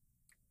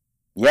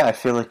 Yeah, I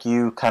feel like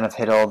you kind of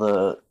hit all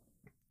the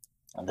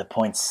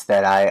points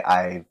that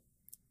I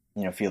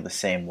feel the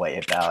same way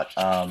about.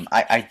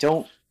 I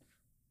don't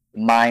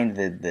mind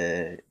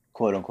the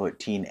quote unquote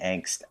teen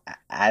angst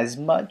as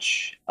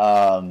much,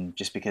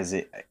 just because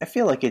I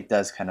feel like it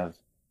does kind of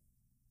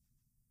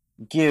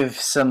give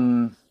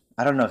some.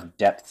 I don't know if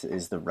depth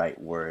is the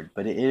right word,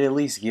 but it at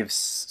least gives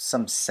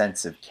some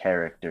sense of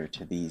character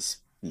to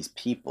these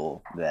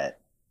people that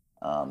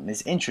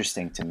is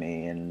interesting to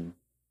me, and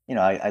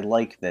I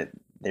like that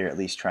they're at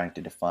least trying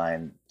to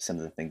define some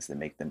of the things that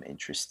make them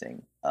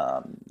interesting.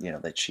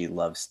 That she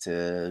loves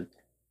to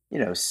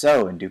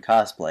sew and do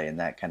cosplay and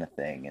that kind of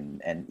thing,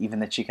 and even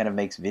that she kind of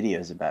makes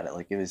videos about it.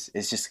 Like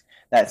it's just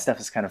that stuff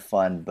is kind of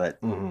fun, but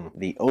Mm-hmm.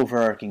 the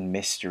overarching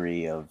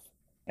mystery of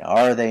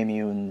are they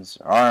mutants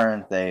or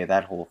aren't they,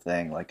 that whole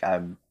thing, like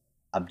I'm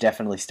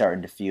definitely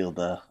starting to feel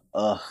the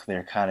ugh,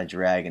 they're kind of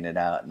dragging it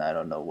out and I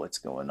don't know what's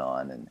going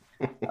on. And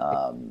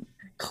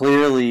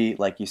clearly,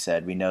 like you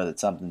said, we know that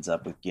something's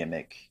up with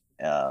Gimmick,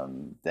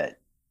 that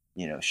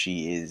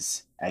she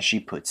is, as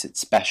she puts it,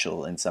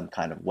 special in some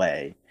kind of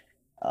way,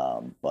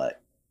 but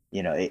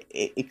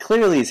it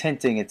clearly is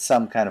hinting at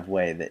some kind of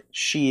way that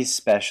she's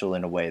special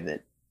in a way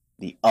that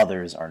the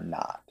others are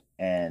not.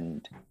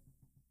 And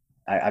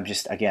I'm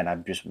just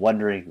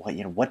wondering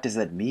what does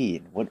that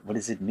mean? What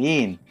does it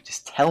mean?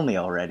 Just tell me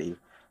already.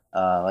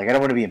 Like I don't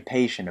want to be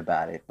impatient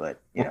about it,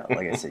 but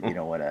like I said, you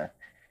don't want to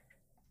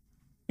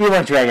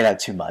drag it out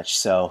too much.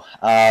 So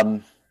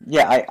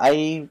yeah,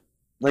 I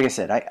like I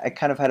said, I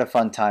kind of had a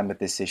fun time with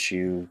this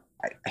issue.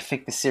 I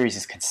think the series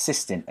is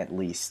consistent, at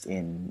least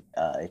in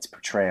its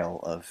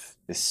portrayal of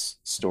this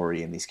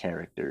story and these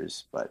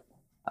characters. But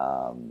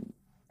I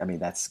mean,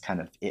 that's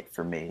kind of it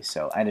for me.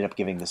 So I ended up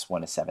giving this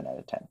one a 7 out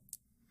of 10.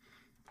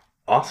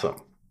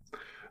 Awesome.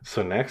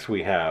 So next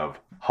we have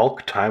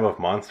Hulk Time of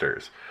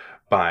Monsters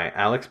by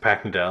Alex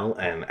Packnadell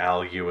and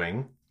Al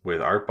Ewing, with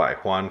art by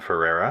Juan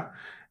Ferreira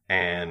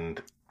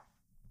and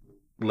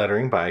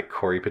lettering by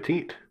Corey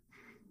Petit.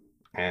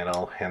 And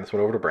I'll hand this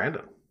one over to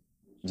Brandon.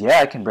 Yeah,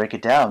 I can break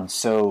it down.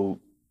 So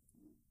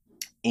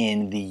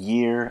in the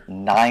year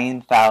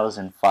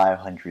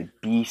 9500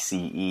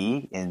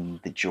 BCE in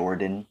the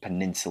Jordan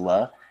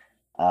Peninsula,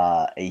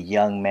 a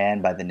young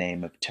man by the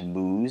name of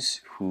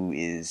Tammuz, who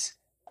is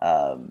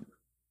um,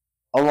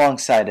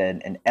 alongside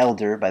an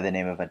elder by the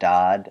name of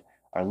Adad,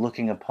 are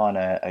looking upon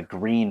a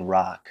green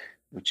rock,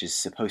 which is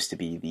supposed to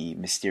be the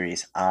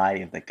mysterious eye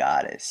of the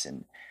goddess.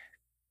 And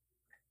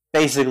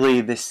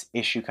basically, this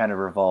issue kind of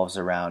revolves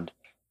around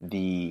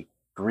the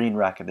green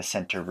rock at the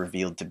center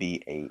revealed to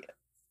be a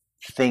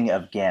thing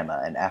of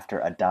Gamma, and after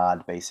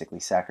Adad basically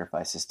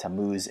sacrifices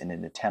Tammuz in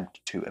an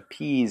attempt to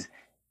appease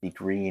the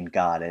green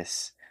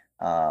goddess,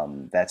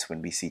 that's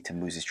when we see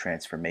Tammuz's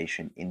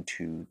transformation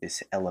into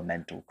this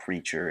elemental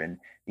creature, and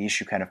the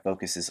issue kind of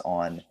focuses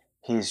on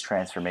his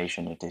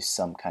transformation into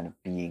some kind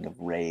of being of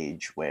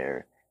rage,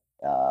 where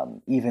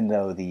even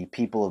though the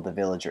people of the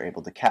village are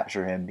able to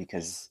capture him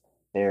because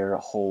their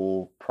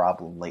whole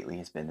problem lately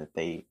has been that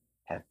they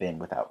have been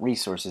without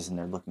resources and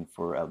they're looking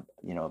for a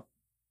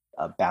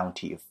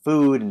bounty of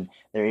food, and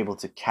they're able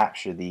to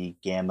capture the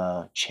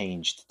Gamma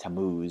changed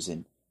Tammuz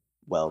and,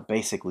 well,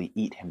 basically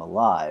eat him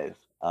alive.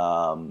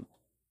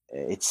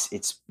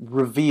 It's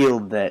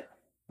revealed that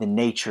the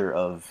nature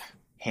of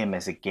him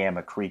as a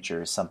Gamma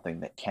creature is something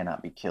that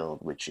cannot be killed.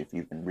 Which, if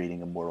you've been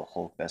reading Immortal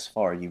Hulk thus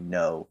far,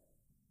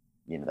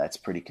 that's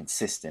pretty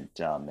consistent.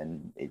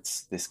 And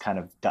it's this kind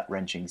of gut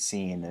wrenching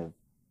scene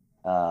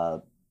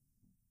of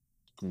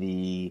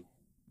the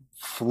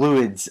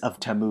fluids of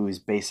Tammuz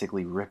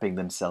basically ripping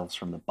themselves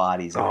from the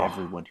bodies of Oh,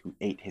 everyone who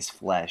ate his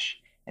flesh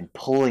and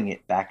pulling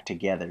it back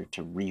together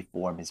to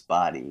reform his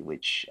body.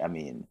 Which, I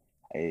mean,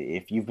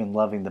 if you've been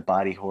loving the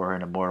body horror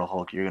in Immortal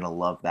Hulk, you're gonna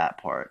love that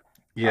part.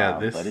 yeah,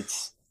 But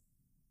it's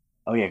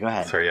oh yeah, go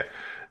ahead. sorry, yeah.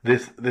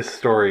 This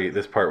story,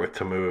 this part with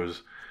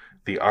Tammuz,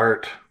 the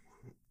art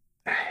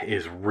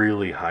is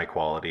really high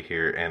quality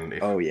here, and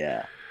if Oh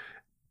yeah.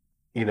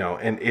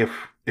 and if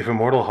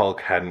Immortal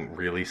Hulk hadn't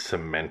really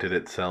cemented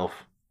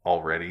itself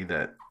already,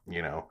 that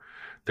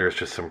there's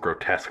just some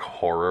grotesque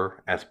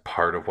horror as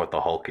part of what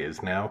the Hulk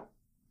is now.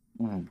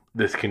 Mm,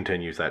 This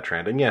continues that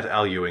trend, and yes,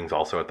 Al Ewing's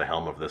also at the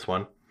helm of this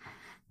one,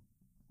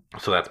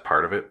 so that's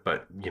part of it.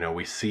 But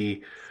we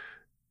see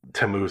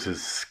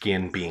Tammuz's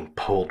skin being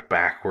pulled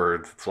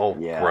backwards. It's all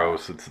yeah.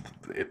 gross.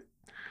 It,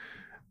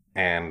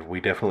 and we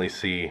definitely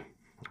see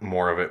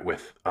more of it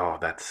with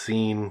that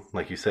scene,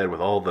 like you said,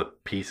 with all the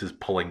pieces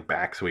pulling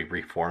back so he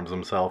reforms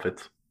himself.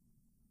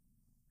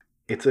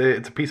 It's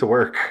a piece of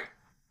work.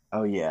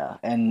 Oh yeah.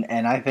 And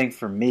I think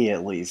for me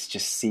at least,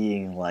 just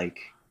seeing like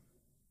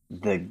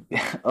the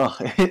oh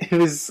it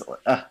was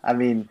I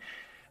mean,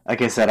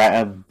 like I said,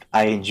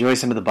 I enjoy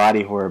some of the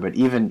body horror, but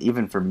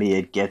even for me,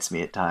 it gets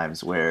me at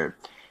times where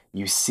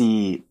you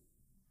see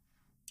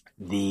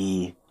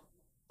the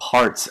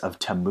parts of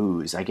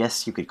Tammuz. I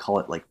guess you could call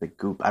it like the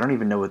goop. I don't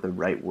even know what the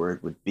right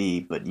word would be,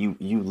 but you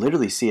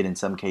literally see it in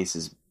some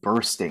cases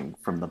bursting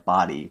from the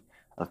body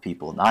of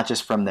people, not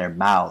just from their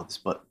mouths,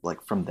 but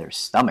like from their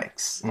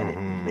stomachs, and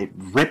Hmm. it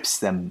rips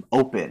them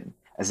open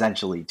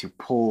essentially to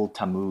pull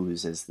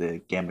Tammuz as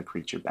the gamma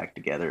creature back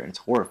together, and it's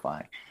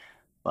horrifying.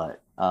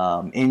 But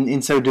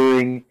in so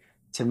doing,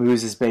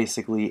 Tammuz is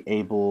basically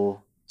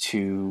able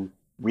to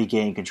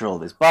regain control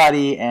of his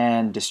body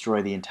and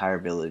destroy the entire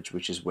village,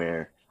 which is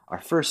where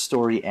our first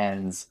story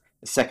ends.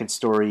 The second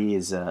story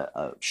is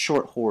a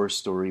short horror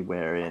story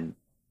wherein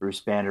Bruce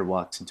Banner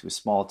walks into a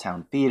small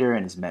town theater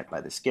and is met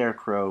by the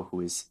Scarecrow, who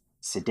has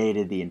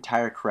sedated the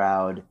entire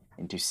crowd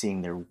into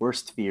seeing their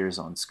worst fears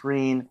on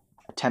screen,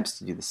 attempts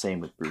to do the same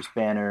with Bruce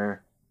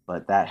Banner,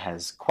 but that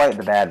has quite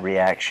the bad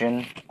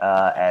reaction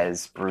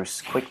as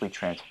Bruce quickly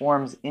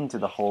transforms into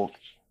the Hulk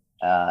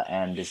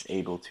and is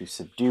able to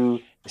subdue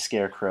the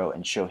Scarecrow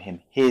and show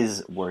him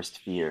his worst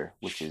fear,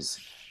 which is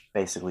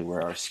basically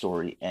where our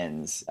story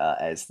ends,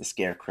 as the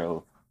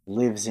Scarecrow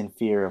lives in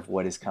fear of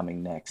what is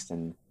coming next,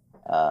 and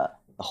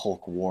the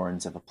Hulk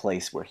warns of a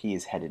place where he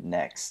is headed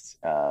next,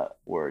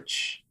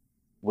 which,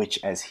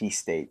 as he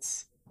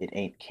states, it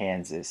ain't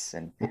Kansas,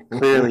 and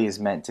clearly is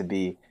meant to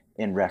be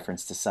in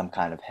reference to some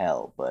kind of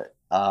hell. But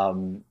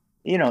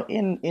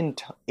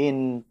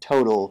in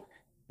total,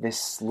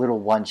 this little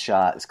one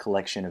shot, this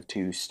collection of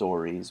two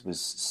stories was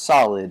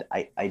solid.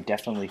 I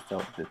definitely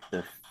felt that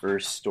the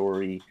first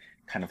story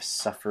kind of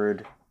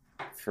suffered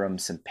from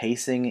some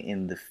pacing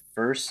in the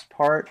first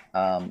part.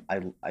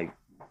 I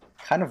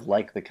kind of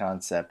like the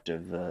concept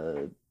of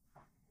of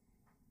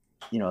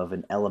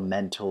an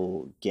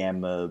elemental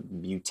gamma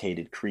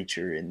mutated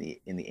creature in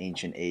the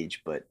ancient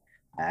age, but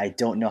I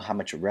don't know how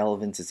much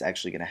relevance it's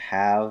actually going to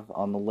have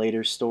on the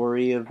later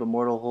story of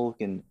Immortal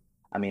Hulk. And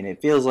I mean,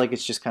 it feels like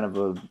it's just kind of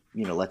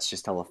a let's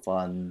just tell a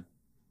fun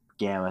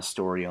gamma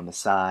story on the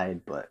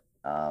side. But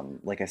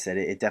like I said,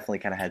 it definitely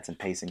kind of had some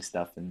pacing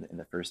stuff in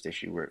the first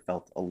issue where it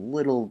felt a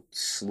little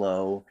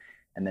slow.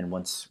 And then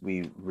once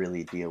we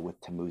really deal with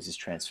Tammuz's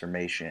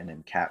transformation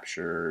and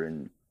capture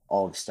and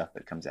all the stuff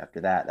that comes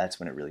after that, that's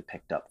when it really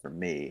picked up for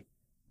me.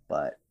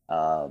 But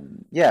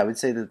yeah, I would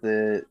say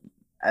that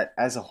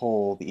as a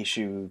whole, the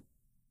issue,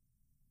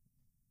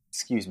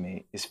 excuse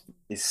me,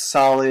 is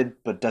solid,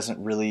 but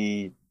doesn't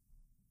really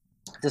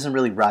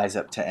rise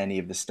up to any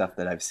of the stuff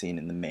that I've seen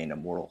in the main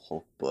Immortal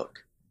Hulk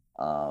book.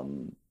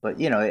 But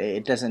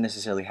it doesn't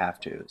necessarily have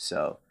to.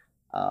 So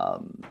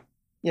um,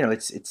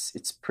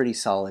 it's pretty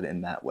solid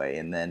in that way.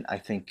 And then I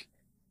think,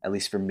 at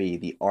least for me,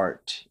 the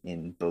art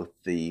in both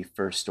the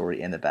first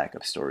story and the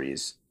backup story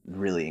is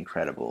really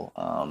incredible,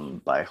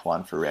 by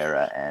Juan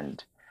Ferreira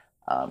and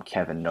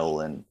Kevin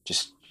Nolan,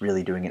 just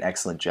really doing an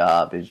excellent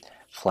job in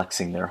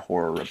flexing their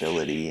horror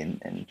ability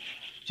and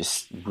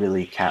just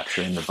really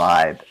capturing the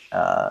vibe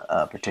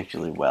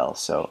particularly well.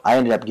 So I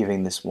ended up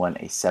giving this one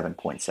a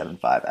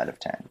 7.75 out of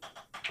 10.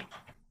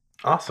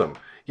 Awesome.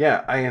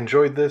 Yeah, I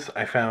enjoyed this.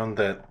 I found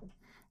that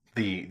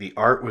the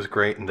art was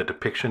great, and the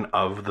depiction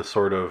of the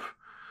sort of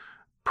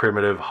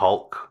primitive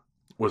Hulk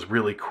was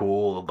really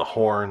cool. The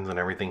horns and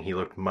everything. He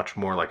looked much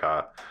more like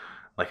a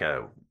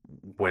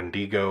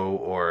Wendigo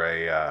or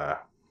a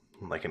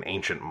like an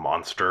ancient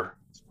monster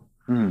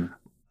Mm,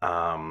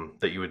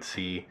 that you would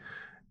see,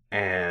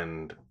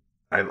 and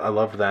I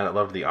loved that. I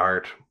loved the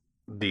art.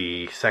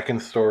 The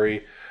second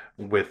story,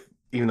 with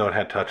even though it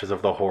had touches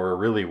of the horror,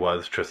 really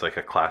was just like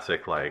a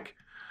classic like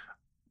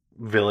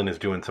villain is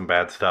doing some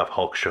bad stuff.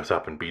 Hulk shows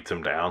up and beats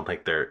him down.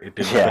 Like it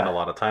didn't spend a yeah,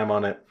 lot of time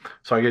on it.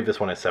 So I gave this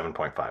one a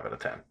 7.5 out of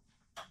 10.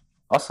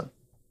 awesome.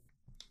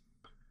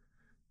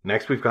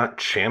 Next, we've got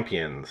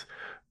Champions,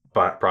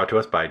 brought to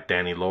us by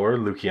Danny Lore,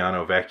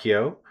 Luciano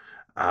Vecchio.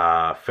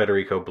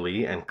 Federico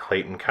Blee, and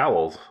Clayton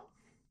Cowles.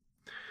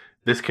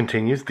 This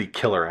continues the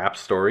killer app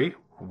story,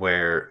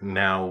 where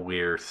now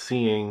we're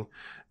seeing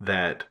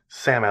that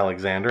Sam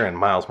Alexander and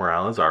Miles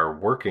Morales are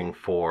working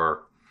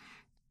for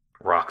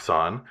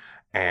Roxxon,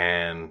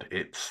 and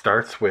it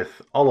starts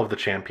with all of the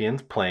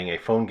champions playing a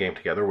phone game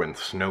together when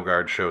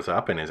Snowguard shows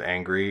up and is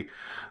angry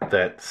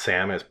that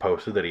Sam has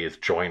posted that he has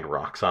joined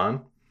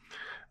Roxxon.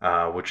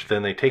 Which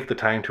then they take the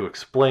time to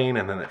explain,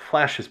 and then it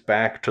flashes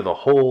back to the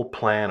whole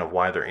plan of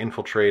why they're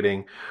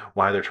infiltrating,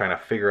 why they're trying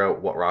to figure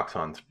out what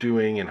Roxxon's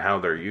doing, and how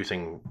they're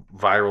using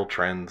viral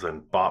trends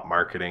and bot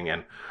marketing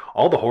and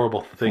all the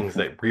horrible things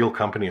that real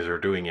companies are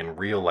doing in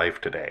real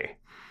life today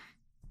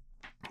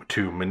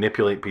to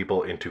manipulate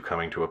people into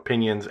coming to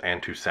opinions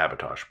and to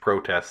sabotage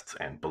protests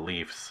and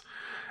beliefs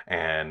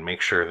and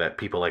make sure that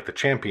people like the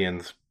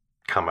champions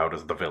come out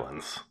as the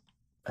villains.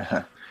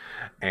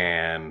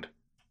 And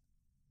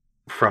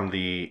from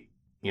the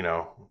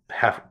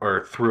half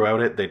or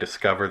throughout it, they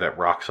discover that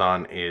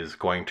Roxxon is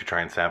going to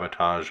try and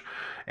sabotage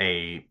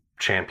a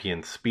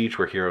champion speech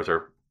where heroes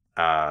are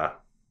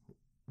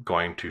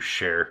going to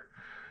share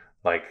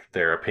like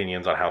their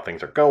opinions on how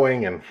things are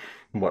going and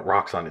what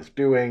Roxxon is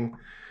doing.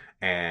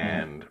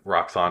 And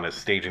Roxxon is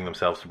staging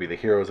themselves to be the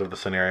heroes of the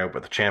scenario,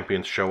 but the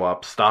champions show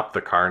up, stop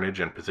the carnage,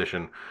 and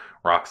position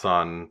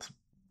Roxxon's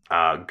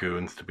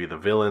goons to be the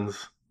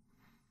villains.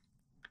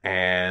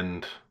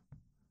 And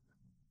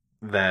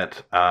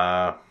that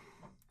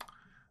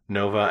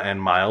Nova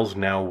and Miles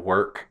now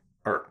work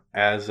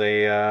as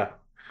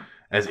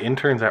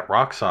interns at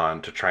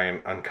Roxxon to try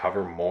and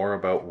uncover more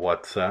about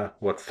what's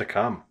to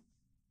come.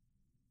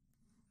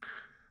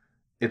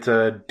 It's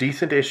a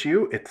decent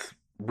issue. It's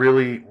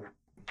really,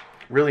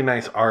 really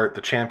nice art.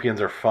 The champions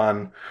are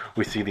fun.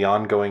 We see the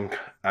ongoing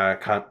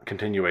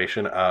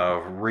continuation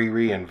of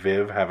Riri and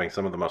Viv having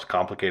some of the most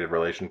complicated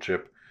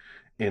relationship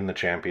in the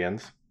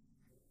champions.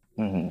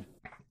 Mm-hmm.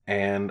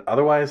 And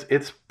otherwise,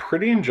 it's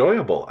pretty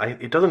enjoyable.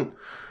 It doesn't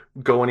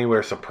go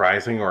anywhere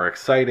surprising or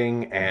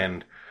exciting,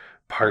 and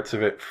parts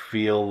of it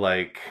feel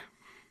like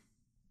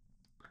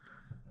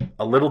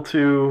a little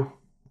too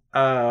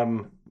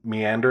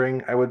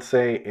meandering, I would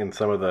say, in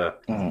some of the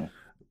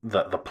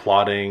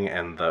plotting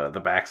and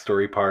the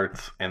backstory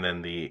parts, and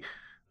then the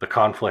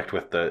conflict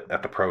with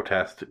at the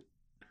protest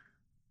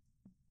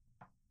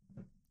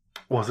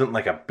wasn't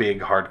like a big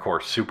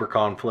hardcore super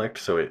conflict,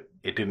 so it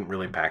didn't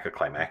really pack a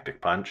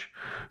climactic punch.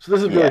 So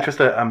this is really just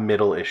a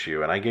middle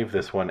issue, and I gave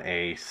this one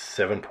a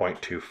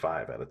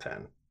 7.25 out of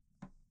 10.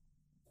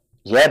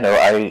 Yeah, no,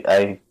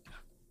 I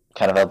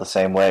kind of felt the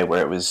same way,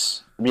 where it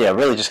was,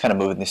 really just kind of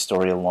moving the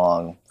story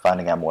along,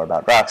 finding out more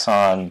about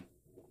Roxxon,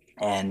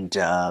 and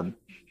kind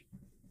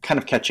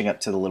of catching up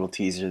to the little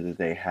teaser that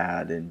they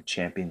had in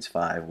Champions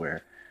 5,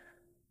 where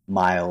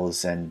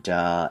Miles and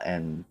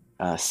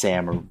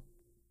Sam are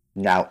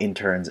now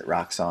interns at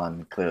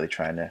Roxxon, clearly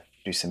trying to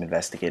do some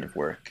investigative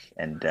work,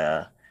 and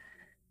I'm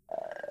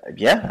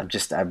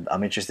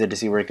interested to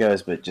see where it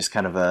goes, but just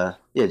kind of a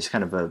I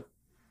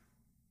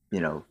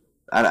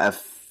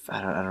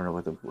don't know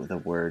what the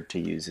word to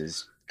use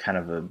is, kind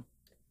of a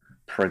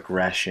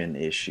progression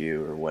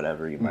issue or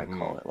whatever you might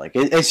call it. Like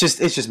it's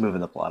just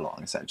moving the plot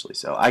along essentially.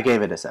 So I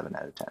gave it a 7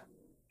 out of 10.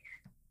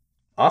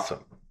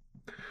 Awesome.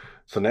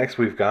 So next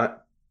we've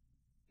got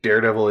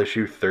Daredevil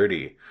issue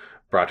 30,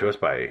 brought to us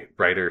by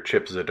writer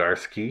Chip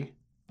Zdarsky.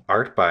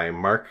 Art by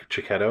Mark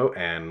Cicchetto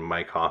and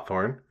Mike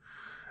Hawthorne.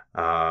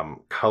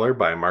 Color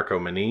by Marco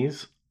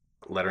Moniz.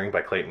 Lettering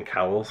by Clayton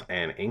Cowles.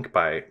 And ink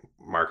by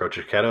Marco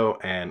Cicchetto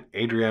and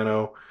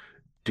Adriano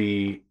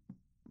Di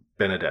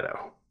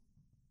Benedetto.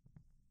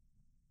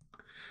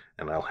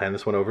 And I'll hand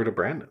this one over to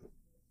Brandon.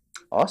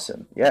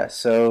 Awesome. Yeah,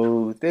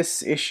 so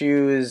this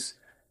issue is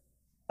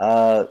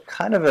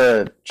kind of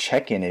a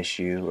check-in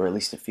issue, or at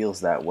least it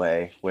feels that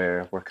way,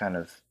 where we're kind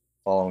of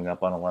following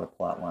up on a lot of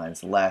plot lines.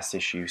 The last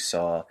issue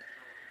saw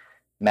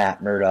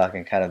Matt Murdock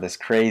in kind of this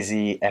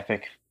crazy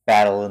epic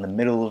battle in the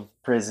middle of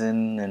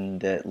prison,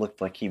 and it looked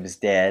like he was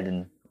dead,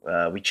 and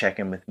we check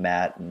in with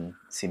Matt, and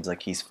it seems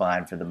like he's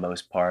fine for the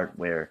most part,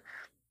 where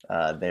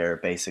they're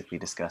basically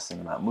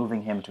discussing about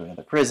moving him to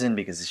another prison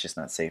because it's just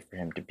not safe for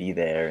him to be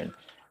there,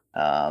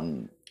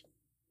 and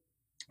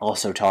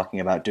also talking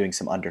about doing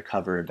some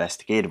undercover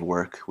investigative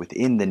work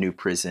within the new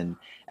prison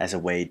as a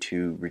way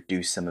to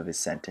reduce some of his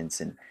sentence,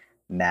 and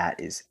Matt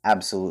is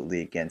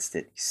absolutely against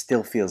it. He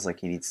still feels like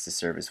he needs to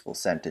serve his full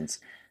sentence.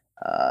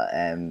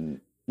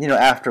 And,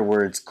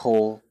 afterwards,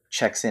 Cole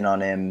checks in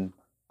on him,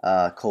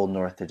 Cole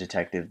North, the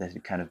detective that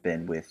had kind of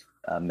been with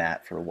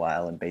Matt for a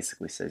while, and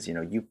basically says,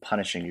 you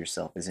punishing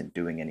yourself isn't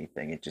doing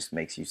anything. It just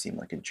makes you seem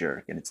like a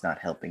jerk, and it's not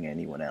helping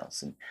anyone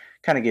else. And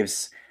kind of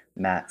gives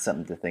Matt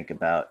something to think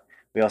about.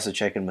 We also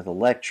check in with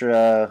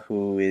Elektra,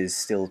 who is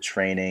still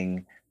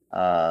training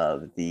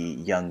the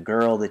young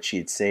girl that she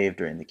had saved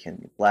during the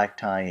Ken Black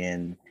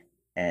tie-in,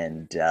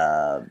 and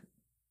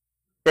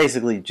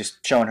basically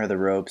just showing her the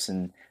ropes,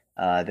 and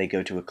they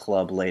go to a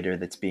club later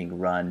that's being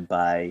run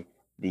by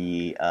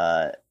the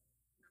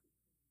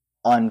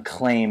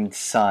unclaimed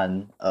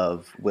son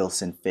of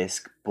Wilson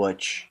Fisk,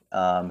 Butch,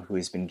 who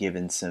has been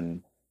given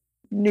some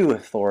new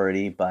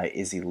authority by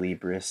Izzy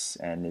Libris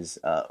and is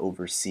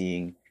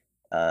overseeing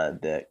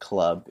the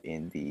club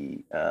in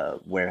the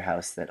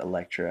warehouse that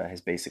Elektra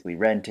has basically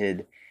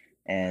rented.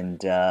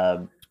 And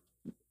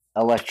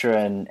Elektra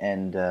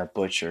and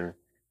Butch are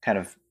kind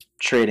of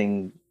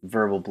trading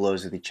verbal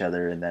blows with each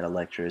other, and that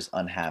Elektra is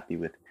unhappy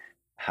with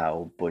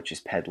how Butch is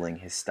peddling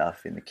his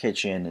stuff in the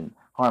kitchen and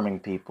harming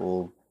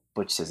people.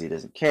 Butch says he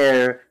doesn't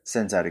care,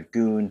 sends out a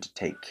goon to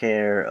take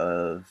care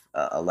of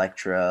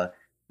Elektra.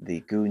 The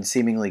goon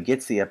seemingly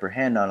gets the upper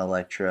hand on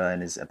Elektra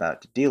and is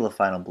about to deal a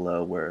final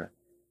blow, where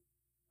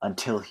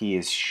until he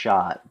is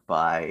shot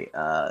by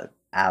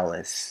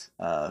Alice,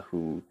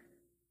 who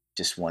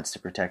just wants to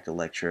protect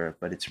Elektra,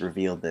 but it's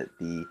revealed that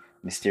the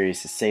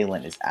mysterious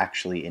assailant is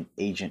actually an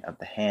agent of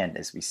the Hand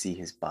as we see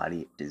his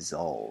body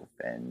dissolve.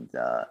 And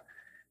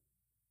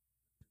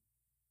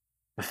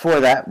before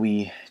that,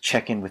 we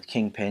check in with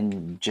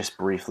Kingpin just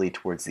briefly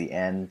towards the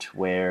end,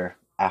 where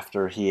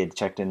after he had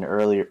checked in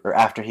earlier, or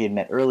after he had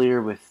met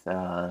earlier with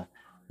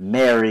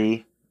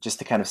Mary, just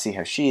to kind of see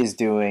how she is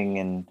doing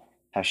and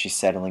how she's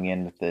settling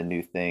in with the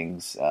new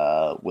things,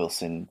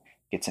 Wilson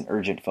gets an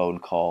urgent phone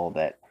call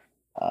that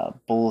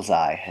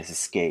Bullseye has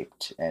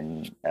escaped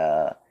and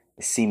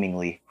is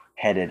seemingly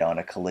headed on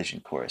a collision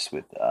course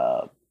with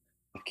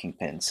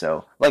Kingpin.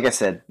 So, like I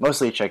said,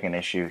 mostly a check-in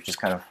issue, just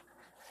kind of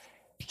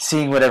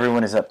seeing what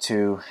everyone is up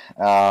to,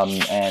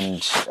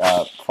 and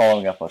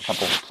following up a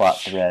couple of plot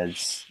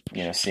threads,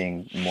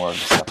 seeing more of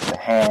the stuff at the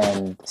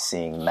Hand,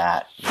 seeing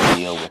Matt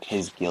deal with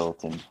his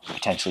guilt and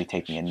potentially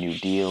taking a new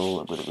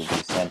deal with a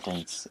reduced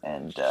sentence,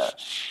 and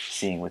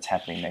seeing what's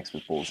happening next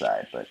with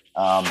Bullseye. But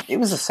it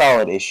was a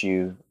solid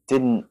issue.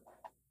 Didn't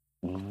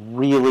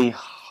really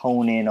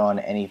hone in on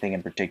anything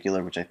in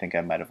particular, which I think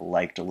I might have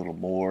liked a little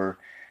more.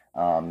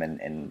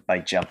 And by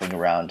jumping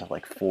around to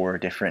like 4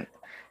 different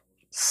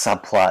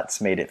subplots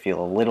made it feel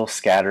a little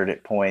scattered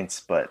at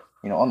points, but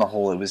on the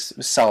whole, it was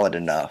solid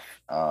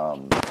enough.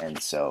 And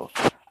so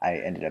I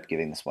ended up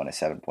giving this one a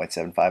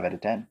 7.75 out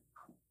of 10.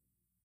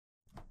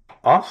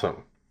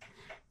 Awesome.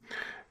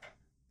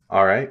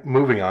 All right,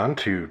 moving on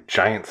to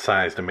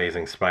Giant-Sized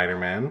Amazing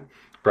Spider-Man,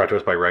 brought to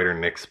us by writer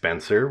Nick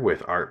Spencer,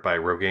 with art by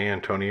Roque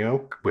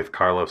Antonio, with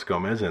Carlos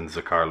Gomez and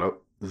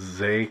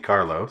Zay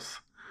Carlos,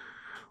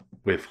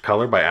 with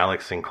color by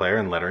Alex Sinclair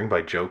and lettering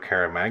by Joe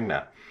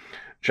Caramagna.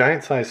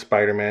 Giant-Sized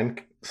Spider-Man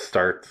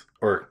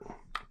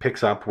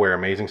picks up where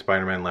Amazing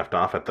Spider-Man left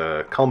off at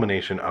the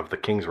culmination of the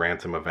King's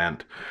Ransom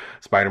event.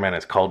 Spider-Man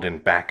is called in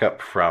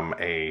backup from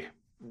a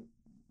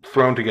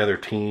thrown-together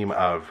team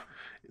of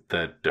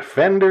the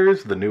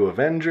Defenders, the New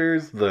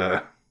Avengers,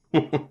 a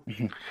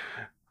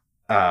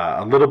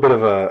little bit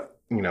of a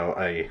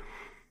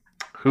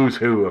who's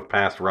who of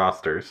past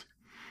rosters,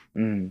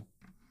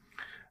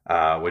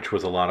 which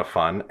was a lot of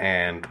fun.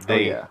 And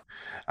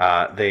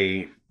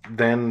they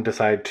then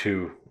decide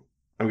to,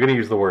 I'm going to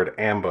use the word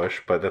ambush,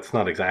 but that's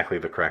not exactly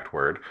the correct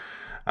word.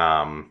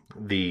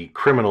 The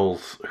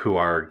criminals who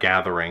are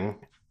gathering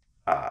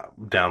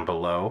down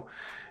below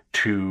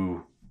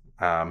to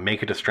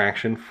make a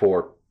distraction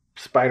for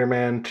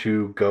Spider-Man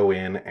to go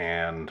in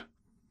and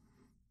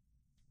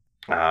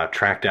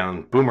track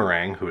down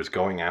Boomerang, who is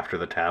going after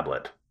the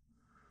tablet.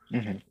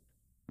 Mm-hmm.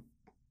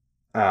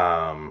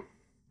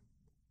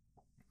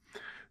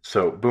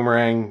 So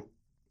Boomerang,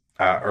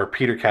 or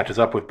Peter catches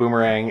up with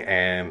Boomerang,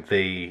 and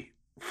they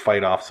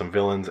fight off some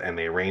villains, and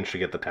they arrange to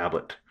get the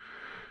tablet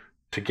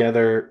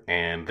together,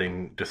 and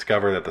they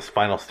discover that this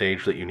final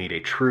stage that you need a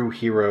true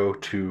hero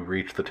to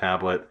reach the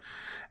tablet.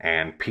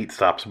 And Pete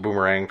stops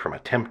Boomerang from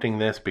attempting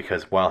this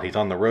because while he's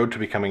on the road to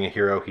becoming a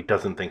hero, he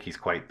doesn't think he's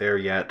quite there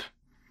yet.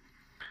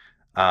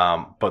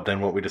 But then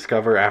what we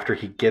discover after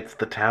he gets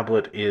the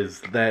tablet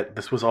is that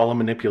this was all a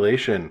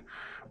manipulation.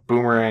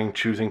 Boomerang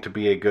choosing to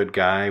be a good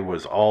guy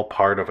was all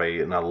part of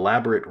an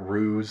elaborate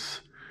ruse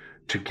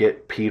to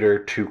get Peter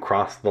to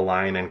cross the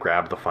line and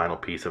grab the final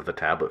piece of the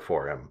tablet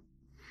for him.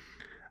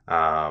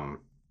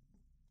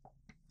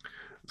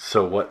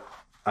 So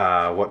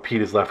what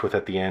Pete is left with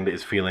at the end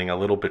is feeling a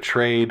little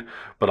betrayed,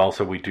 but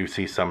also we do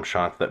see some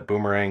shots that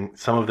Boomerang,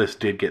 some of this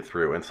did get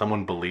through, and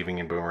someone believing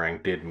in Boomerang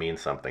did mean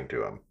something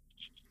to him.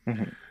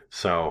 Mm-hmm.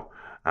 So,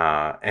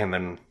 and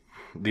then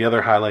the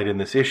other highlight in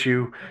this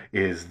issue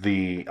is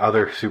the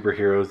other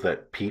superheroes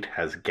that Pete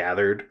has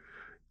gathered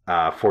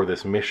for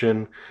this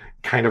mission,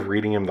 kind of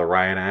reading him the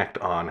riot act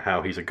on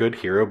how he's a good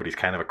hero, but he's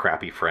kind of a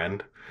crappy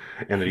friend,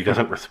 and that he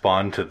doesn't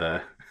respond to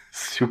the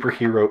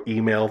superhero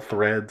email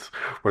threads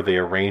where they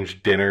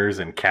arrange dinners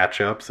and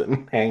catch-ups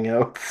and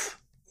hangouts.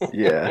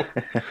 Yeah.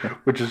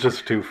 Which is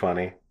just too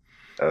funny.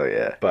 Oh,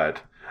 yeah.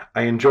 But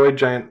I enjoyed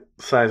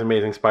Giant-Size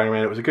Amazing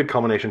Spider-Man. It was a good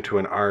culmination to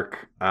an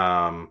arc.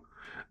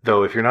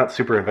 Though if you're not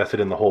super invested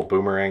in the whole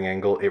Boomerang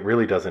angle, it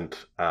really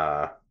doesn't...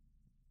 I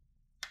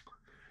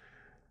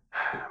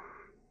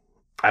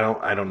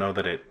don't know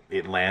that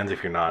it lands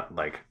if you're not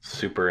like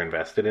super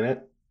invested in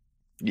it.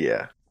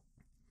 Yeah.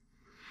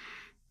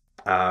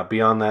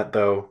 Beyond that,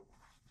 though,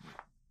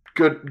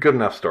 good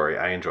enough story.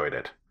 I enjoyed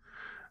it.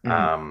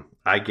 Mhm.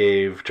 I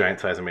gave Giant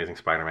Size Amazing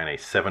Spider-Man a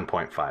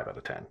 7.5 out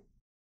of 10.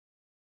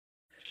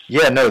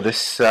 Yeah, no,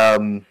 this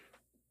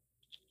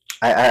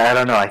I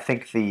don't know. I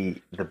think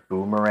the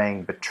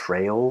boomerang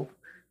betrayal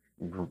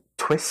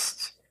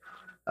twist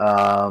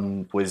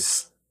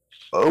was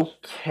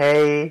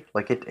okay.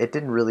 Like it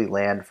didn't really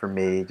land for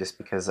me just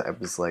because I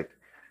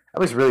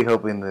was really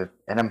hoping that,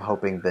 and I'm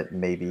hoping that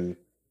maybe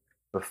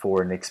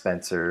before Nick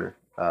Spencer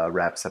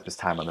wraps up his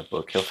time on the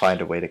book, he'll find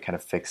a way to kind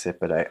of fix it.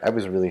 But I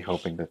was really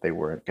hoping that they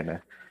weren't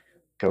gonna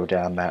go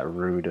down that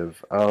route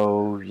of,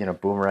 oh,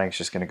 Boomerang's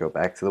just gonna go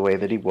back to the way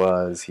that he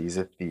was. He's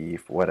a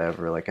thief,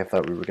 whatever. Like I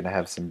thought we were gonna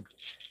have some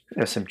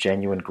some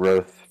genuine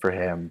growth for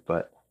him,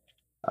 but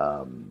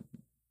um,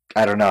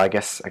 I don't know. I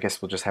guess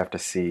we'll just have to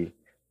see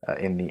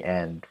in the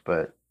end.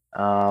 But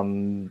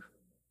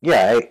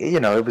yeah,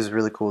 it was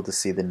really cool to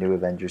see the new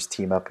Avengers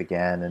team up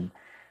again and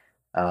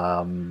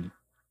um,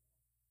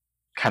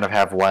 kind of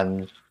have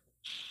one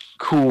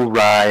cool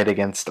ride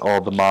against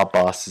all the mob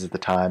bosses at the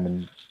time.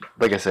 And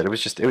like I said, it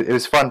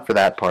was fun for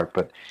that part.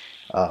 But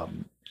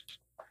um,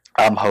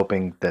 I'm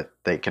hoping that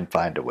they can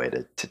find a way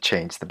to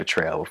change the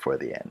betrayal before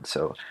the end.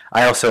 So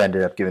I also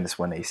ended up giving this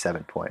one a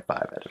 7.5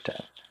 out of 10.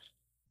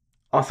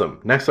 Awesome.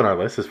 Next on our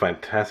list is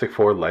Fantastic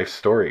Four Life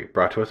Story,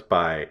 brought to us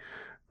by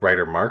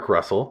writer Mark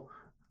Russell,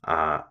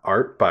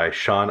 art by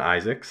Sean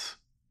Isaacs,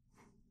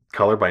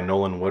 color by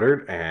Nolan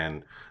Woodard,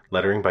 and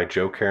lettering by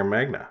Joe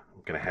Caramagna.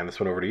 I'm going to hand this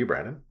one over to you,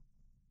 Brandon.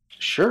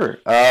 Sure.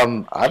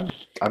 I'm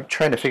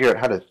trying to figure out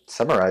how to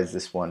summarize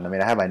this one. I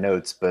mean, I have my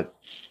notes, but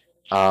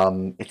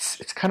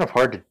it's kind of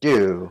hard to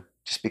do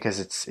just because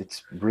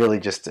it's really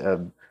just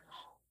a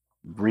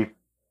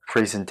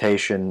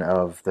representation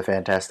of the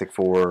Fantastic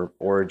Four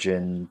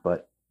origin,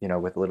 but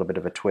with a little bit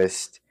of a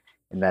twist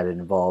in that it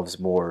involves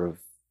more of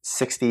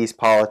 '60s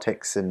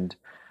politics and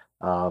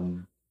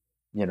um,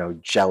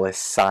 jealous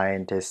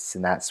scientists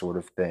and that sort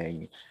of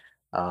thing.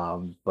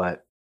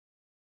 But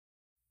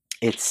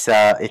it's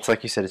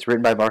like you said, it's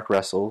written by Mark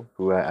Russell,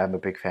 who I'm a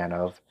big fan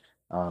of,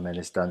 and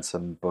has done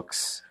some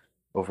books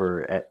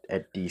over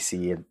at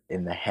DC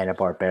in the Hanna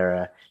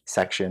Barbera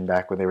section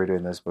back when they were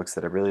doing those books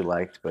that I really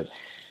liked. But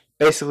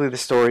basically, the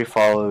story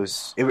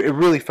follows. It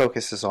really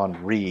focuses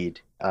on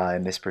Reed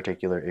in this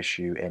particular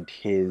issue and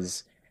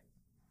his,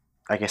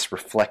 I guess,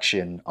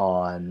 reflection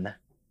on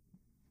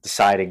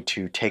deciding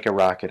to take a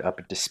rocket up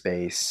into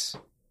space,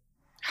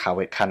 how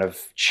it kind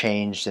of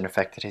changed and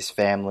affected his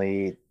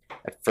family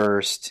at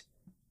first,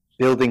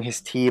 building his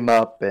team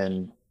up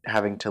and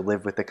having to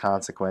live with the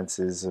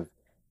consequences of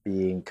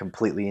being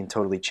completely and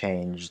totally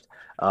changed,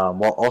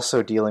 while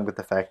also dealing with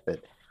the fact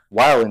that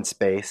while in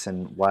space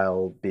and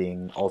while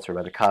being altered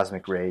by the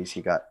cosmic rays,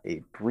 he got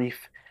a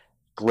brief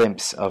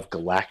glimpse of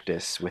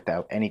Galactus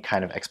without any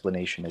kind of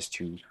explanation as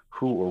to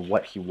who or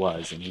what he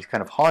was, and he's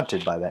kind of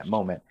haunted by that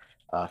moment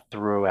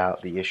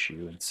throughout the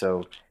issue. And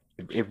so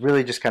it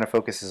really just kind of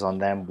focuses on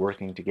them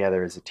working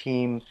together as a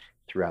team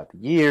throughout the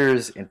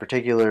years. In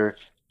particular,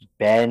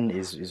 Ben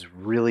is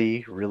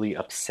really, really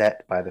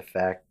upset by the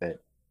fact that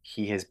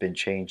he has been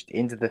changed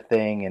into the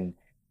thing and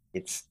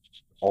it's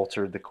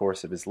altered the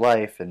course of his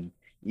life. And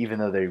even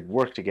though they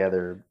work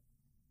together,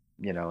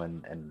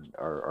 and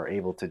are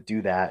able to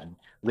do that and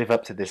live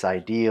up to this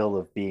ideal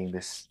of being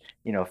this,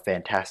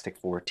 Fantastic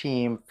Four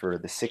team for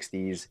the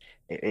 '60s,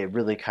 it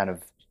really kind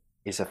of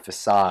is a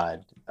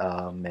facade,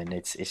 and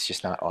it's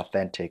just not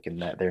authentic,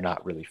 and that they're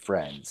not really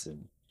friends,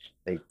 and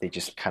they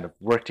just kind of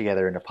work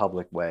together in a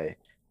public way.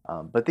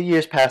 But the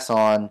years pass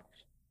on,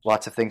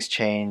 lots of things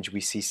change.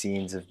 We see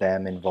scenes of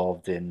them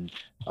involved in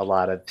a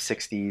lot of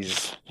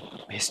 '60s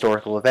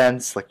historical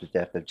events, like the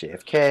death of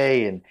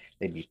JFK, and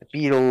they meet the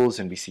Beatles,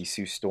 and we see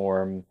Sue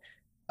Storm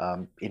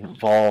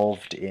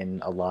involved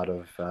in a lot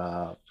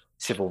of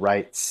civil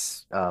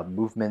rights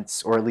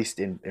movements, or at least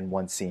in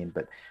one scene.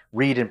 But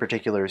Reed, in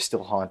particular, is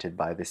still haunted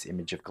by this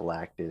image of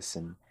Galactus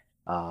and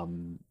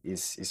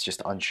is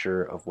just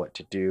unsure of what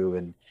to do.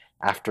 And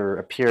after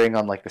appearing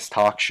on like this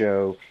talk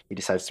show, he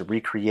decides to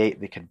recreate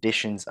the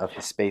conditions of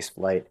his space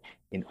flight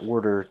in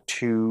order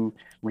to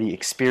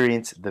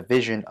re-experience the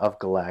vision of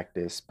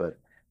Galactus. But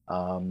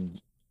um,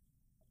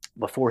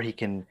 before he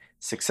can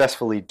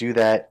successfully do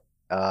that,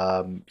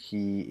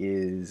 he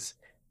is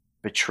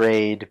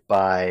betrayed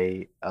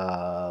by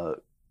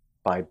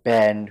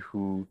Ben,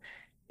 who,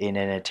 in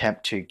an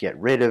attempt to get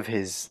rid of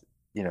his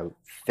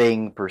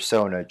thing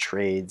persona,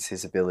 trades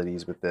his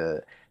abilities with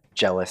the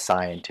jealous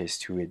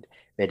scientist who had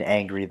been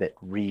angry that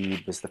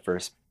Reed was the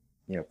first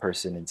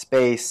person in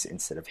space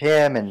instead of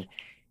him, and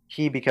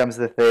he becomes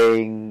the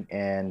thing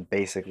and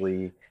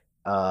basically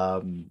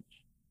um,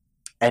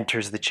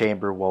 enters the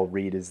chamber while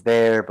Reed is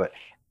there, but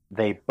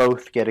they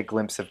both get a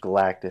glimpse of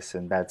Galactus,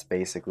 and that's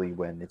basically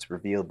when it's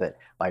revealed that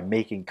by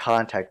making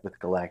contact with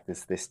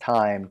Galactus this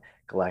time,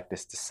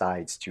 Galactus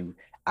decides to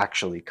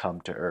actually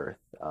come to Earth.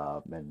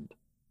 And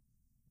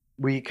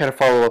we kind of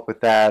follow up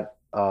with that,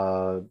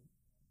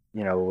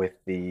 with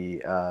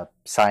the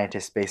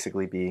scientists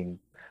basically being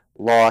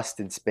lost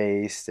in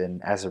space,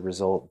 and as a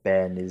result,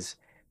 Ben is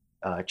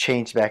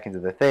changed back into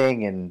the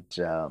thing, and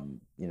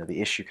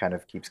the issue kind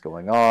of keeps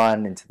going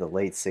on into the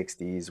late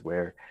 '60s,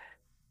 where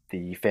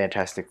the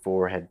Fantastic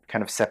Four had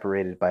kind of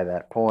separated by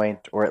that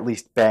point, or at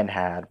least Ben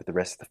had with the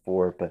rest of the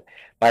four. But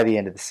by the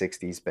end of the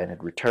 '60s, Ben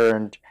had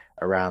returned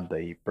around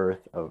the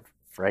birth of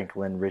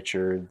Franklin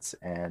Richards,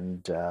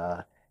 and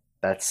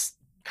that's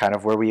kind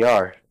of where we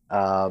are.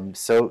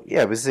 So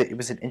yeah, it was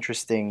an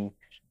interesting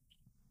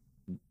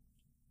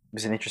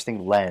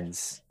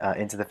lens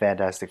into the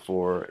Fantastic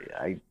Four.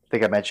 I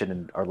think I mentioned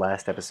in our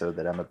last episode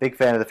that I'm a big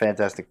fan of the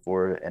Fantastic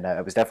Four, and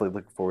I was definitely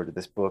looking forward to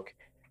this book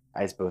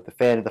as both a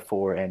fan of the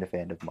Four and a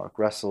fan of Mark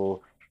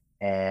Russell.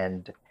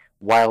 And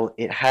while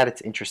it had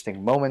its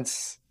interesting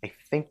moments, I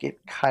think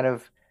it kind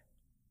of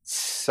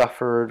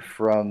suffered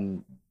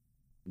from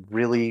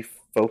really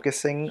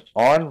focusing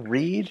on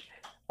Reed,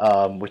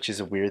 which is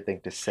a weird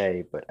thing to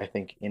say, but I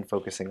think in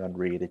focusing on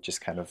Reed, it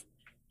just kind of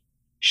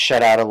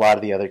shut out a lot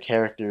of the other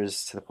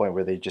characters to the point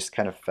where they just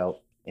kind of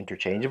felt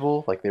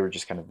interchangeable, like they were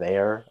just kind of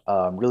there.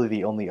 Really,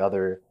 the only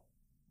other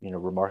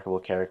remarkable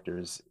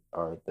characters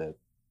are the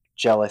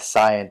jealous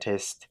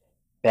scientist,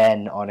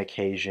 Ben on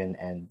occasion,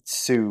 and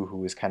Sue,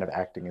 who is kind of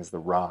acting as the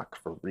rock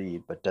for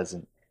Reed, but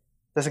doesn't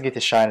get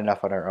to shine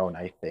enough on her own,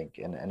 I think.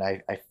 And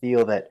I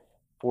feel that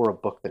for a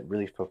book that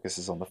really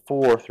focuses on the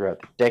four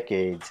throughout the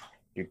decades,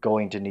 you're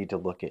going to need to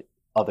look at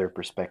other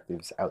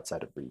perspectives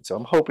outside of Reed. So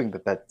I'm hoping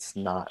that that's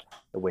not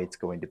the way it's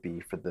going to be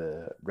for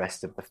the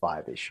rest of the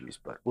five issues,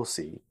 but we'll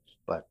see.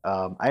 But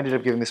I ended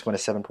up giving this one a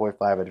 7.5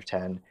 out of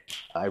 10.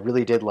 I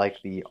really did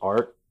like the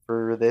art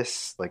for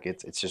this. Like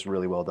it's just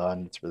really well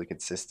done. It's really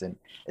consistent.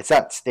 It's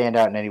not stand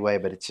out in any way,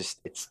 but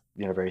it's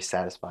very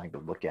satisfying to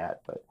look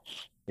at. But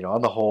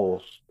on the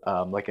whole,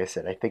 like I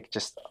said, I think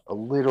just a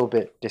little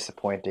bit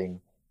disappointing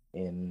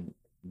in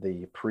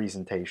the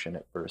presentation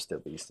at first,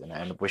 at least, and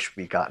I wish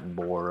we gotten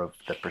more of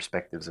the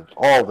perspectives of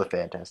all the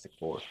Fantastic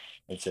Four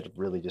instead of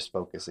really just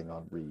focusing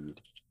on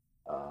Reed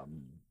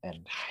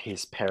and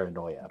his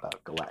paranoia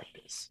about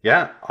Galactus.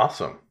 Yeah,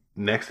 awesome.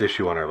 Next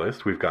issue on our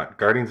list, we've got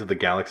Guardians of the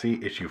Galaxy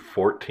issue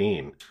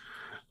 14,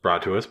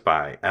 brought to us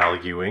by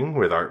Al Ewing,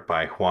 with art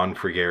by Juan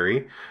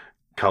Frigeri,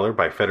 color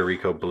by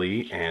Federico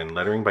Blee, and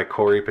lettering by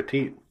Corey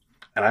Petit.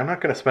 And I'm not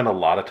going to spend a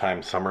lot of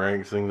time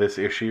summarizing this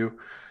issue.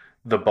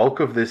 The bulk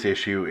of this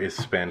issue is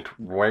spent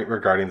right where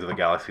Guardians of the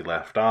Galaxy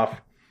left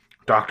off.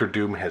 Doctor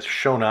Doom has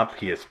shown up.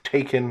 He has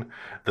taken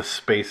the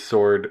space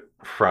sword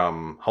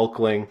from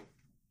Hulkling,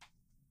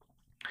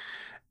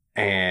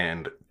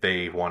 and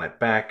they want it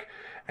back.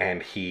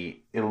 And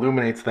he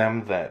illuminates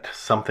them that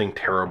something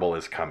terrible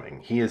is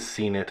coming. He has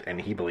seen it,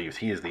 and he believes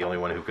he is the only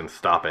one who can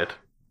stop it.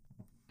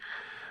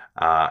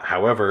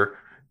 However,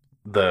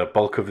 the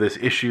bulk of this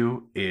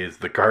issue is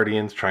the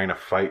Guardians trying to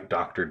fight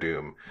Doctor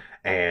Doom,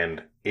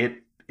 and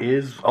it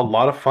is a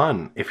lot of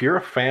fun. If you're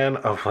a fan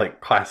of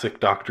like classic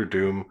Doctor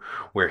Doom,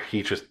 where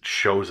he just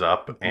shows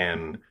up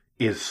and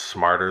is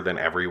smarter than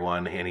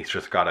everyone, and he's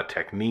just got a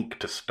technique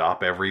to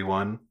stop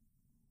everyone,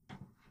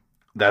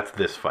 that's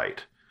this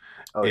fight.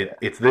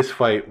 It's this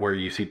fight where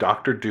you see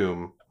Doctor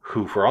Doom,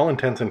 who, for all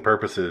intents and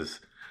purposes,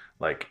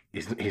 like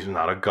he's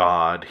not a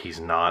god. He's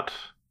not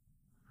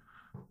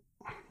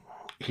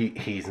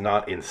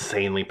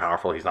insanely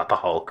powerful. He's not the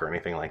Hulk or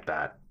anything like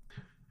that.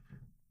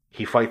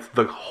 He fights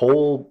the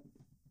whole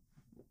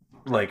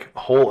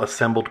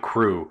assembled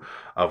crew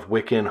of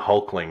Wiccan,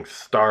 Hulkling,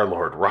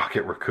 Star-Lord,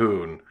 Rocket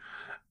Raccoon.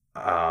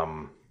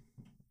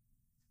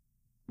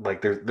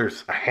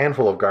 There's a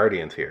handful of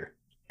Guardians here,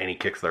 and he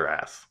kicks their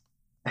ass.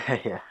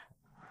 Yeah.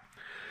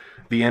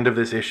 The end of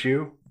this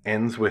issue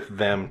ends with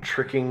them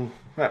getting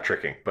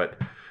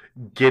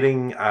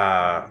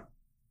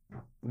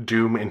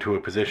Doom into a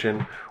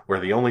position where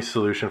the only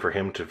solution for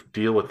him to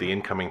deal with the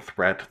incoming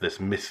threat, this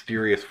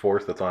mysterious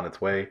force that's on its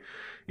way,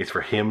 is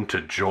for him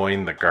to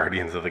join the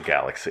Guardians of the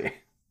Galaxy.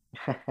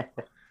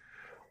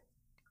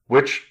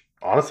 Which,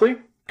 honestly,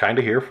 kind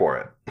of here for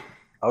it.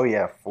 Oh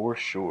yeah, for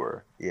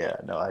sure. Yeah,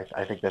 no,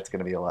 I think that's going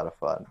to be a lot of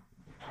fun.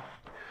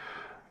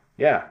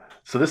 Yeah.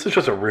 So this is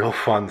just a real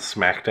fun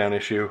SmackDown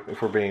issue,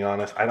 if we're being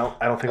honest. I don't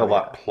think a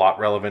lot plot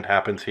relevant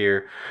happens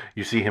here.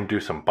 You see him do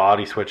some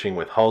body switching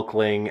with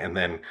Hulkling, and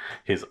then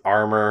his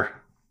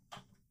armor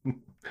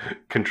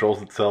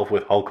controls itself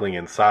with Hulkling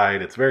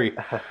inside. It's very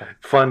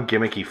fun,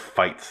 gimmicky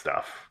fight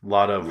stuff. A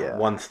lot of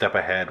one step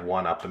ahead,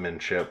 one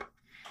upmanship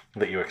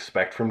that you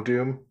expect from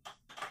Doom.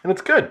 And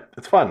it's good.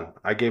 It's fun.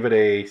 I gave it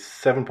a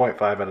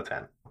 7.5 out of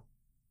 10.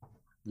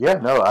 Yeah,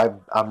 no,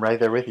 I'm right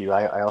there with you.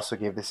 I also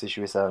gave this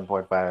issue a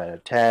 7.5 out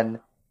of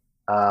 10.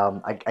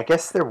 I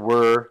guess there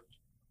was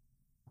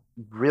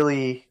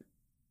really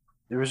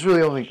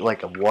only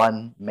like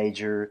one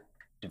major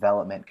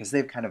development, because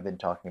they've kind of been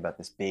talking about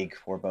this big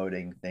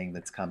foreboding thing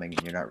that's coming,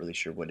 and you're not really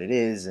sure what it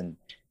is. And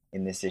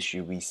in this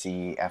issue, we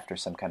see, after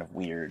some kind of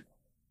weird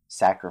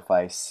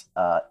sacrifice,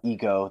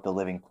 Ego, the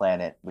living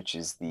planet, which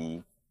is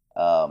the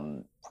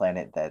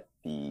planet that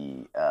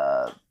the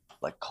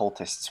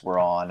cultists were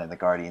on and the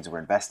Guardians were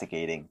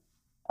investigating,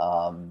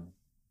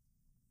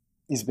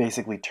 is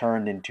basically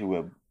turned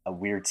into a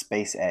weird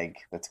space egg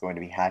that's going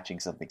to be hatching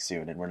something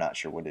soon, and we're not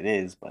sure what it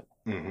is. But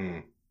Hmm.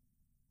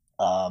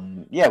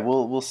 yeah,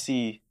 we'll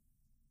see.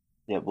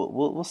 Yeah,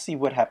 we'll see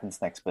what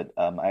happens next. But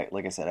I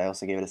like I said, I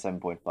also gave it a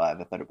 7.5.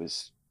 I thought it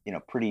was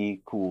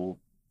pretty cool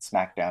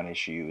SmackDown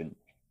issue, and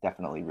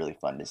definitely really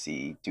fun to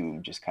see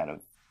Doom just kind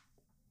of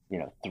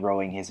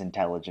throwing his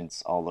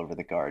intelligence all over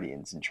the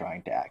Guardians and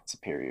trying to act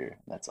superior.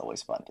 That's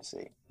always fun to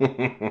see.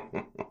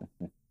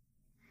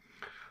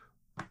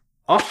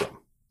 Awesome.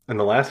 And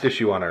the last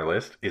issue on our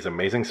list is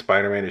Amazing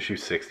Spider-Man issue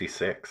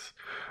 66,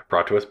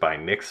 brought to us by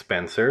Nick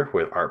Spencer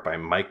with art by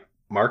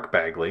Mark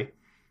Bagley,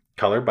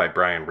 color by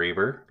Brian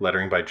Reber,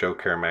 lettering by Joe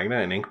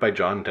Caramagna, and ink by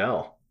John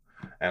Dell.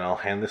 And I'll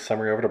hand this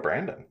summary over to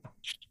Brandon.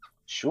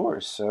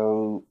 Sure.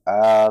 So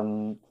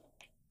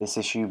this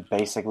issue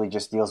basically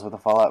just deals with the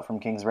fallout from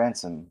King's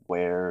Ransom,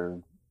 where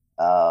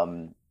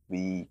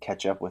we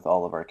catch up with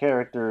all of our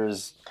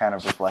characters, kind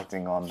of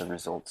reflecting on the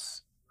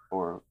results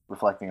or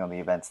reflecting on the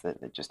events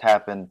that just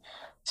happened.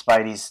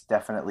 Spidey's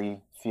definitely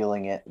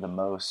feeling it the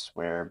most,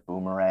 where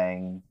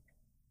Boomerang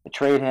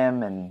betrayed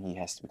him, and he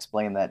has to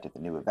explain that to the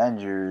new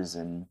Avengers,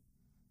 and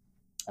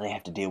they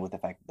have to deal with the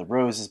fact that the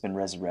Rose has been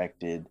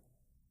resurrected.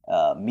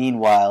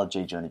 Meanwhile,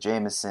 J. Jonah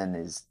Jameson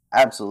is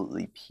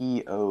absolutely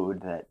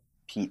PO'd that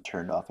Pete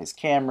turned off his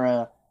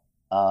camera,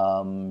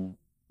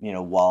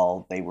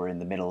 while they were in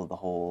the middle of the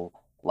whole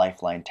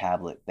Lifeline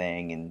tablet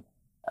thing, and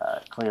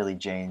clearly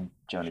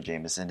Jonah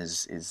Jameson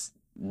is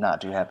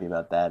not too happy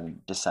about that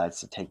and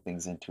decides to take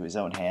things into his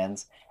own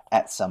hands.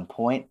 At some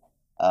point,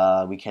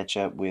 we catch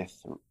up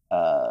with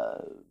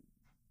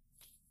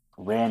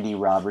Randy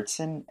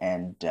Robertson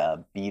and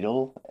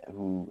Beetle,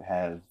 who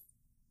have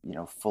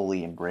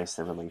fully embraced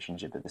their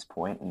relationship at this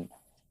point, and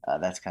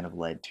that's kind of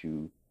led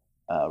to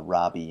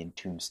Robbie and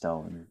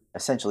Tombstone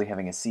essentially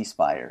having a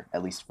ceasefire,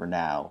 at least for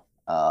now,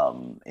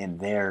 in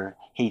their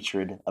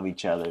hatred of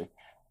each other,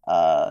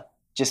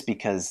 just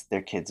because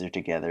their kids are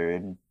together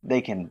and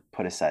they can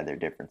put aside their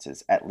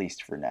differences, at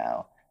least for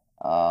now.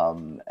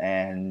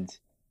 And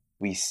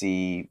we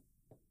see,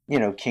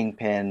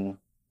 Kingpin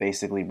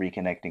basically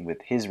reconnecting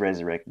with his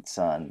resurrected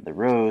son, the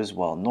Rose,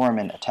 while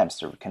Norman attempts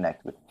to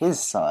connect with his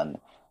son,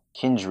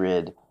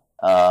 Kindred,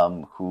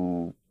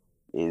 who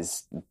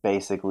is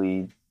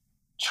basically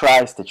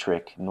tries to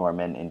trick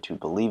Norman into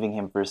believing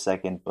him for a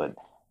second, but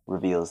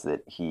reveals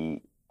that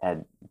he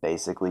had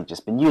basically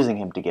just been using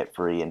him to get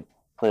free, and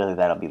clearly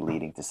that'll be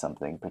leading to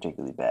something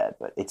particularly bad.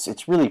 But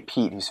it's really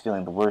Pete who's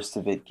feeling the worst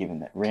of it, given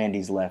that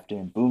Randy's left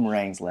him,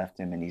 Boomerang's left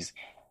him, and he's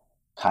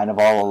kind of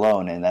all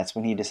alone. And that's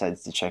when he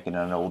decides to check in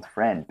on an old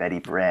friend, Betty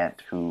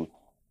Brant, who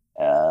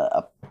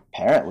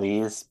apparently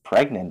is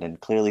pregnant, and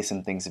clearly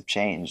some things have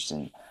changed.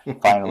 And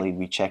finally,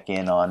 we check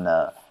in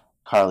on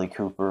Carly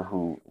Cooper,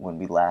 who, when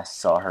we last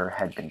saw her,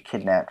 had been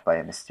kidnapped by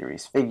a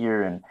mysterious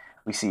figure, and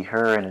we see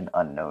her in an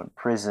unknown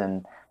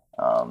prison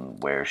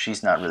where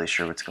she's not really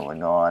sure what's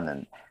going on,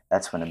 and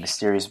that's when a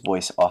mysterious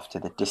voice off to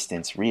the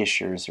distance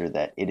reassures her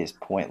that it is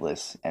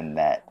pointless and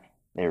that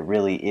there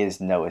really is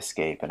no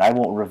escape. And I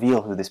won't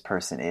reveal who this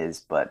person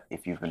is, but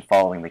if you've been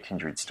following the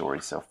Kindred story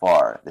so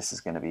far, this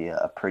is going to be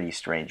a pretty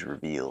strange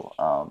reveal.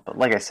 But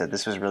like I said,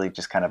 this was really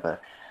just kind of a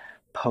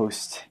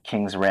post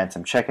King's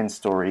Ransom check-in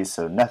story,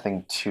 so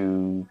nothing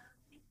too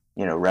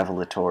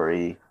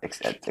revelatory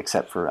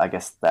except for, I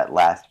guess, that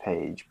last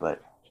page.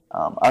 But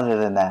other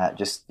than that,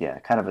 just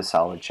kind of a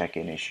solid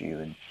check-in issue.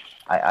 And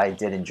I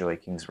did enjoy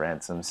King's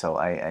Ransom, so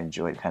I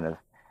enjoyed kind of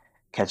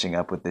catching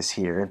up with this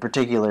here. In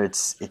particular,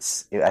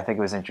 I think it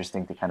was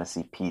interesting to kind of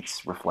see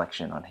Pete's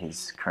reflection on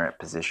his current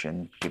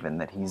position, given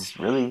that he's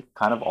really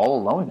kind of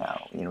all alone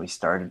now. He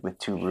started with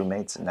 2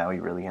 roommates, and now he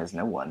really has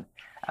no one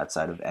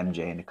outside of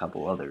MJ and a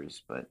couple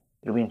others. But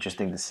it'll be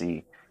interesting to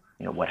see,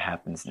 what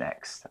happens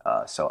next.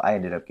 So I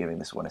ended up giving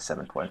this one a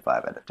 7.5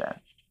 out of 10.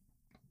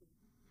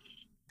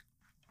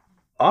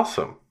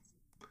 Awesome.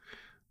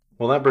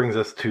 Well, that brings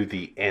us to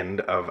the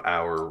end of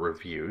our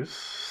reviews.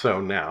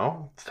 So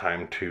now it's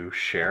time to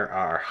share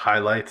our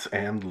highlights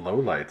and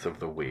lowlights of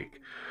the week.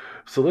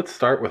 So let's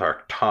start with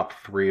our top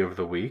 3 of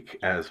the week,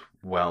 as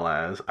well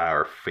as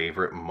our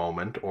favorite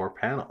moment or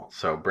panel.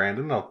 So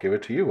Brandon, I'll give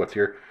it to you. What's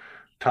your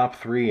top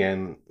 3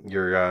 and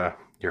your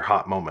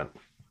hot moment?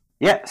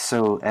 Yeah,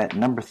 so at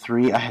number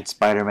 3, I had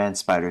Spider-Man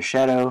Spider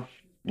Shadow.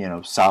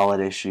 Solid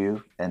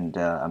issue, and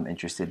I'm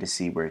interested to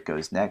see where it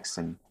goes next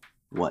and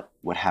what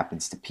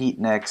happens to Pete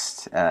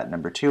next. At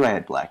number 2, I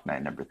had Black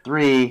Knight number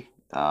 3.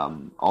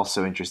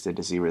 Also interested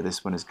to see where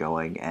this one is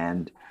going.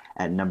 And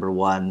at number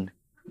 1,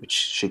 which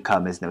should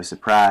come as no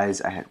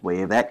surprise, I had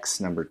Wave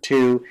X number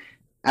 2.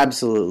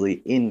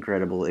 Absolutely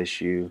incredible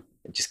issue.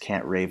 I just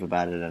can't rave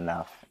about it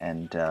enough.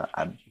 And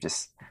I'm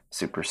just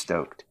super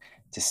stoked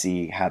to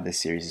see how this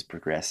series is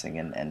progressing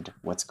and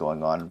what's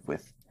going on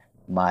with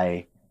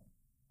my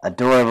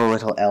adorable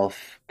little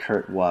elf,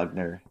 Kurt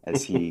Wagner,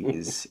 as he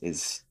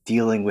is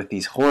dealing with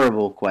these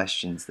horrible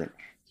questions that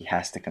he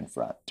has to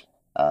confront.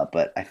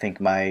 But I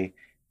think my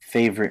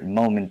favorite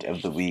moment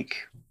of the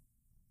week,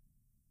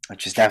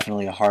 which is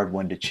definitely a hard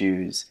one to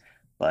choose,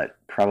 but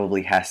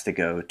probably has to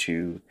go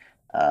to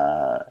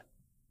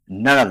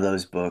none of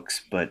those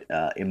books, but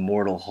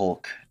Immortal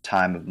Hulk,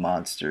 Time of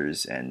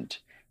Monsters, and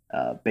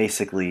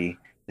basically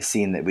the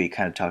scene that we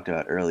kind of talked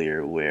about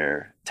earlier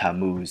where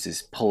Tammuz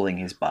is pulling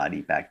his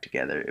body back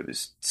together. It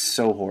was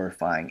so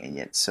horrifying and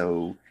yet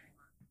so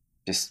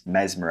just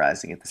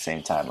mesmerizing at the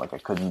same time. Like I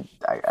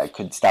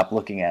couldn't stop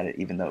looking at it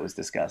even though it was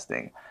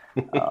disgusting.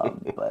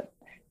 But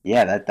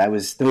yeah,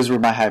 those were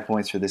my high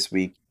points for this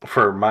week.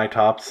 For my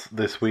tops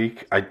this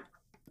week,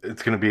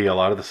 it's going to be a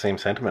lot of the same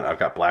sentiment. I've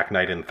got Black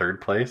Knight in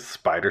third place,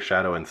 Spider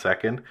Shadow in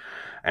second,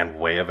 and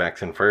Way of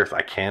X in first.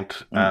 I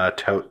can't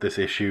tout this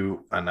issue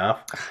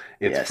enough.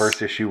 Its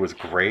first issue was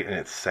great, and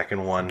its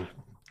second one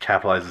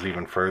capitalizes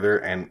even further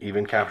and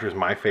even captures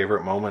my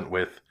favorite moment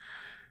with,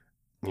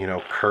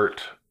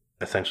 Kurt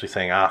essentially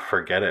saying,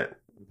 forget it,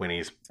 when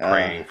he's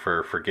praying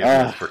for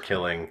forgiveness for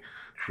killing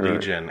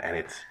Legion, and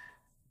it's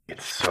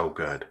so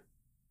good.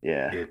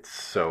 Yeah. It's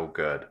so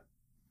good.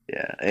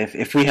 Yeah.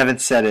 If we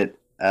haven't said it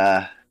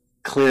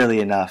clearly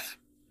enough,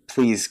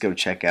 please go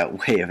check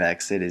out Way of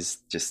X. It is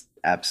just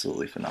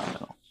absolutely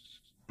phenomenal.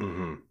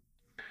 Mm-hmm.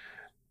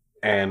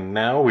 And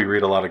now we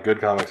read a lot of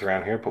good comics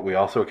around here, but we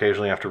also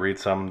occasionally have to read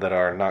some that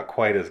are not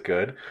quite as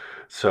good.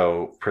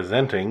 So,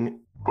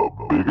 presenting the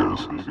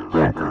biggest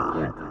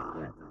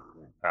stinker.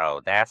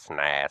 Oh, that's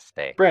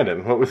nasty.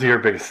 Brandon, what was your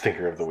biggest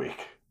stinker of the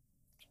week?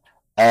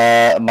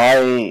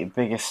 My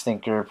biggest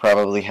stinker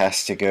probably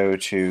has to go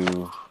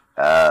to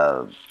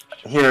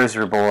Heroes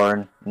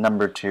Reborn,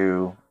 number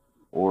 2,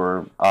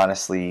 or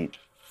honestly,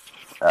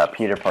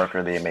 Peter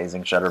Parker, The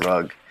Amazing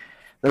Shutterbug.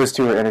 Those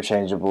two are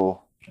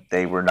interchangeable.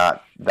 They were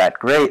not that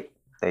great.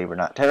 They were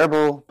not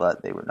terrible,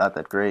 but they were not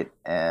that great.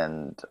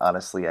 And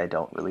honestly, I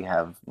don't really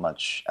have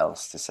much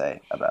else to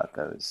say about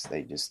those.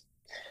 They just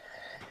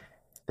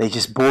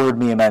bored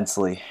me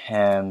immensely,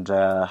 and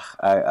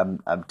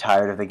I'm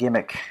tired of the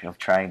gimmick of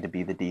trying to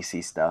be the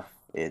DC stuff.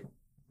 It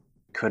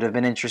could have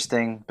been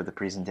interesting, but the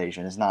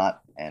presentation is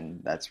not,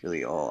 and that's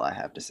really all I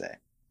have to say.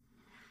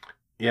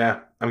 Yeah,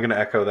 I'm going to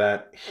echo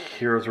that.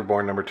 Heroes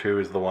Reborn number 2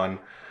 is the one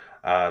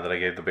that I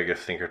gave the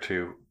biggest stinker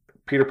to.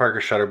 Peter Parker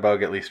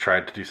Shutterbug at least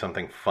tried to do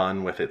something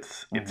fun with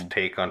its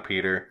take on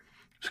Peter.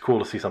 It's cool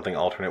to see something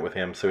alternate with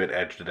him, so it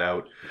edged it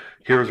out.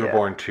 Heroes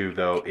Reborn 2,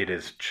 though, it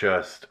is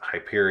just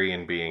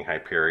Hyperion being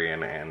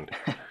Hyperion and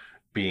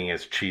being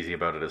as cheesy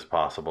about it as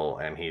possible,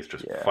 and he's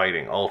just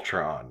fighting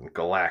Ultron,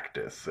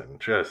 Galactus, and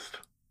just...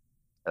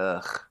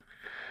 Ugh.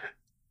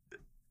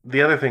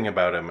 The other thing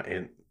about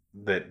him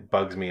that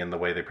bugs me in the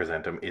way they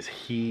present him is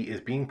he is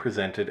being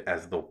presented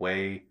as the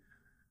way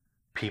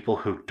people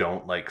who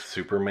don't like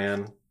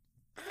Superman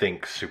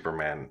think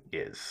Superman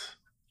is.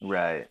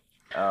 Right.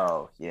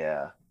 Oh,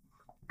 yeah.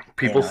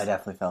 I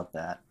definitely felt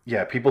that.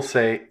 Yeah, people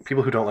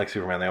who don't like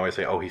Superman, they always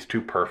say, oh, he's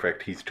too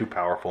perfect, he's too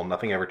powerful,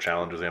 nothing ever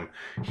challenges him,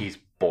 he's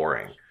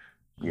boring.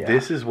 Yeah.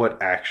 This is what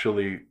that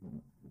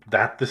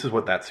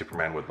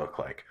Superman would look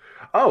like.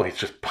 Oh, he's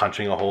just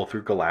punching a hole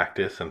through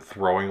Galactus and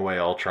throwing away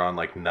Ultron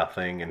like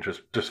nothing and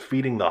just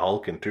feeding the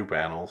Hulk in 2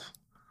 panels.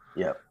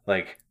 Yep.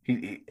 Like,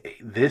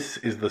 this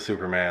is the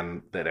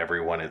Superman that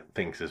everyone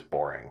thinks is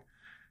boring.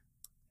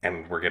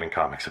 And we're getting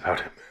comics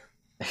about him.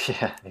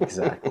 Yeah,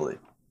 exactly.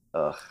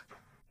 Ugh.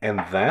 And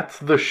that's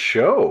the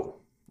show.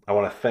 I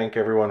want to thank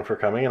everyone for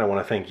coming, and I want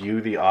to thank you,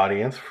 the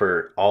audience,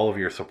 for all of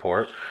your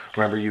support.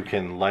 Remember, you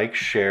can like,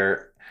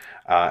 share,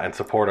 and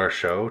support our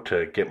show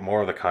to get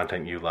more of the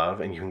content you love.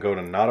 And you can go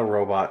to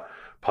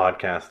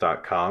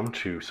notarobotpodcast.com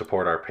to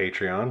support our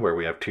Patreon, where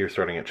we have tiers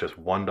starting at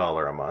just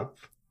 $1 a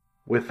month.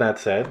 With that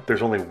said,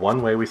 there's only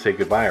one way we say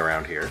goodbye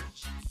around here.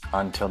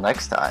 Until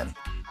next time.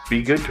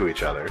 Be good to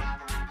each other.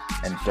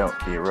 And don't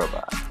be a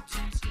robot.